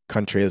how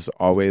country is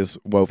always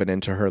woven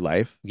into her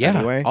life. Yeah,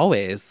 anyway.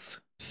 Always.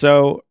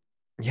 So,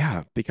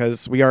 yeah,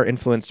 because we are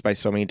influenced by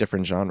so many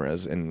different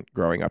genres in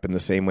growing up in the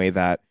same way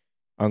that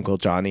Uncle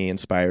Johnny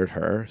inspired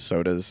her.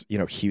 So does,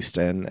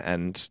 Houston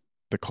and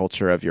the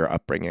culture of your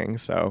upbringing.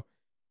 So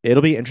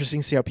it'll be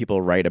interesting to see how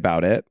people write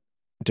about it.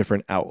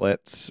 different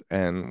outlets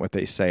and what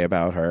they say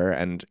about her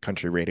and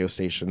country radio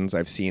stations.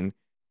 I've seen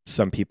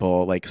some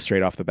people like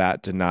straight off the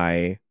bat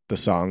deny the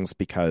songs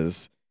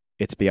because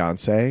it's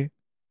Beyonce.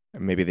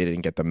 Maybe they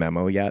didn't get the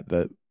memo yet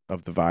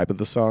of the vibe of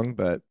the song,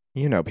 but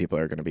you know people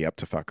are going to be up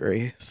to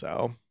fuckery.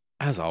 So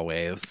As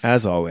always.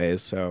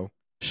 So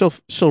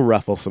she'll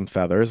ruffle some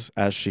feathers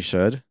as she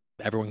should.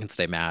 Everyone can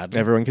stay mad.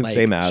 Everyone can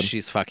stay mad.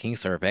 She's fucking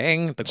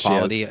serving. The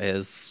quality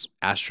is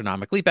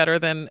astronomically better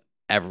than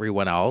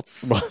everyone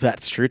else. Well,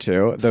 that's true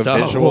too. The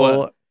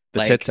visual,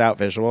 the tits out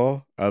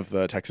visual of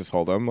the Texas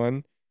Hold'em one,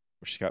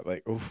 where she's got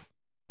like, oof.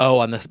 Oh,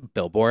 on the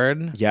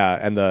billboard? Yeah,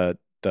 and the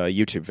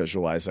YouTube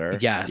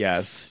visualizer.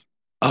 Yes.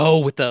 Oh,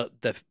 with the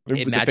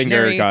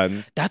imaginary finger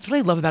gun. That's what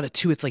I love about it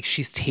too. It's like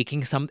she's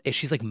taking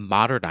she's like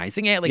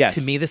modernizing it. Like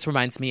to me, this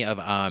reminds me of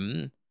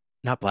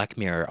not Black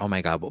Mirror. Oh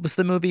my God, what was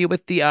the movie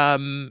with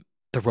the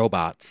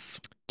robots?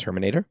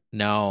 Terminator?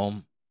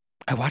 No,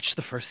 I watched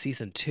the first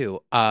season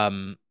too.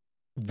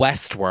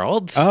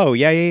 Westworld. Oh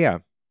yeah.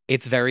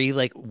 It's very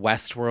like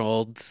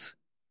Westworld.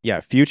 Yeah,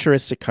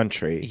 futuristic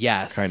country.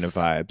 Yes, kind of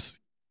vibes.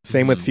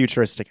 Same with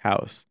futuristic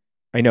house.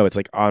 I know, it's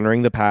like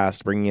honoring the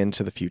past, bringing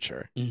into the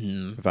future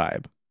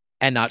vibe.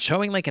 And not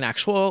showing like an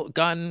actual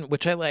gun,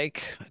 which I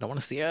like. I don't want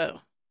to see it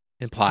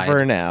implied.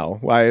 For now.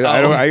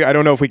 I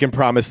don't know if we can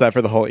promise that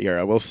for the whole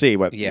era. We'll see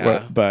but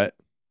I'm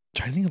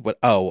trying to think of what.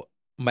 Oh,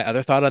 my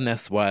other thought on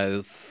this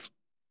was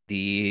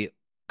the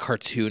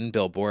cartoon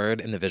billboard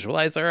in the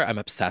visualizer. I'm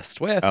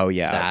obsessed with. Oh,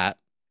 yeah. That.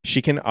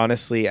 She can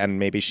honestly, and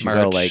maybe she Merch.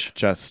 will like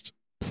just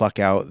pluck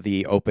out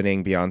the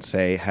opening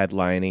Beyonce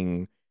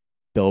headlining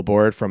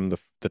billboard from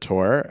the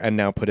tour and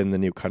now put in the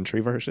new country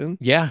version.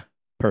 Yeah.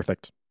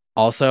 Perfect.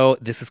 Also,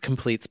 this is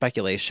complete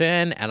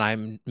speculation, and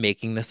I'm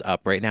making this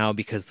up right now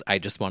because I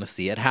just want to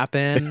see it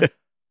happen.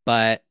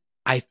 But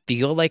I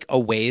feel like a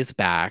ways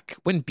back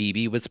when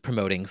BB was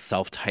promoting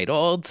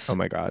Self-Titled. Oh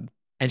my God.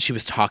 And she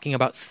was talking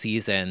about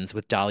Seasons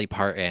with Dolly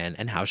Parton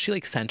and how she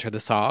like sent her the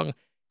song.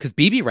 Because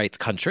BB writes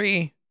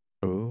country.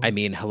 Ooh. I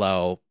mean,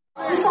 hello.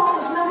 This song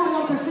was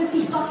 #1 for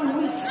 50 fucking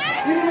weeks.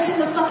 You're gonna sing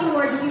the fucking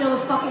words if you know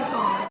the fucking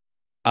song.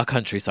 A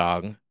country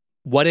song.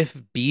 What if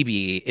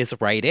BB is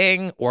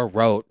writing or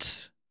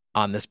wrote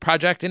on this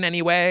project in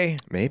any way?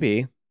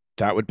 Maybe.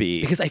 That would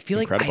be because I feel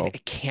incredible. like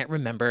I can't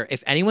remember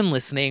if anyone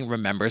listening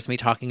remembers me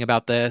talking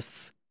about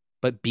this,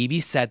 but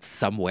BB said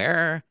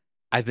somewhere,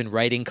 I've been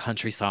writing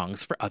country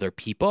songs for other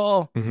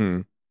people.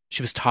 Mm-hmm.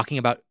 She was talking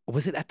about,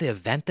 was it at the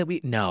event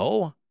that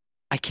no,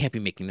 I can't be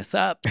making this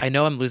up. I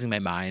know I'm losing my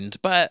mind,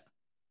 but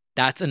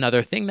that's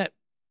another thing that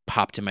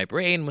popped in my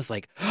brain was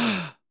like,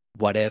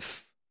 what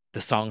if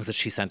the songs that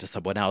she sent to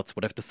someone else,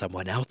 what if the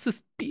someone else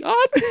is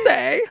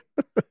Beyonce?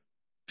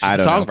 She's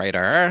a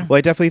songwriter. Well,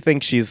 I definitely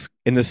think she's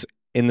in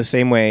the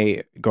same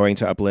way going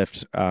to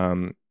uplift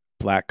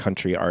Black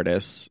country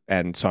artists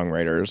and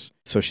songwriters.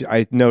 So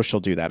I know she'll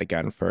do that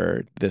again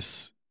for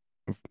this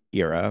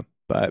era,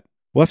 but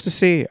we'll have to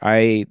see.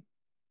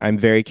 I'm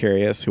very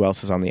curious who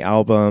else is on the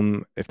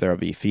album, if there will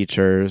be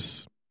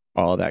features,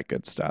 all of that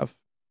good stuff.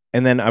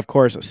 And then, of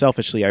course,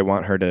 selfishly, I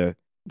want her to,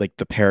 like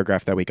the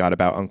paragraph that we got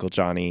about Uncle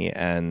Johnny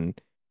and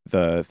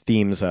the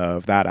themes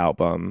of that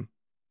album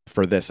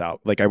for this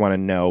album. Like, I want to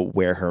know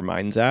where her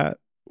mind's at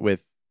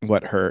with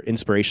what her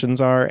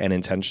inspirations are and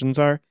intentions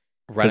are.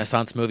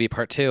 Renaissance movie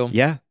part 2.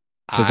 Yeah.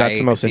 Because that's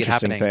the most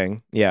interesting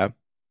thing. Yeah.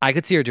 I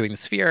could see her doing the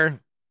Sphere.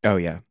 Oh,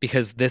 yeah.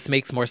 Because this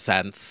makes more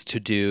sense to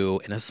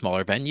do in a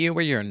smaller venue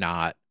where you're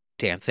not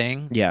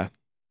dancing. Yeah.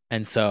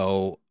 And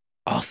so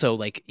also,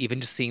 like, even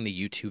just seeing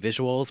the U2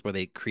 visuals where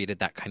they created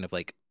that kind of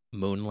like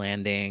moon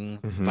landing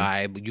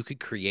vibe, you could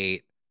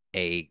create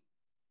a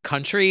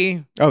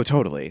country. Oh,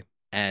 totally.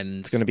 And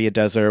it's going to be a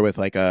desert with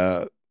like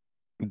a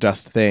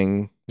dust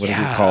thing. What does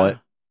he call it?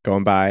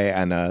 Going by,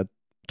 and a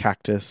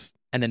cactus.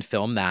 And then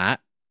film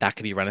that. That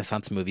could be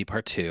Renaissance movie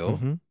part 2.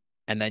 Mm-hmm.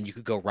 And then you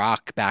could go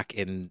rock back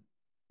in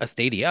a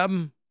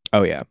stadium.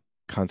 Oh, yeah.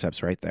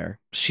 Concept's right there.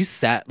 She's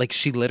set. Like,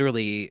 she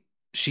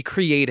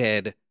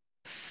created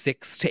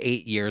 6 to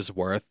 8 years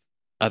worth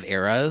of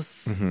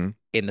eras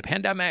in the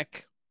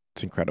pandemic.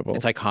 It's incredible.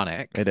 It's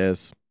iconic. It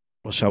is.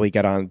 Well, shall we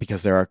get on?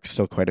 Because there are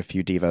still quite a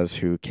few divas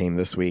who came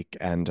this week.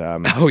 And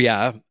oh,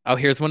 yeah. Oh,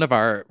 here's one of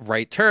our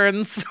right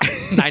turns.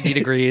 90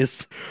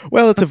 degrees.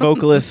 Well, it's a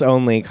vocalist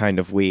only kind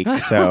of week.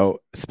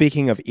 So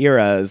speaking of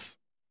eras,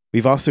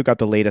 we've also got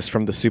the latest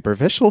from the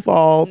Superficial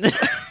Vaults.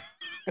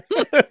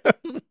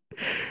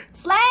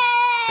 Slay!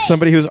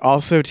 Somebody who's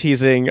also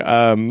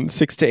teasing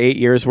 6 to 8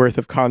 years worth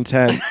of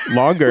content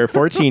longer,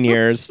 14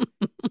 years.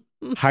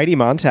 Heidi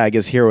Montag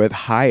is here with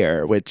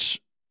Higher,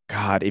 which,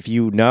 God, if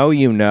you know,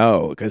 you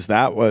know, because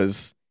that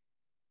was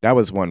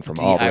one from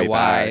all the way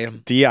back.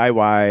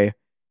 DIY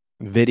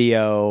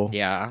video.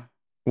 Yeah.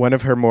 One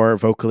of her more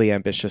vocally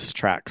ambitious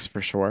tracks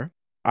for sure.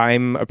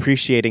 I'm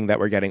appreciating that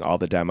we're getting all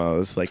the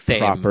demos like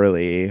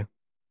properly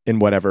in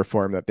whatever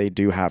form that they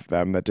do have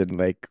them, that didn't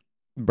like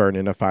burn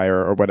in a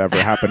fire or whatever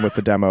happened with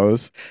the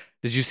demos.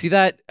 Did you see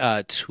that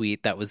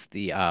tweet that was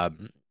the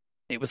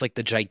it was like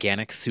the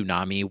gigantic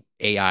tsunami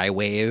AI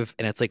wave.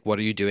 And it's like, what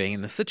are you doing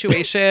in this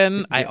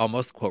situation? I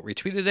almost quote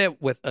retweeted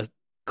it with a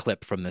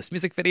clip from this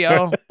music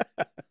video.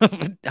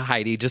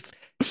 Heidi just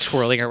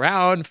twirling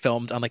around,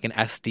 filmed on like an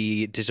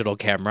SD digital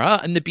camera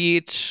on the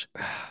beach.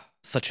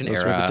 Such an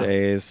Those era. were the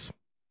days.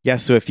 Yeah,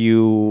 so if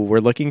you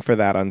were looking for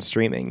that on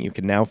streaming, you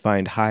can now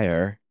find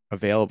Higher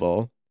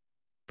available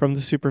from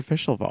the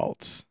Superficial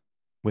Vaults,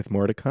 with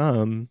more to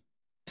come.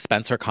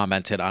 Spencer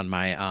commented on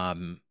my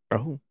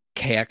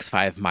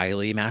KX5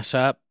 Miley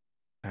mashup.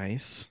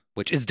 Nice.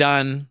 Which is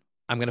done.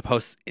 I'm going to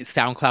post,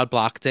 SoundCloud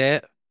blocked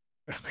it.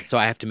 So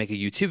I have to make a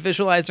YouTube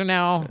visualizer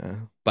now,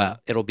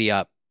 but it'll be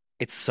up.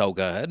 It's so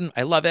good.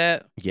 I love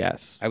it.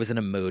 Yes. I was in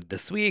a mood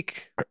this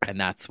week, and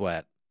that's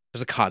what,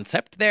 there's a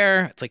concept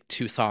there. It's like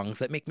 2 songs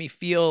that make me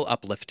feel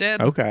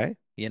uplifted. Okay.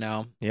 You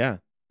know? Yeah.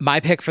 My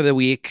pick for the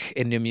week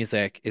in new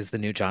music is the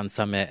new John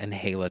Summit and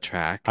Hala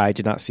track. I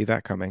did not see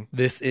that coming.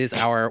 This is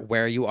our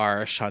Where You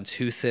Are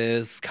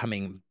chanteuses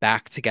coming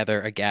back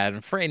together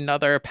again for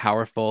another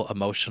powerful,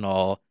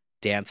 emotional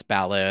dance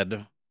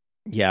ballad.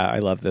 Yeah, I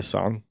love this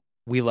song.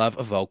 We love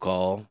a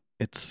vocal.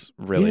 It's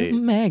really...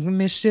 You make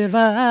me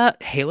shiver.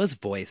 Hala's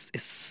voice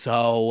is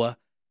so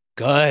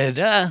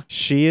good.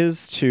 She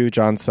is to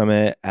John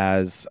Summit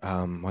as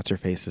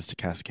what's-her-face is to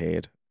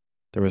Cascade.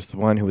 There was the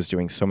one who was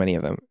doing so many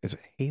of them. Is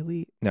it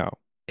Haley? No.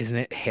 Isn't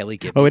it Haley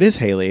Gibby? Oh, it is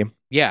Haley.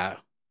 Yeah.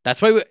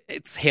 That's why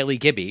it's Haley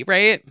Gibby,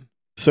 right?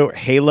 So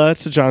Hala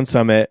to John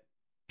Summit,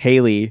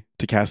 Haley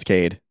to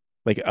Cascade.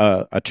 Like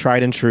a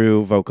tried and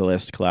true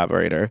vocalist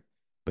collaborator.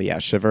 But yeah,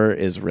 Shiver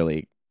is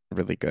really,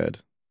 really good.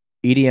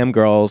 EDM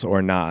girls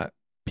or not,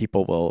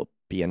 people will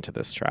be into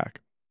this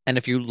track. And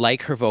if you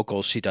like her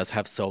vocals, she does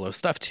have solo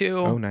stuff too.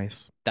 Oh,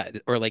 nice.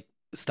 That, or like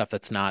stuff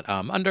that's not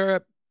under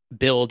a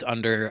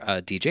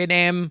DJ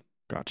name.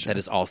 Gotcha. That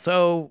is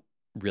also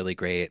really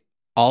great.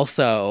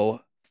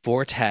 Also,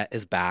 Fortet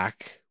is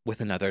back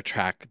with another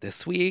track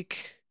this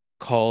week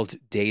called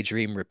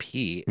Daydream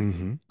Repeat.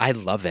 Mm-hmm. I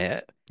love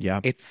it.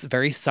 Yeah. It's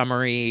very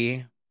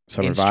summery.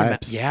 Summer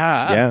vibes.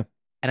 Yeah. Yeah.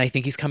 And I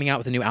think he's coming out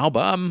with a new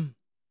album.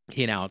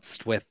 He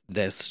announced with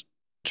this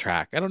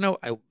track. I don't know.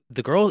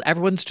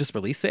 Everyone's just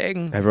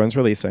releasing. Everyone's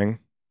releasing.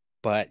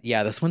 But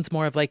yeah, this one's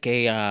more of like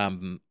a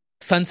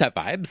sunset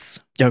vibes.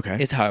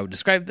 Okay. Is how I would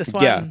describe this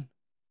one. Yeah.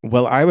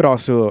 Well, I would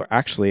also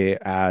actually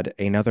add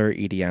another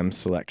EDM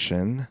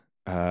selection.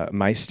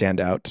 My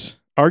standout,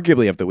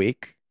 arguably of the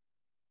week,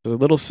 is a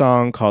little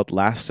song called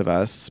Last of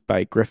Us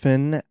by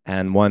Griffin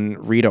and one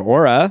Rita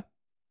Ora.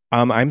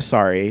 I'm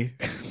sorry,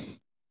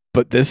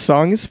 but this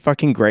song is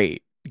fucking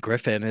great.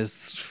 Griffin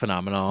is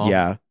phenomenal.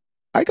 Yeah.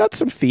 I got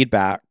some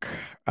feedback.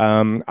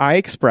 I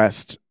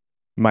expressed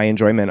my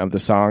enjoyment of the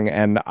song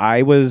and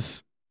I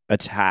was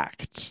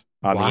attacked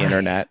on the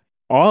internet.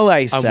 All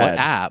I said... On what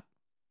app?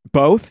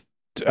 Both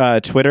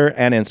Twitter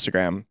and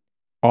Instagram.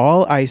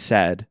 All I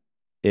said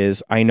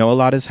is, I know a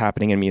lot is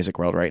happening in music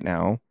world right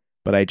now,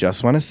 but I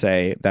just want to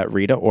say that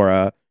Rita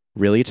Ora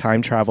really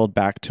time traveled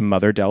back to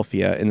Mother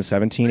Delphia in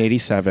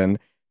 1787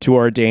 to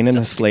ordain and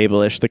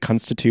establish the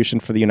Constitution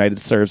for the United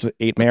States of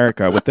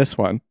America with this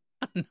one.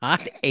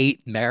 Not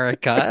 8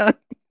 America.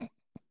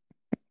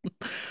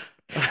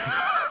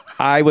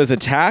 I was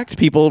attacked.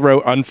 People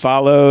wrote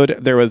unfollowed.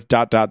 There was ...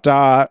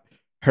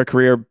 Her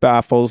career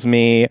baffles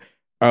me.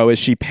 Oh, is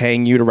she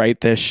paying you to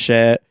write this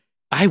shit?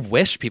 I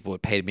wish people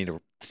would pay me to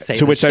say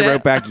To which shit. I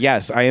wrote back,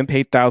 yes, I am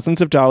paid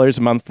thousands of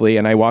dollars monthly,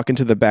 and I walk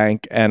into the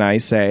bank and I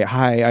say,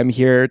 hi, I'm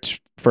here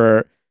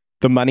for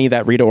the money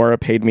that Rita Ora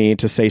paid me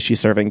to say she's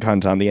serving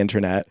cunt on the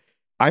internet.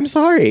 I'm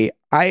sorry.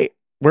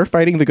 We're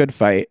fighting the good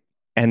fight,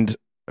 and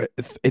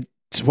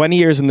 20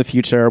 years in the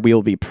future, we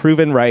will be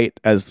proven right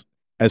as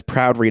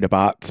proud Rita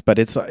bots, but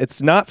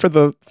it's not for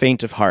the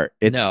faint of heart.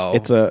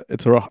 It's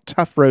a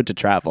tough road to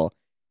travel,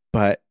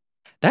 but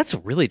that's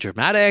really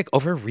dramatic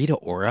over Rita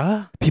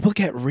Ora. People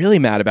get really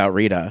mad about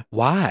Rita.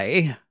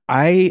 Why?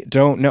 I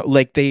don't know.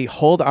 Like, they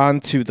hold on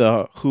to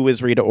the who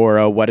is Rita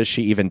Ora, what does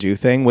she even do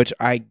thing, which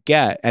I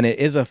get, and it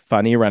is a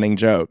funny running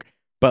joke.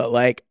 But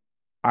like,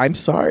 I'm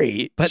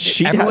sorry, but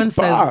she everyone has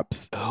says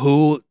bops.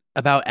 Who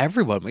about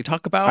everyone we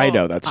talk about. I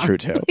know that's true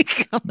too.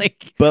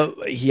 like,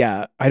 but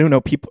yeah, I don't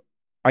know. People,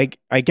 I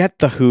get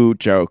the who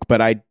joke, but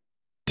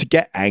to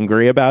get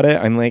angry about it,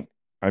 I'm like,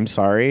 I'm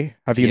sorry.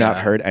 Have you not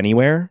heard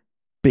anywhere?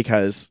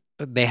 Because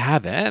they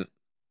haven't.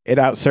 It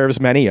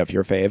outserves many of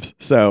your faves.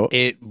 So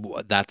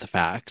that's a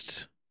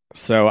fact.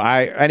 So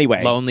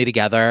anyway. Lonely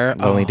Together.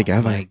 Lonely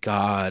Together. Oh my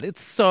God.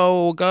 It's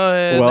so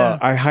good. Well,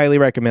 I highly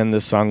recommend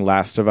this song,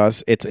 Last of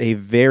Us. It's a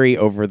very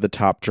over the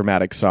top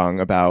dramatic song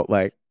about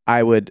like,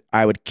 I would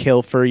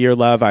kill for your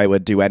love. I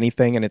would do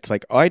anything. And it's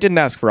like, oh, I didn't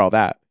ask for all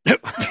that.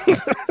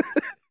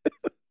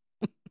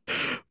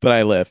 But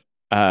I live.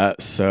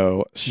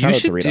 So shout you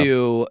out to Rita. should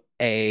do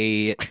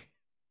a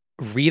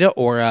Rita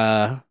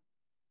Ora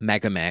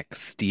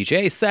Megamix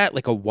DJ set,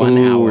 like a 1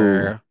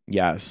 hour.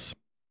 Yes.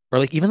 Or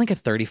like even like a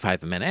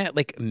 35-minute,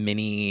 like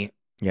mini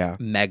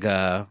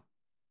mega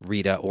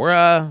Rita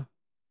Ora.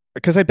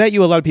 Because I bet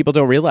you a lot of people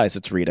don't realize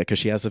it's Rita because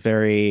she has a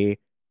very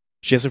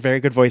She has a very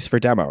good voice for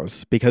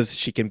demos because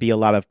she can be a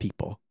lot of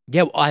people.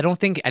 Yeah, well, I don't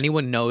think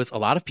anyone knows a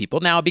lot of people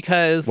now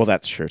because... Well,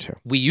 that's true, too.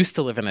 We used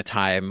to live in a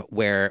time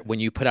where when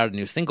you put out a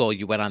new single,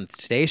 you went on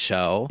Today's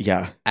Show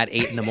at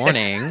 8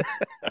 a.m.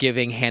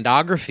 giving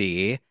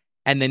handography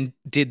and then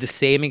did the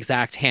same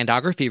exact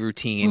handography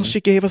routine. Well,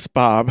 she gave us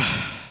Bob.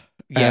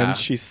 Yeah. And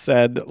she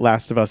said,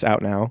 Last of Us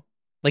out now.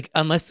 Like,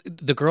 unless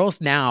the girls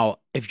now,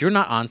 if you're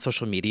not on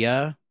social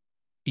media,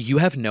 you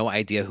have no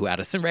idea who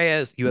Addison Rae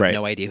is. You have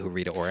no idea who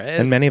Rita Ora is.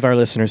 And many of our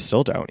listeners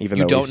still don't, even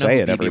though we say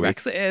it every week.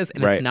 You don't know who BB Rexa is.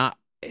 And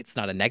it's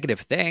not a negative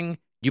thing.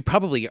 You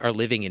probably are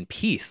living in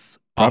peace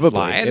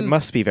offline. It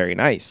must be very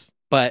nice.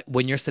 But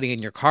when you're sitting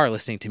in your car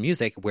listening to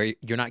music where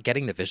you're not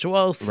getting the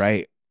visuals.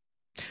 Right.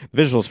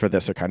 The visuals for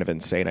this are kind of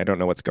insane. I don't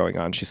know what's going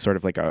on. She's sort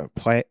of like a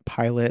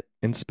pilot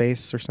in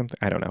space or something.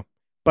 I don't know.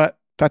 But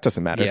that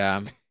doesn't matter.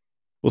 Yeah.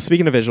 Well,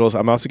 speaking of visuals,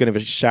 I'm also going to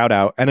shout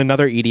out, and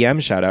another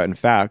EDM shout out, in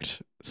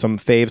fact, some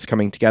faves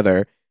coming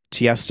together,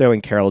 Tiesto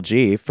and Karol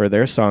G for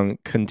their song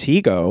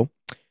Contigo,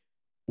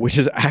 which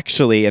is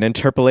actually an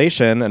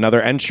interpolation,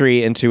 another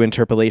entry into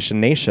Interpolation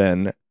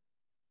Nation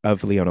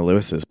of Leona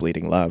Lewis's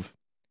Bleeding Love.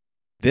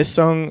 This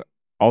song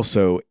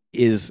also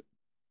is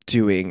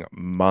doing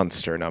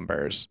monster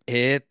numbers.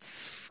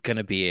 It's going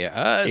to be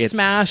a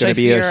smash. It's going to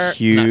be a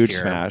huge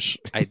smash.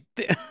 I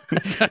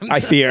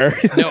fear.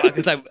 No,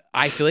 because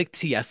I feel like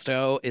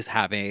Tiesto is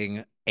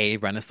having a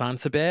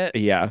renaissance a bit.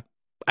 Yeah.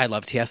 I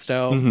love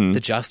Tiesto. Mm-hmm. The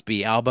Just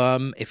Be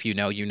album, if you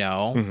know, you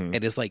know. Mm-hmm.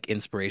 It is like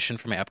inspiration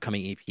for my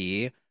upcoming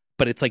EP.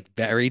 But it's like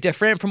very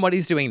different from what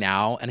he's doing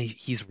now. And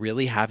he's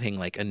really having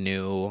like a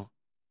new...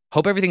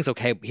 Hope everything's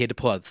okay. He had to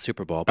pull out the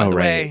Super Bowl, by the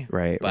way.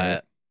 Right.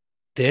 But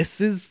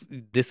this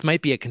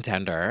might be a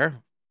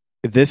contender.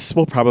 This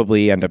will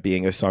probably end up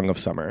being a song of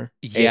summer.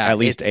 Yeah. At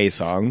least a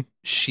song.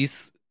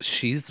 She's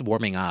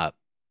warming up.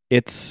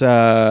 It's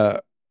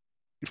 14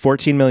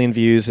 million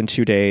views in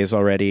 2 days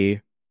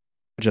already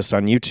just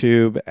on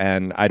YouTube.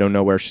 And I don't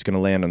know where she's going to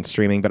land on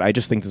streaming, but I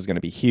just think this is going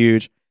to be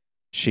huge.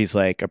 She's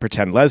like a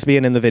pretend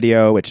lesbian in the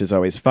video, which is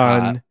always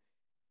fun.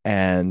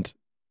 And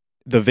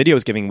the video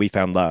is giving We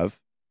Found Love.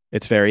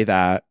 It's very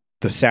that.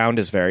 The sound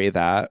is very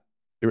that.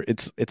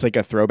 It's like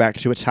a throwback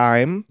to a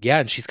time. Yeah,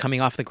 and she's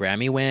coming off the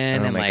Grammy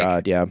win. Oh my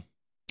God, yeah.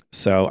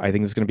 So I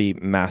think it's going to be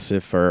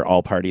massive for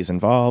all parties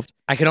involved.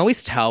 I can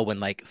always tell when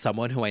like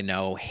someone who I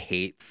know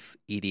hates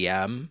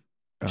EDM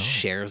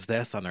shares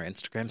this on their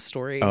Instagram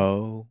story.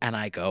 Oh. And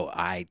I go,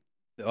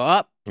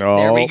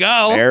 there we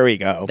go. There we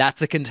go.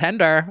 That's a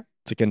contender.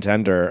 It's a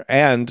contender.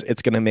 And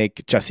it's going to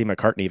make Jesse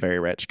McCartney very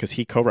rich because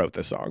he co-wrote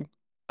this song.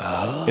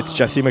 Oh. It's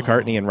Jesse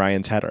McCartney and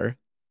Ryan Tedder.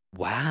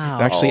 Wow.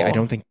 And actually, I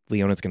don't think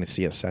Leona's going to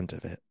see a cent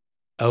of it.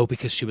 Oh,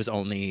 because she was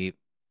only...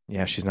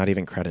 Yeah, she's not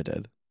even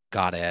credited.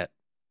 Got it.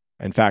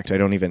 In fact, I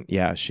don't even...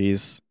 Yeah,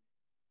 she's...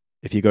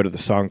 If you go to the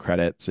song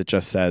credits, it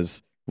just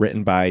says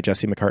written by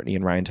Jesse McCartney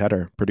and Ryan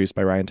Tedder, produced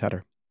by Ryan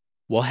Tedder.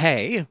 Well,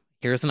 hey,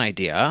 here's an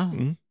idea.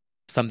 Mm-hmm.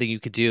 Something you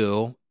could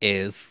do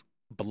is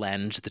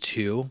blend the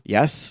two.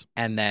 Yes.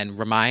 And then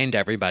remind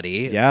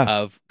everybody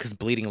of... Because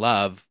Bleeding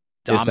Love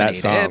dominated.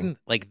 Is that song.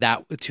 Like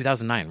that,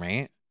 2009,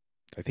 right?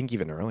 I think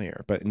even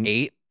earlier, but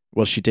 8.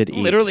 Well, she did eat.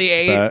 Literally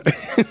 8.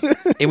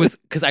 But it was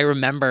because I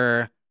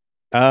remember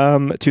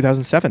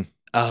 2007.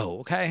 Oh,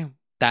 okay.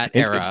 That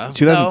era.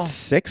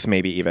 2006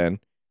 maybe even,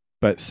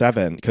 but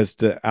 7 because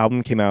the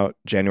album came out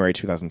January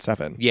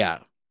 2007. Yeah.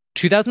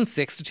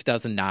 2006 to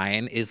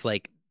 2009 is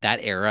like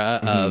that era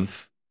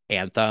of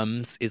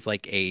anthems is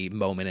like a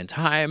moment in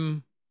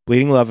time.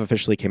 Bleeding Love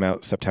officially came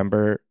out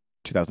September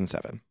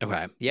 2007.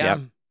 Okay. Yeah.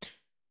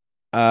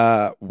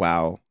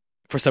 Wow.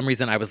 For some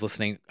reason, I was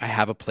listening. I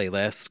have a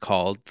playlist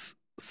called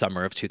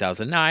Summer of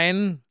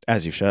 2009.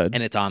 As you should.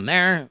 And it's on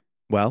there.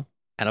 Well.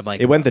 And I'm like.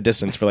 It went the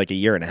distance for like a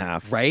year and a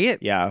half. Right?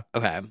 Yeah.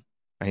 Okay.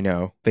 I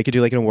know. They could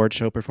do like an award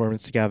show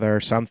performance together or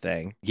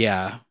something.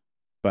 Yeah.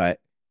 But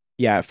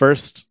yeah, at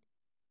first,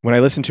 when I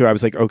listened to it, I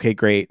was like, okay,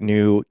 great.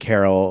 New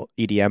Carol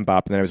EDM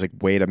bop. And then I was like,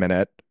 wait a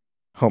minute.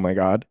 Oh my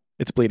God.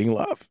 It's Bleeding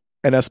Love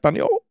in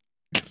Espanol.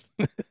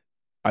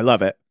 I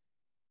love it.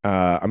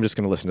 I'm just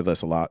going to listen to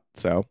this a lot.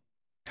 So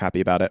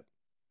happy about it.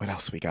 What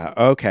else we got?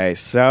 Okay,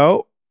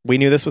 so we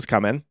knew this was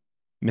coming.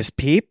 Miss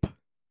Peep,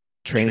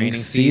 training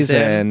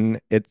season.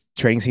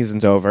 Training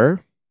season's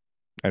over.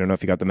 I don't know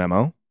if you got the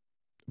memo,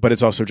 but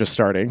it's also just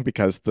starting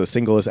because the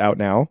single is out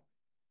now.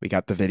 We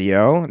got the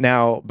video.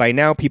 Now, by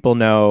now, people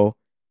know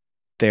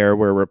there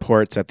were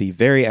reports at the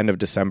very end of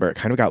December. It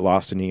kind of got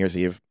lost in New Year's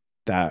Eve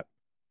that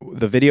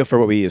the video for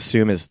what we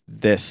assume is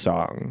this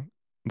song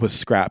was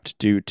scrapped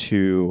due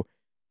to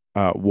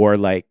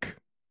warlike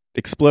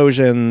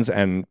explosions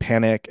and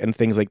panic and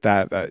things like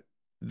that.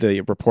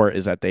 The report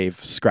is that they've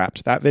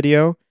scrapped that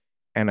video,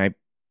 and I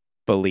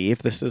believe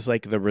this is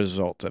like the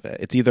result of it.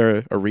 It's either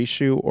a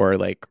reshoot or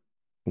like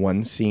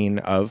one scene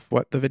of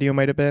what the video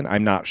might have been.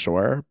 I'm not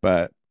sure,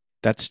 but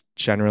that's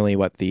generally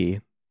what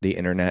the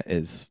internet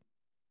is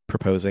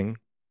proposing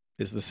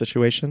is the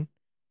situation.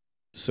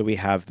 So we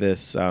have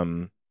this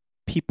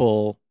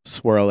people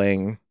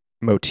swirling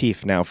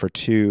motif now for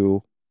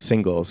 2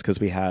 singles because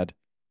we had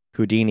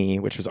Houdini,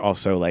 which was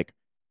also like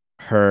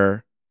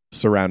her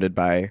surrounded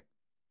by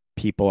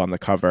people on the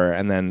cover,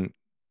 and then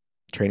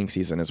Training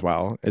Season as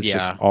well. It's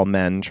just all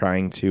men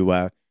trying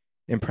to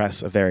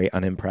impress a very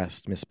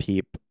unimpressed Miss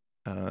Peep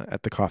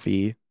at the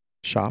coffee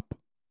shop.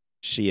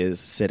 She is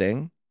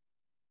sitting.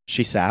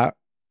 She sat,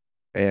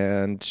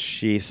 and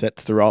she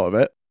sits through all of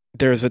it.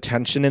 There's a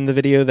tension in the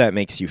video that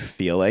makes you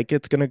feel like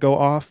it's going to go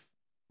off,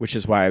 which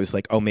is why I was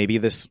like, oh, maybe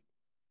this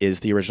is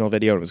the original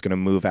video and it was going to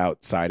move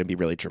outside and be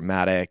really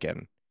dramatic.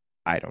 And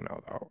I don't know,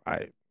 though.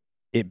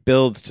 It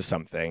builds to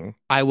something.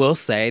 I will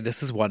say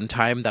this is one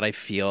time that I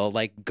feel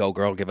like Go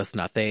Girl Give Us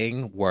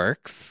Nothing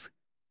works.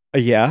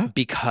 Yeah?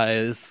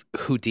 Because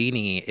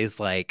Houdini is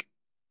like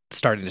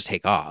starting to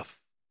take off.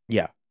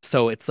 Yeah.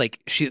 So it's like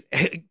she's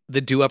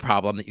the Dua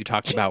problem that you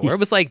talked about where it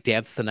was like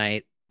Dance the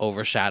Night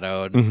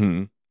overshadowed.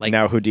 Mm-hmm. Like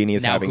now Houdini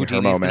is having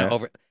her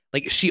moment.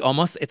 Like she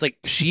almost, it's like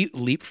she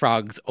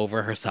leapfrogs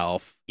over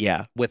herself.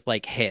 Yeah. With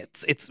like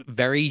hits. It's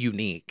very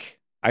unique.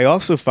 I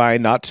also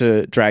find, not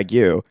to drag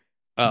you,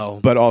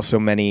 but also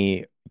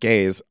many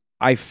gays,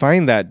 I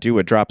find that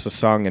Dua drops a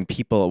song and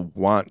people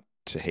want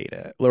to hate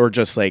it, or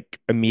just like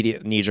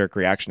immediate knee-jerk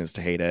reaction is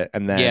to hate it,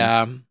 and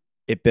then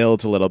it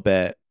builds a little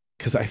bit,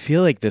 because I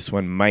feel like this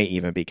one might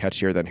even be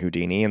catchier than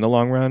Houdini in the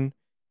long run,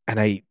 and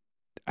I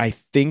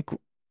think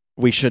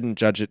we shouldn't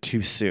judge it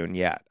too soon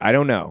yet. I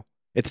don't know.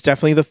 It's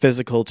definitely the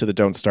physical to the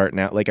Don't Start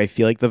Now. Like, I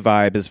feel like the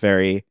vibe is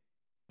very,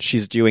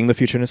 she's doing the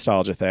future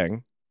nostalgia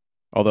thing,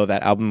 although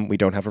that album, we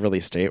don't have a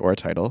release date or a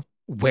title.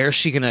 Where's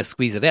she gonna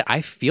squeeze it in?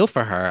 I feel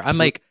for her. I'm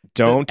like,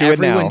 don't do it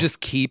now. Everyone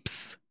just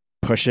keeps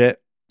push it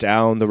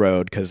down the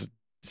road, because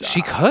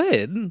she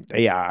could.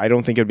 Yeah, I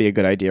don't think it'd be a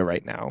good idea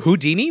right now.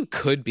 Houdini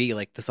could be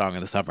like the song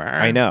of the summer.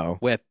 I know.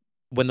 With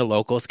when the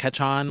locals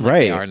catch on, like right.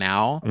 they are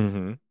now.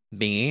 Mm-hmm.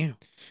 Me.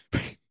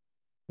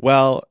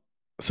 Well,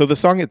 so the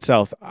song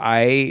itself,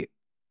 I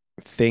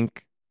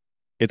think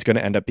it's going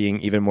to end up being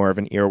even more of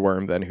an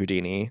earworm than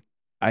Houdini.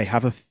 I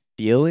have a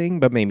feeling,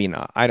 but maybe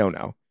not. I don't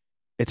know.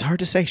 It's hard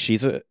to say.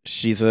 She's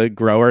a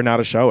grower,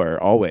 not a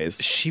shower,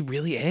 always. She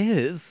really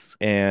is.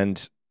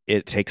 And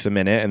it takes a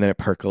minute, and then it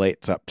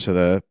percolates up to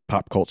the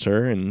pop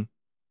culture, and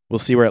we'll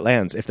see where it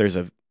lands. If there's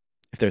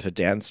a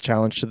dance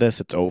challenge to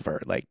this, it's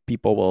over. Like,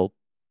 people will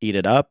eat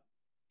it up.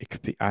 It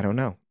could be, I don't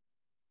know.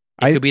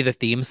 It could be the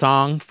theme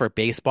song for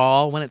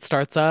baseball when it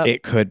starts up.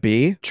 It could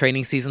be.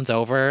 Training season's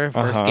over,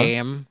 first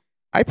game.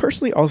 I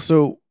personally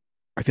also,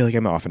 I feel like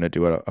I'm often a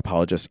Dua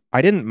apologist.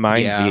 I didn't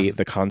mind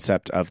the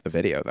concept of the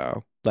video,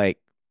 though. Like,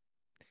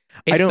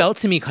 it felt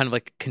to me kind of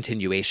like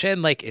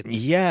continuation. Like,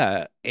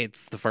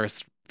 it's the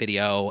first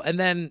video, and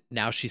then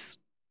now she's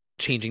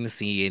changing the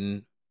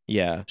scene.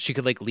 Yeah. She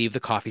could like leave the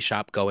coffee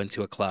shop, go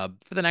into a club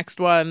for the next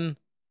one.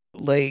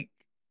 Like,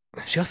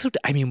 she also,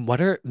 I mean,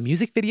 what are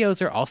music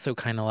videos are also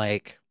kind of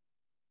like,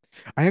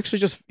 I actually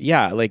just,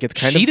 like it's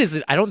kind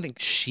of, I don't think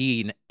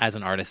she as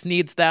an artist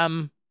needs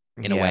them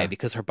in a way,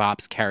 because her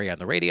bops carry on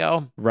the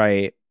radio.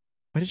 Right.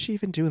 What did she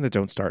even do in the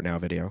Don't Start Now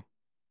video?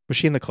 Was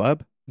she in the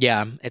club?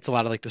 Yeah. It's a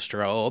lot of like the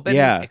strobe,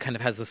 and it kind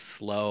of has a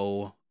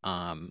slow,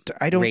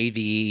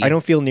 ravey. I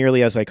don't feel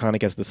nearly as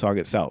iconic as the song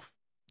itself.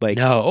 Like,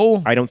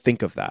 no, I don't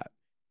think of that.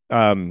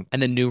 And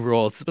then New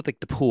Rules with like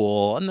the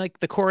pool and like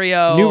the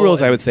choreo. New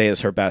Rules, I would say,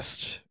 is her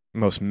best,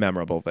 most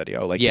memorable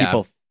video. Like,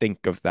 people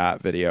think of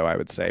that video, I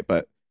would say,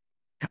 but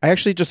I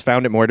actually just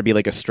found it more to be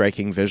like a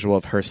striking visual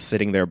of her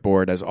sitting there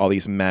bored as all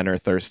these men are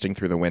thirsting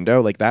through the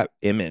window. Like, that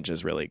image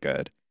is really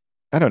good.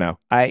 I don't know.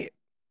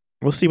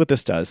 We'll see what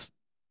this does.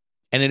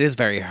 And it is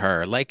very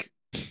her. Like,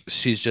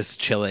 she's just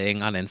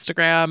chilling on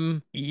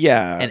Instagram.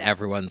 Yeah. And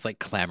everyone's like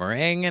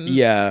clamoring. And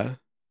yeah.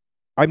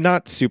 I'm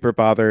not super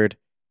bothered.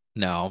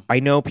 No.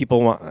 I know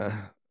people want...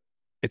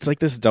 it's like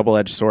this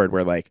double-edged sword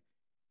where like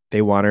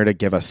they want her to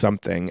give us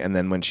something, and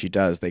then when she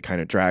does, they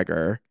kind of drag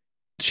her.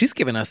 She's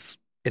given us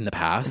in the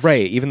past.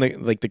 Right. Even the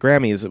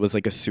Grammys, it was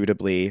like a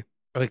suitably...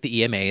 Or like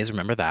the EMAs,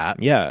 remember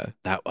that? Yeah.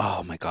 That,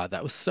 oh my God,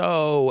 that was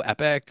so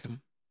epic.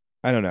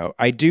 I don't know.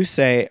 I do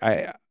say,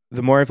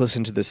 the more I've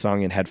listened to this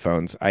song in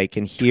headphones, I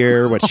can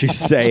hear what she's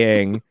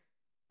saying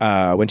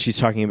when she's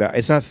talking about...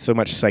 It's not so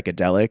much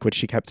psychedelic, which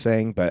she kept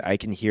saying, but I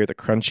can hear the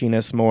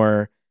crunchiness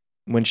more.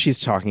 When she's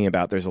talking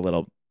about, there's a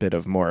little bit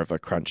of more of a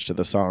crunch to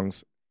the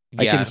songs.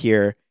 Yeah. I can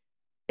hear...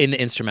 In the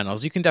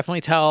instrumentals, you can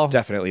definitely tell.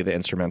 Definitely the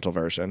instrumental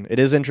version. It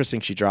is interesting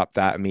she dropped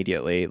that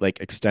immediately, like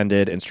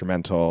extended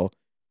instrumental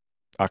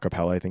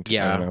acapella, I think. I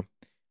don't know.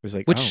 It was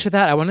like, which to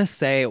that, I want to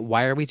say,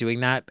 why are we doing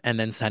that and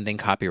then sending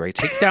copyright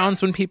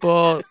takedowns when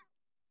people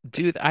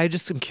do that? I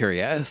just am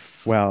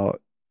curious. Well,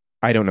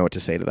 I don't know what to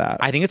say to that.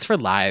 I think it's for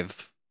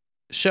live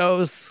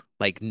shows,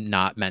 like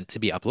not meant to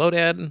be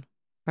uploaded.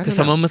 Because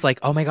someone was like,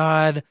 oh my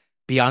God,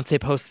 Beyonce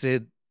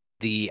posted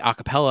the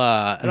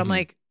acapella. And I'm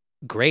like,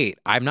 great.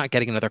 I'm not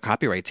getting another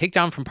copyright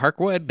takedown from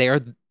Parkwood. They are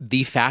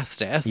the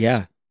fastest.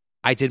 Yeah.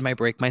 I did my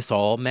Break My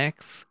Soul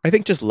mix. I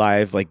think just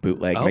live, like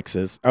bootleg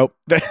mixes. Oh,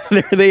 there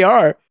they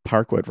are.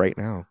 Parkwood right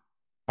now.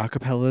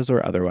 Acapellas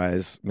or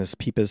otherwise. Miss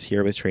Peep is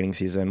here with Training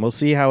Season. We'll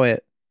see how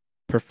it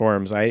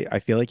performs. I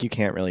feel like you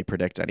can't really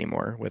predict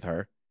anymore with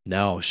her.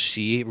 No,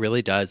 she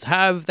really does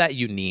have that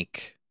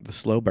unique. The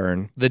slow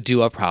burn. The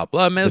Dua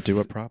problem is The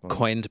Dua problem.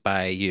 coined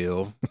by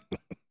you.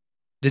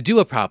 The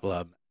Dua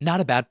problem. Not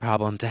a bad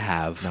problem to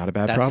have. Not a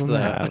bad problem to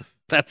have.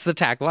 That's the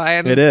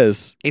tagline. It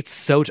is. It's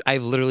so...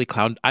 I've literally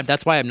clowned...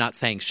 that's why I'm not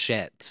saying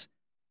shit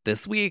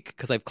this week,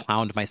 because I've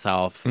clowned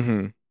myself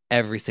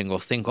every single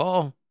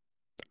single.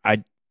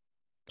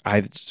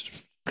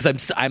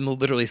 Because I'm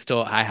literally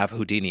still... I have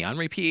Houdini on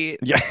repeat.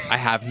 Yeah. I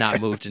have not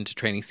moved into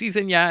training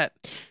season yet.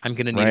 I'm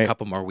going to need a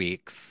couple more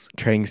weeks.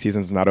 Training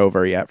season's not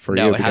over yet for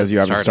you because you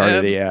haven't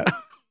started it yet.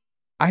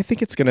 I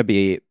think it's going to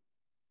be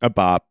a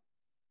bop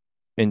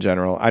in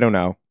general. I don't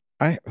know.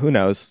 Who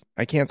knows?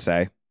 I can't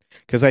say.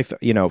 Because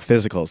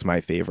Physical is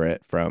my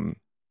favorite from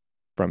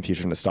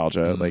Future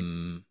Nostalgia.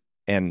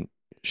 And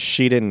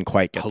she didn't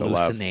quite get the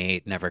love.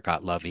 Hallucinate never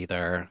got love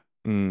either.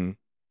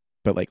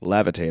 But like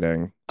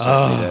Levitating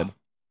certainly did.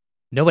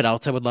 Know what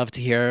else I would love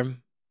to hear?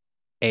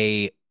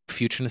 A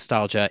Future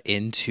Nostalgia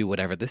into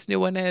whatever this new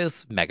one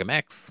is,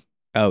 Megamix.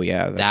 Oh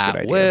yeah, that's a good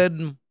idea.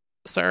 Would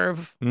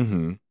serve.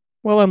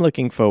 Well, I'm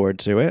looking forward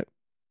to it.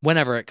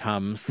 Whenever it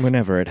comes.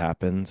 Whenever it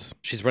happens.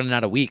 She's running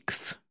out of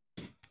weeks.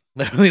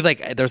 Literally,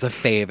 like, there's a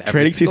fave every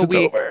Training single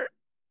season's week. over.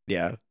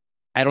 Yeah.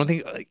 I don't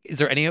think... Is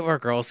there any of our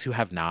girls who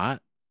have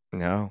not?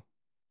 No.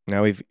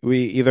 Now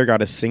we either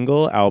got a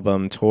single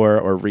album, tour,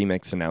 or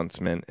remix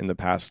announcement in the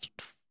past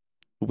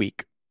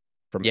week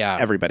from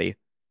everybody.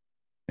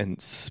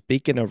 And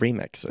speaking of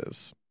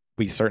remixes,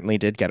 we certainly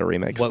did get a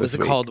remix. What was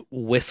it called?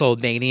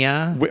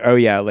 Whistlemania? Oh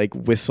yeah, like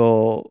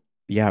Whistlemania.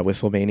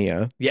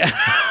 Yeah.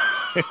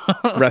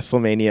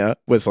 WrestleMania,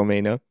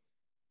 Whistlemania.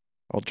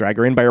 I'll drag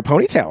her in by her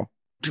ponytail.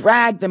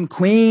 Drag them,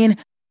 queen.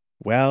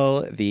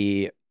 Well,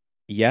 the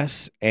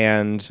Yes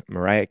and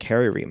Mariah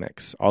Carey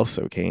remix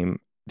also came.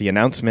 The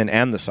announcement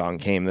and the song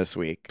came this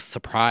week.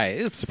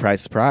 Surprise.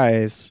 Surprise,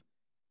 surprise.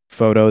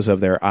 Photos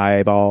of their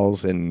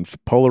eyeballs and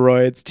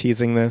Polaroids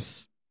teasing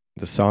this.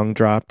 The song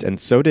dropped, and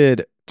so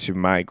did, to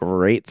my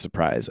great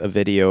surprise, a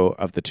video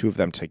of the two of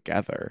them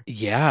together.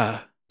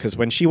 Yeah. Because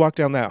when she walked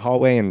down that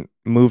hallway and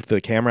moved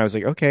the camera, I was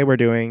like, okay, we're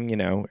doing,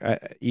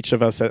 each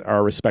of us at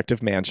our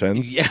respective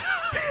mansions. Yeah.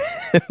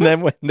 And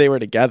then when they were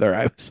together,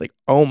 I was like,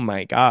 oh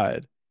my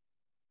God.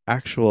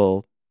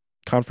 Actual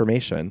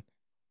confirmation.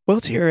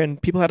 Well,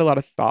 Taryn, people had a lot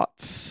of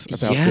thoughts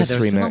about this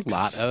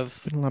remix. There's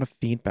been a lot of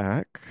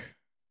feedback.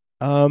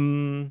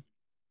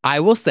 I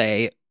will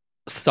say,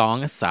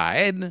 song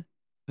aside,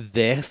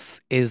 this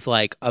is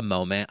like a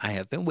moment I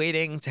have been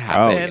waiting to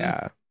happen. Oh,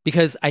 yeah.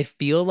 Because I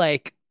feel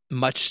like,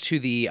 much to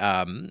the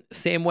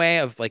same way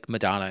of like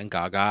Madonna and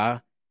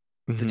Gaga,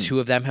 the two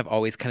of them have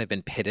always kind of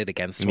been pitted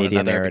against one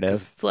another. Narrative.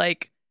 Because it's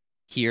like,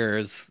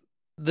 here's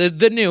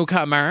the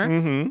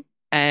newcomer,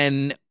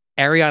 and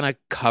Ariana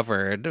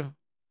covered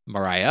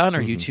Mariah on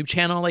her YouTube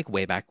channel like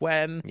way back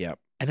when. Yep.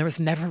 And there was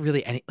never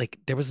really any, like,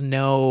 there was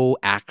no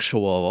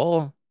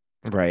actual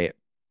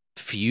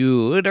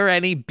feud or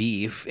any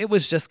beef. It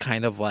was just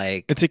kind of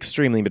like... It's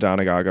extremely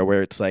Madonna Gaga,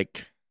 where it's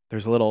like,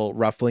 there's a little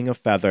ruffling of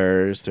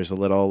feathers, there's a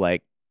little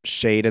like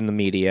shade in the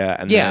media,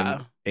 and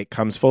then it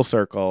comes full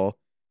circle.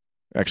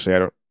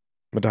 Actually,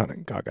 Madonna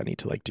and Gaga need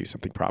to like do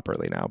something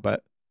properly now,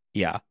 but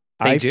yeah.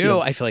 I feel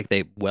like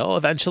they will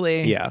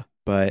eventually. Yeah,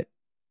 but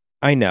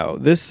I know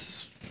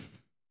this...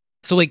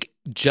 So like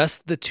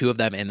just the two of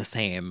them in the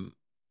same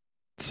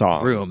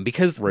song room,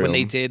 because when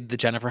they did the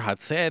Jennifer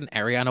Hudson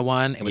Ariana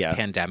one, it was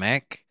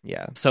pandemic.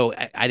 Yeah. So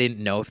I didn't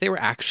know if they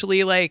were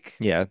actually like...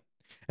 Yeah.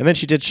 And then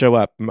she did show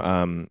up.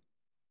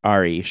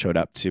 Ari showed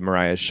up to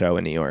Mariah's show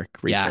in New York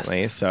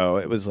recently. Yes. So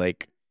it was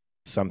like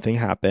something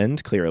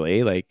happened,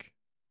 clearly. Like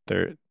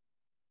they're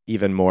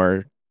even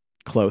more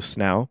close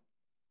now.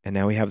 And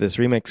now we have this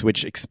remix,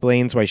 which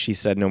explains why she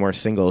said no more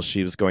singles.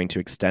 She was going to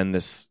extend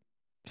this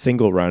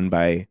single run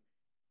by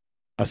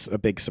a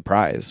big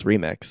surprise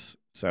remix.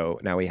 So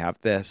now we have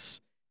this.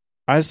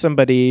 As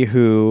somebody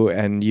who,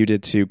 and you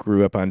did too,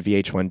 grew up on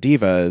VH1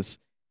 Divas,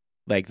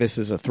 like this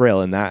is a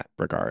thrill in that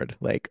regard.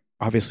 Like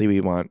obviously we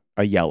want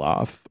a yell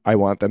off. I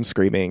want them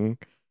screaming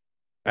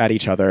at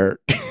each other.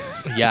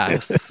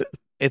 Yes.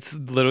 It's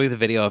literally the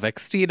video of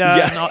Xtina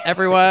and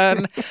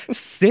everyone.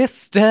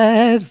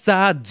 Sisters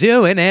are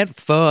doing it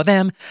for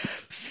them.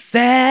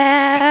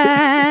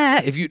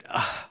 If you,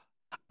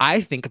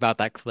 I think about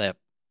that clip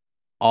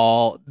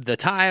all the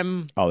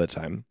time. All the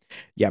time.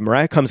 Yeah,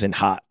 Mariah comes in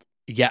hot.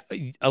 Yeah,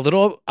 a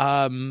little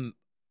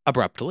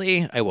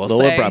abruptly, I will say. A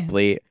little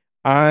abruptly.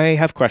 I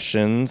have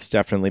questions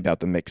definitely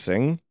about the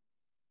mixing.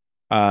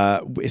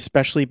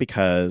 Especially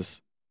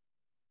because,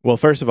 well,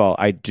 first of all,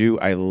 I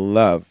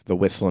love the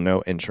whistle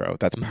note intro.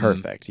 That's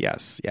perfect.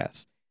 Yes.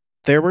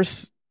 There were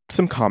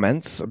some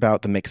comments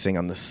about the mixing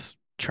on this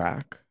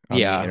track on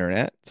the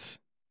internet.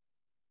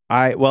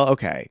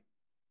 Okay.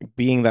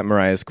 Being that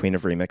Mariah's Queen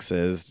of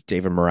Remixes,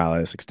 David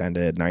Morales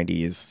extended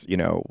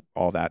 90s,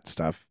 all that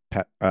stuff,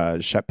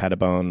 Shep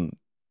Pettibone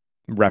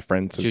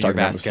reference and Junior talking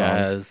about the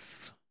Vasquez.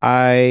 song.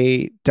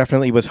 I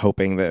definitely was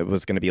hoping that it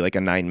was going to be like a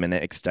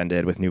 9-minute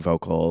extended with new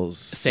vocals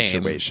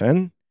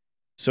situation.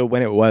 So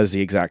when it was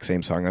the exact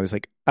same song, I was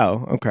like,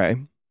 oh, okay.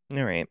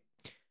 All right.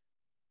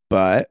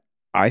 but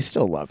I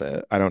still love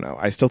it. I don't know.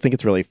 I still think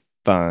it's really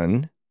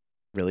fun,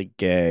 really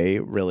gay,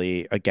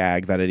 really a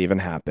gag that it even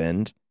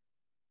happened.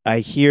 I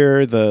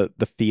hear the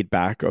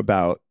feedback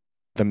about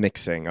the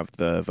mixing of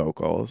the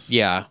vocals.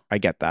 Yeah. I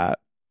get that.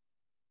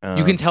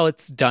 You can tell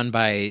it's done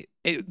by,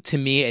 to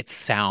me, it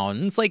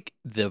sounds like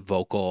the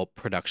vocal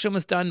production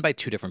was done by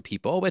two different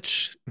people,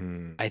 which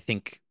I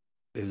think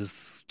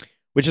is...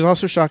 Which is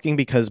also shocking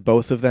because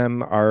both of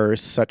them are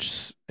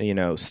such,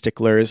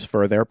 sticklers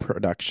for their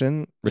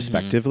production,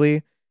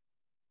 respectively.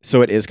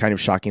 So it is kind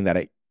of shocking that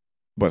it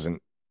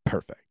wasn't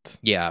perfect.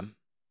 Yeah.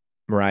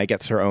 Mariah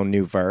gets her own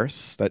new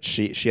verse that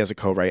she has a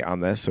co-write on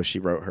this, so she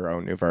wrote her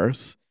own new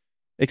verse.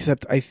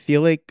 Except I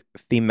feel like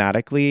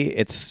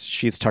thematically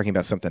she's talking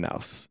about something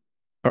else.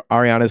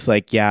 Ariana's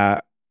like,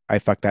 yeah, I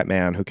fucked that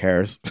man, who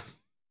cares?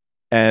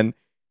 And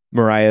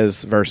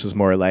Mariah's verse is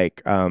more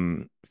like,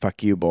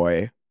 fuck you,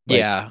 boy. Like,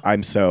 yeah.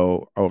 I'm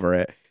so over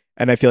it.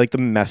 And I feel like the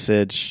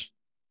message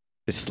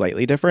is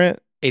slightly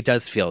different. It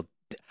does feel...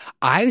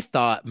 I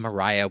thought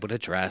Mariah would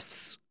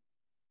address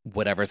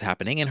whatever's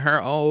happening in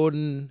her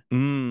own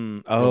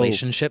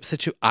relationship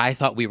situation. I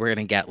thought we were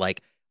going to get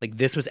like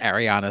this was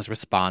Ariana's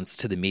response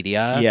to the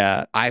media.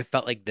 Yeah. I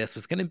felt like this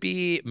was going to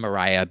be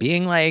Mariah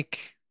being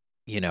like,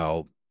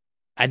 not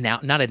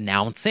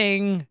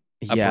announcing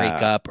a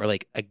breakup or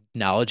like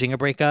acknowledging a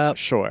breakup.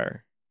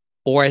 Sure.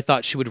 Or I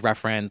thought she would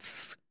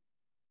reference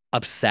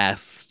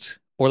Obsessed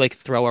or like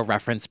throw a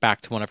reference back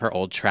to one of her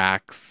old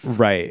tracks.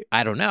 Right.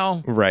 I don't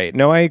know. Right.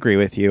 No, I agree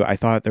with you. I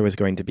thought there was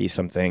going to be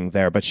something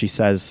there, but she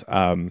says,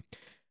 I'm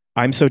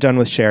so done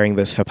with sharing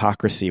this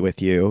hypocrisy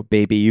with you.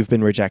 Baby, you've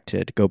been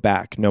rejected. Go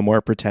back. No more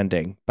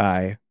pretending.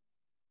 Bye.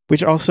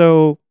 Which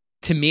also...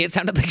 To me, it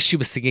sounded like she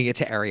was singing it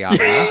to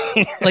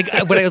Ariana. Like,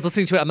 when I was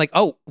listening to it, I'm like,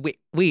 oh, wait.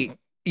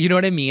 You know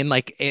what I mean?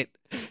 Like, it...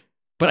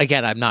 But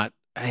again, I'm not...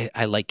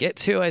 I like it,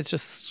 too. It's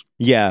just...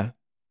 Yeah.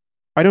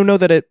 I don't know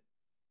that it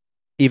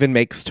even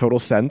makes total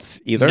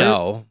sense, either.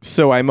 No.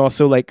 So I'm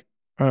also like,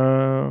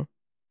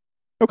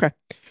 okay.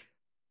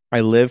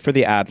 I live for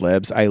the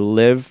ad-libs. I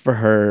live for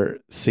her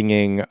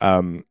singing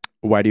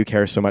Why Do You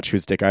Care So Much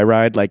Whose Dick I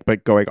Ride? Like,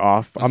 but going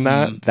off on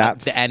that.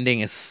 That's the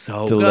ending is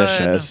so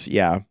delicious. Good.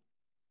 Yeah.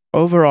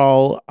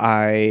 Overall,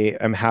 I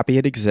am happy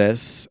it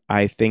exists.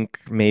 I think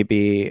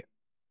maybe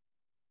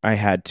I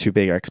had too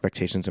big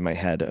expectations in my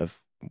head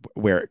of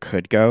where it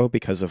could go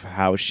because of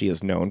how she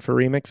is known for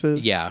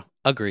remixes. Yeah,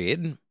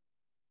 agreed.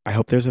 I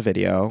hope there's a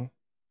video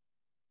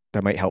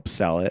that might help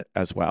sell it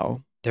as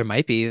well. There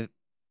might be.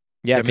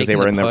 Yeah, because they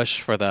were in the push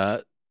for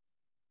the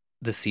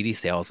CD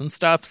sales and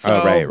stuff.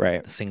 So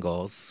right. The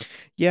singles.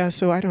 Yeah,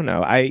 so I don't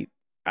know. I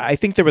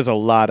think there was a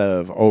lot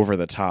of over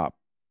the top,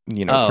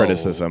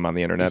 criticism on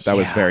the internet that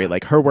was very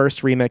like her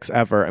worst remix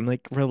ever. I'm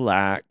like,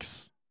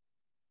 relax.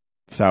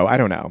 So I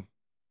don't know.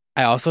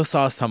 I also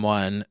saw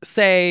someone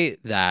say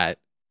that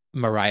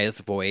Mariah's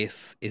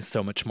voice is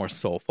so much more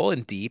soulful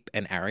and deep,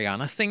 and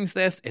Ariana sings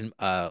this in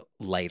a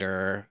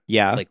lighter,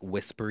 like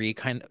whispery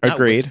kind of, not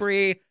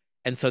whispery.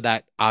 And so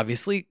that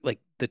obviously, like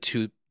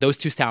those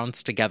two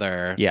sounds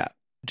together,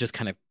 just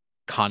kind of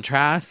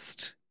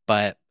contrast.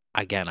 But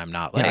again, I'm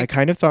not like... I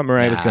kind of thought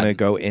Mariah was going to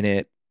go in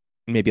it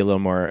maybe a little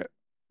more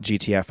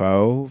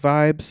GTFO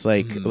vibes,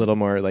 like a little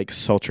more like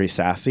sultry,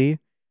 sassy.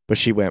 But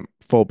she went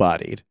full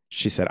bodied.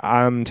 She said,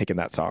 I'm taking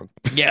that song.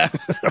 Yeah.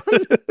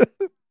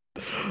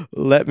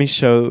 Let me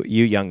show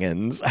you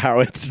youngins how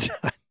it's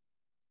done.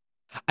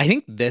 I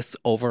think this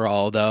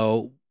overall,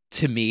 though,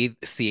 to me,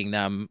 seeing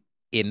them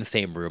in the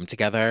same room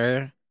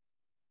together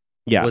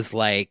was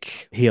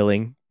like...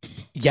 healing.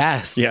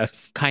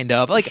 Yes. Kind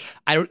of. Like,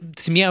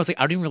 to me, I was like,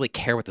 I don't even really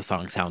care what the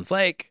song sounds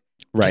like.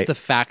 Right. Just the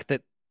fact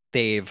that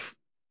they've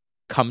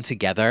come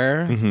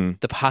together,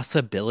 the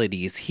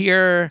possibilities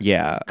here.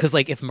 Yeah. Because,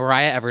 like, if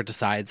Mariah ever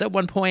decides at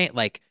one point,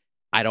 like,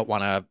 I don't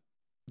want to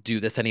do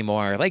this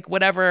anymore, like,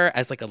 whatever,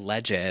 as like a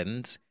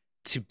legend,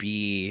 to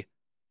be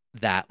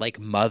that like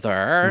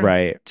mother,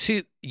 right?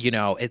 To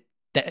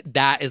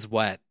that is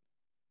what.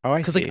 Oh, I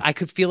see. Because like I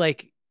could feel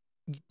like,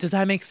 does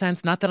that make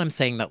sense? Not that I'm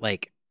saying that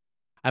like,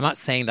 I'm not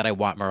saying that I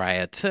want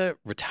Mariah to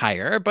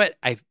retire, but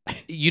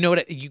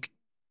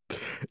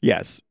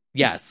Yes.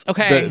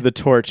 Okay. The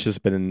torch has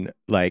been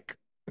like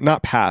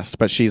not passed,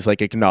 but she's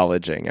like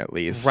acknowledging at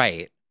least,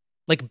 right?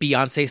 Like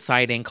Beyonce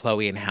citing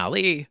Chloe and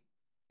Halle.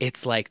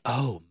 It's like,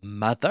 oh,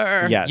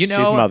 mother. Yes, she's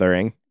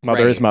mothering.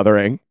 Mother is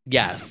mothering.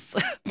 Yes.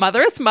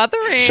 Mother is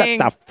mothering. Shut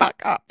the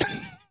fuck up.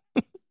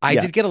 I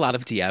did get a lot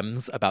of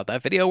DMs about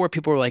that video where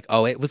people were like,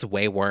 oh, it was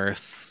way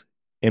worse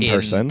in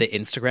person. The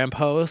Instagram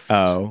post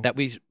that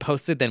we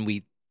posted, then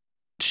we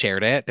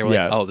shared it. They were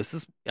like, oh, this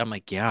is... I'm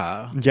like,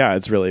 yeah. Yeah,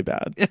 it's really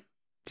bad. It's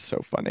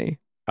so funny.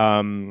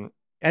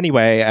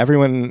 Anyway,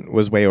 everyone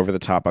was way over the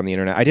top on the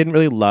internet. I didn't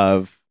really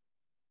love...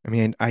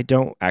 I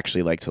don't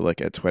actually like to look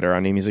at Twitter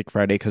on New Music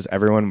Friday because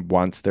everyone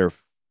wants their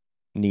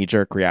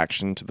knee-jerk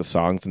reaction to the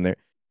songs, and their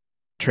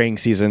training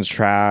season's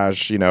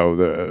trash,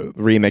 the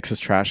remix is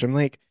trash. I'm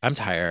like... I'm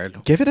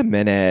tired. Give it a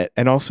minute,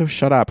 and also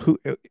shut up.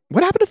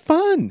 What happened to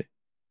fun?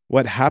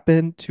 What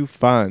happened to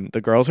fun?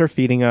 The girls are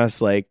feeding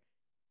us, like,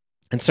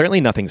 And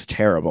certainly nothing's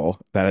terrible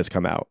that has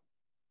come out.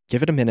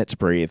 Give it a minute to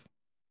breathe.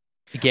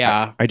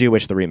 Yeah. I do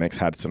wish the remix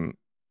had some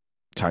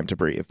time to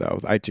breathe, though.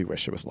 I do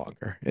wish it was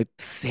longer.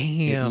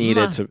 Same. It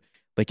needed to,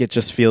 like, it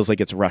just feels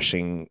like it's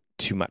rushing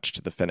too much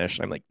to the finish.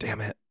 I'm like,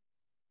 damn it.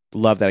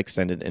 Love that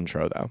extended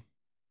intro, though.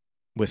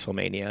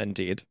 Whistlemania,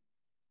 indeed.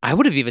 I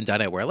would have even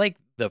done it where, like,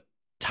 the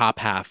top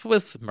half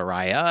was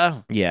Mariah.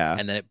 Yeah.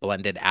 And then it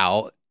blended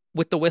out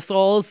with the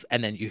whistles.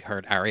 And then you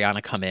heard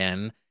Ariana come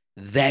in.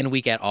 Then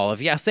we get all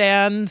of Yes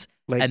and.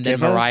 Like, and then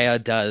Mariah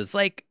does,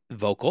 like,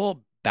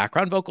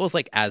 background vocals,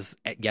 like, as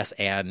Yes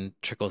and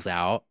trickles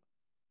out.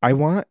 I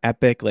want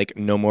epic, like,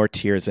 No More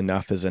Tears,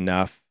 Enough is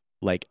Enough,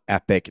 like,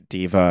 epic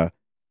diva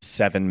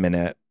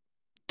 7-minute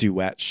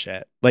duet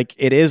shit. Like,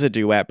 it is a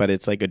duet, but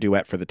it's like a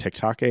duet for the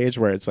TikTok age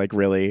where it's like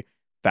really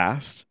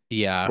fast.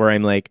 Yeah. Where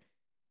I'm like,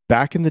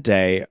 back in the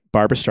day,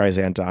 Barbra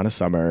Streisand, Donna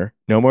Summer,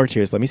 No More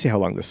Tears. Let me see how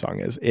long this song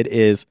is. It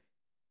is,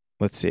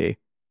 let's see,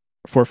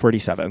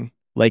 4:47.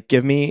 Like,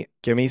 give me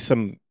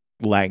some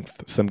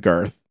length, some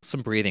girth.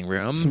 Some breathing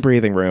room. Some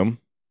breathing room.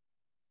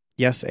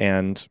 Yes,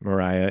 and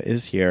Mariah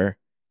is here.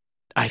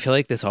 I feel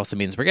like this also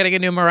means we're getting a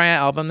new Mariah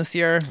album this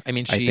year. I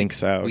mean, I think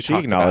so. We She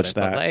talked acknowledged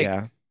about it, that. but, like,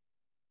 yeah.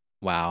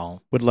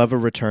 Wow. Would love a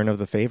return of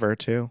The Favor,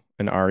 too.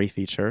 An Ari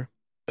feature.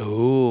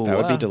 Ooh. That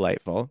would be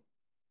delightful.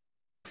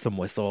 Some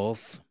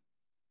whistles.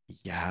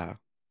 Yeah.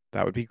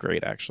 That would be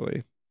great,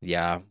 actually.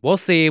 Yeah. We'll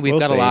see. We've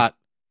got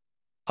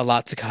a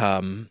lot to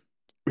come.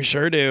 We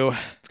sure do.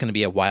 It's going to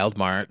be a wild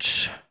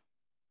March.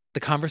 The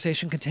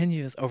conversation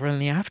continues over in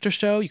the after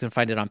show. You can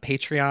find it on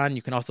Patreon.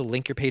 You can also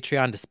link your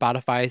Patreon to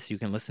Spotify so you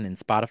can listen in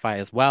Spotify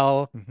as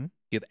well. Mm-hmm.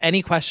 If you have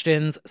any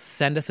questions,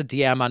 send us a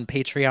DM on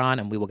Patreon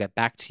and we will get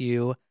back to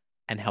you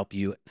and help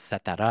you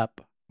set that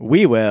up.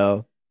 We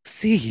will.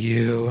 See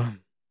you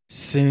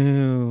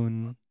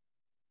soon.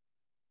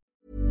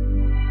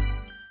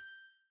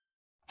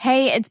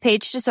 Hey, it's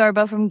Paige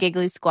DeSorbo from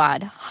Giggly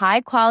Squad.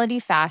 High quality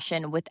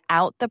fashion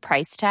without the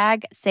price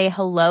tag. Say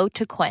hello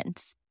to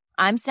Quince.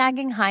 I'm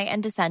snagging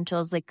high-end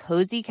essentials like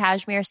cozy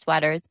cashmere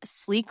sweaters,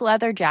 sleek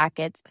leather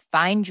jackets,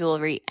 fine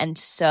jewelry, and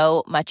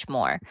so much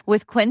more.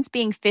 With Quince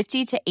being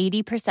 50 to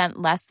 80%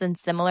 less than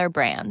similar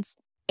brands.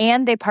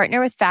 And they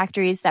partner with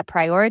factories that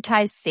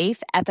prioritize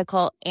safe,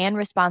 ethical, and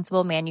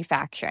responsible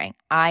manufacturing.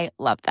 I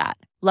love that.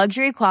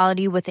 Luxury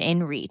quality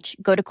within reach.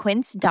 Go to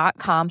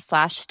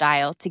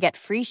quince.com/style to get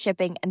free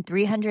shipping and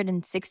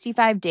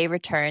 365-day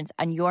returns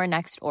on your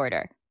next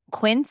order.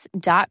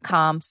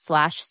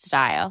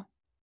 Quince.com/style.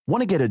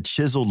 Want to get a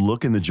chiseled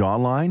look in the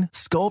jawline?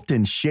 Sculpt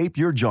and shape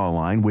your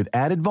jawline with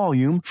added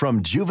volume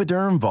from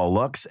Juvederm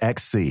Volux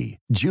XC.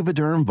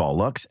 Juvederm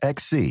Volux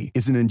XC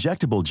is an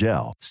injectable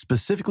gel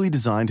specifically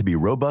designed to be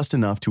robust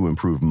enough to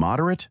improve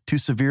moderate to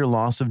severe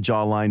loss of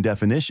jawline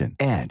definition.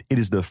 And it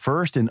is the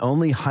first and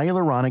only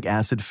hyaluronic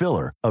acid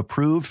filler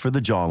approved for the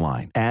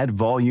jawline. Add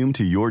volume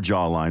to your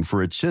jawline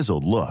for a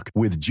chiseled look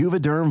with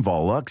Juvederm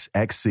Volux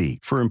XC.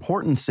 For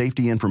important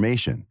safety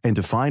information and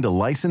to find a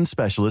licensed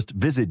specialist,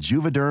 visit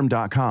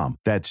Juvederm.com.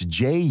 That's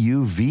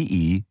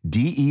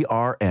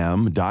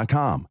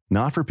Juvederm.com.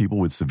 Not for people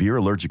with severe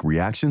allergic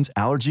reactions,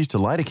 allergies to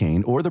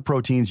lidocaine, or the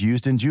proteins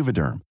used in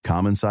Juvederm.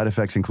 Common side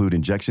effects include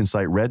injection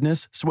site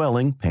redness,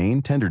 swelling,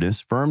 pain,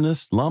 tenderness,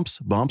 firmness, lumps,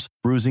 bumps,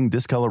 bruising,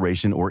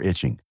 discoloration, or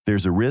itching.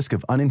 There's a risk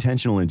of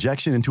unintentional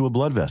injection into a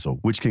blood vessel,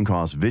 which can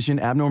cause vision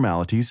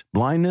abnormalities,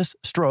 blindness,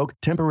 stroke,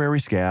 temporary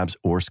scabs,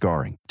 or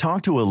scarring.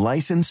 Talk to a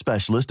licensed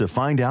specialist to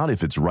find out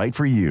if it's right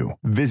for you.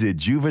 Visit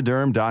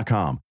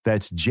Juvederm.com.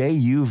 That's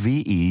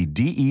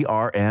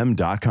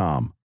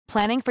Juvederm.com.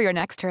 Planning for your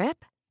next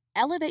trip?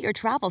 Elevate your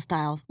travel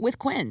style with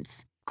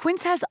Quince.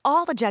 Quince has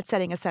all the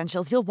jet-setting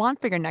essentials you'll want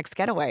for your next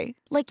getaway,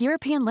 like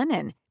European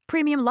linen,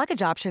 premium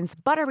luggage options,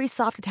 buttery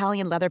soft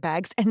Italian leather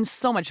bags, and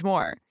so much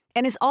more.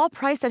 And is all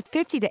priced at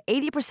 50 to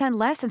 80%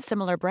 less than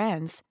similar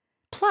brands.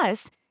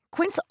 Plus,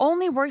 Quince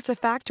only works with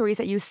factories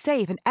that use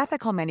safe and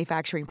ethical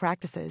manufacturing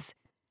practices.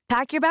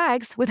 Pack your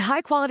bags with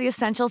high-quality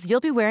essentials you'll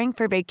be wearing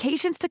for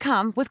vacations to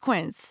come with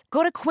Quince.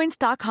 Go to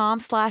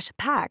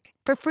quince.com/pack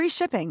for free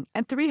shipping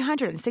and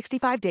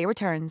 365-day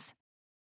returns.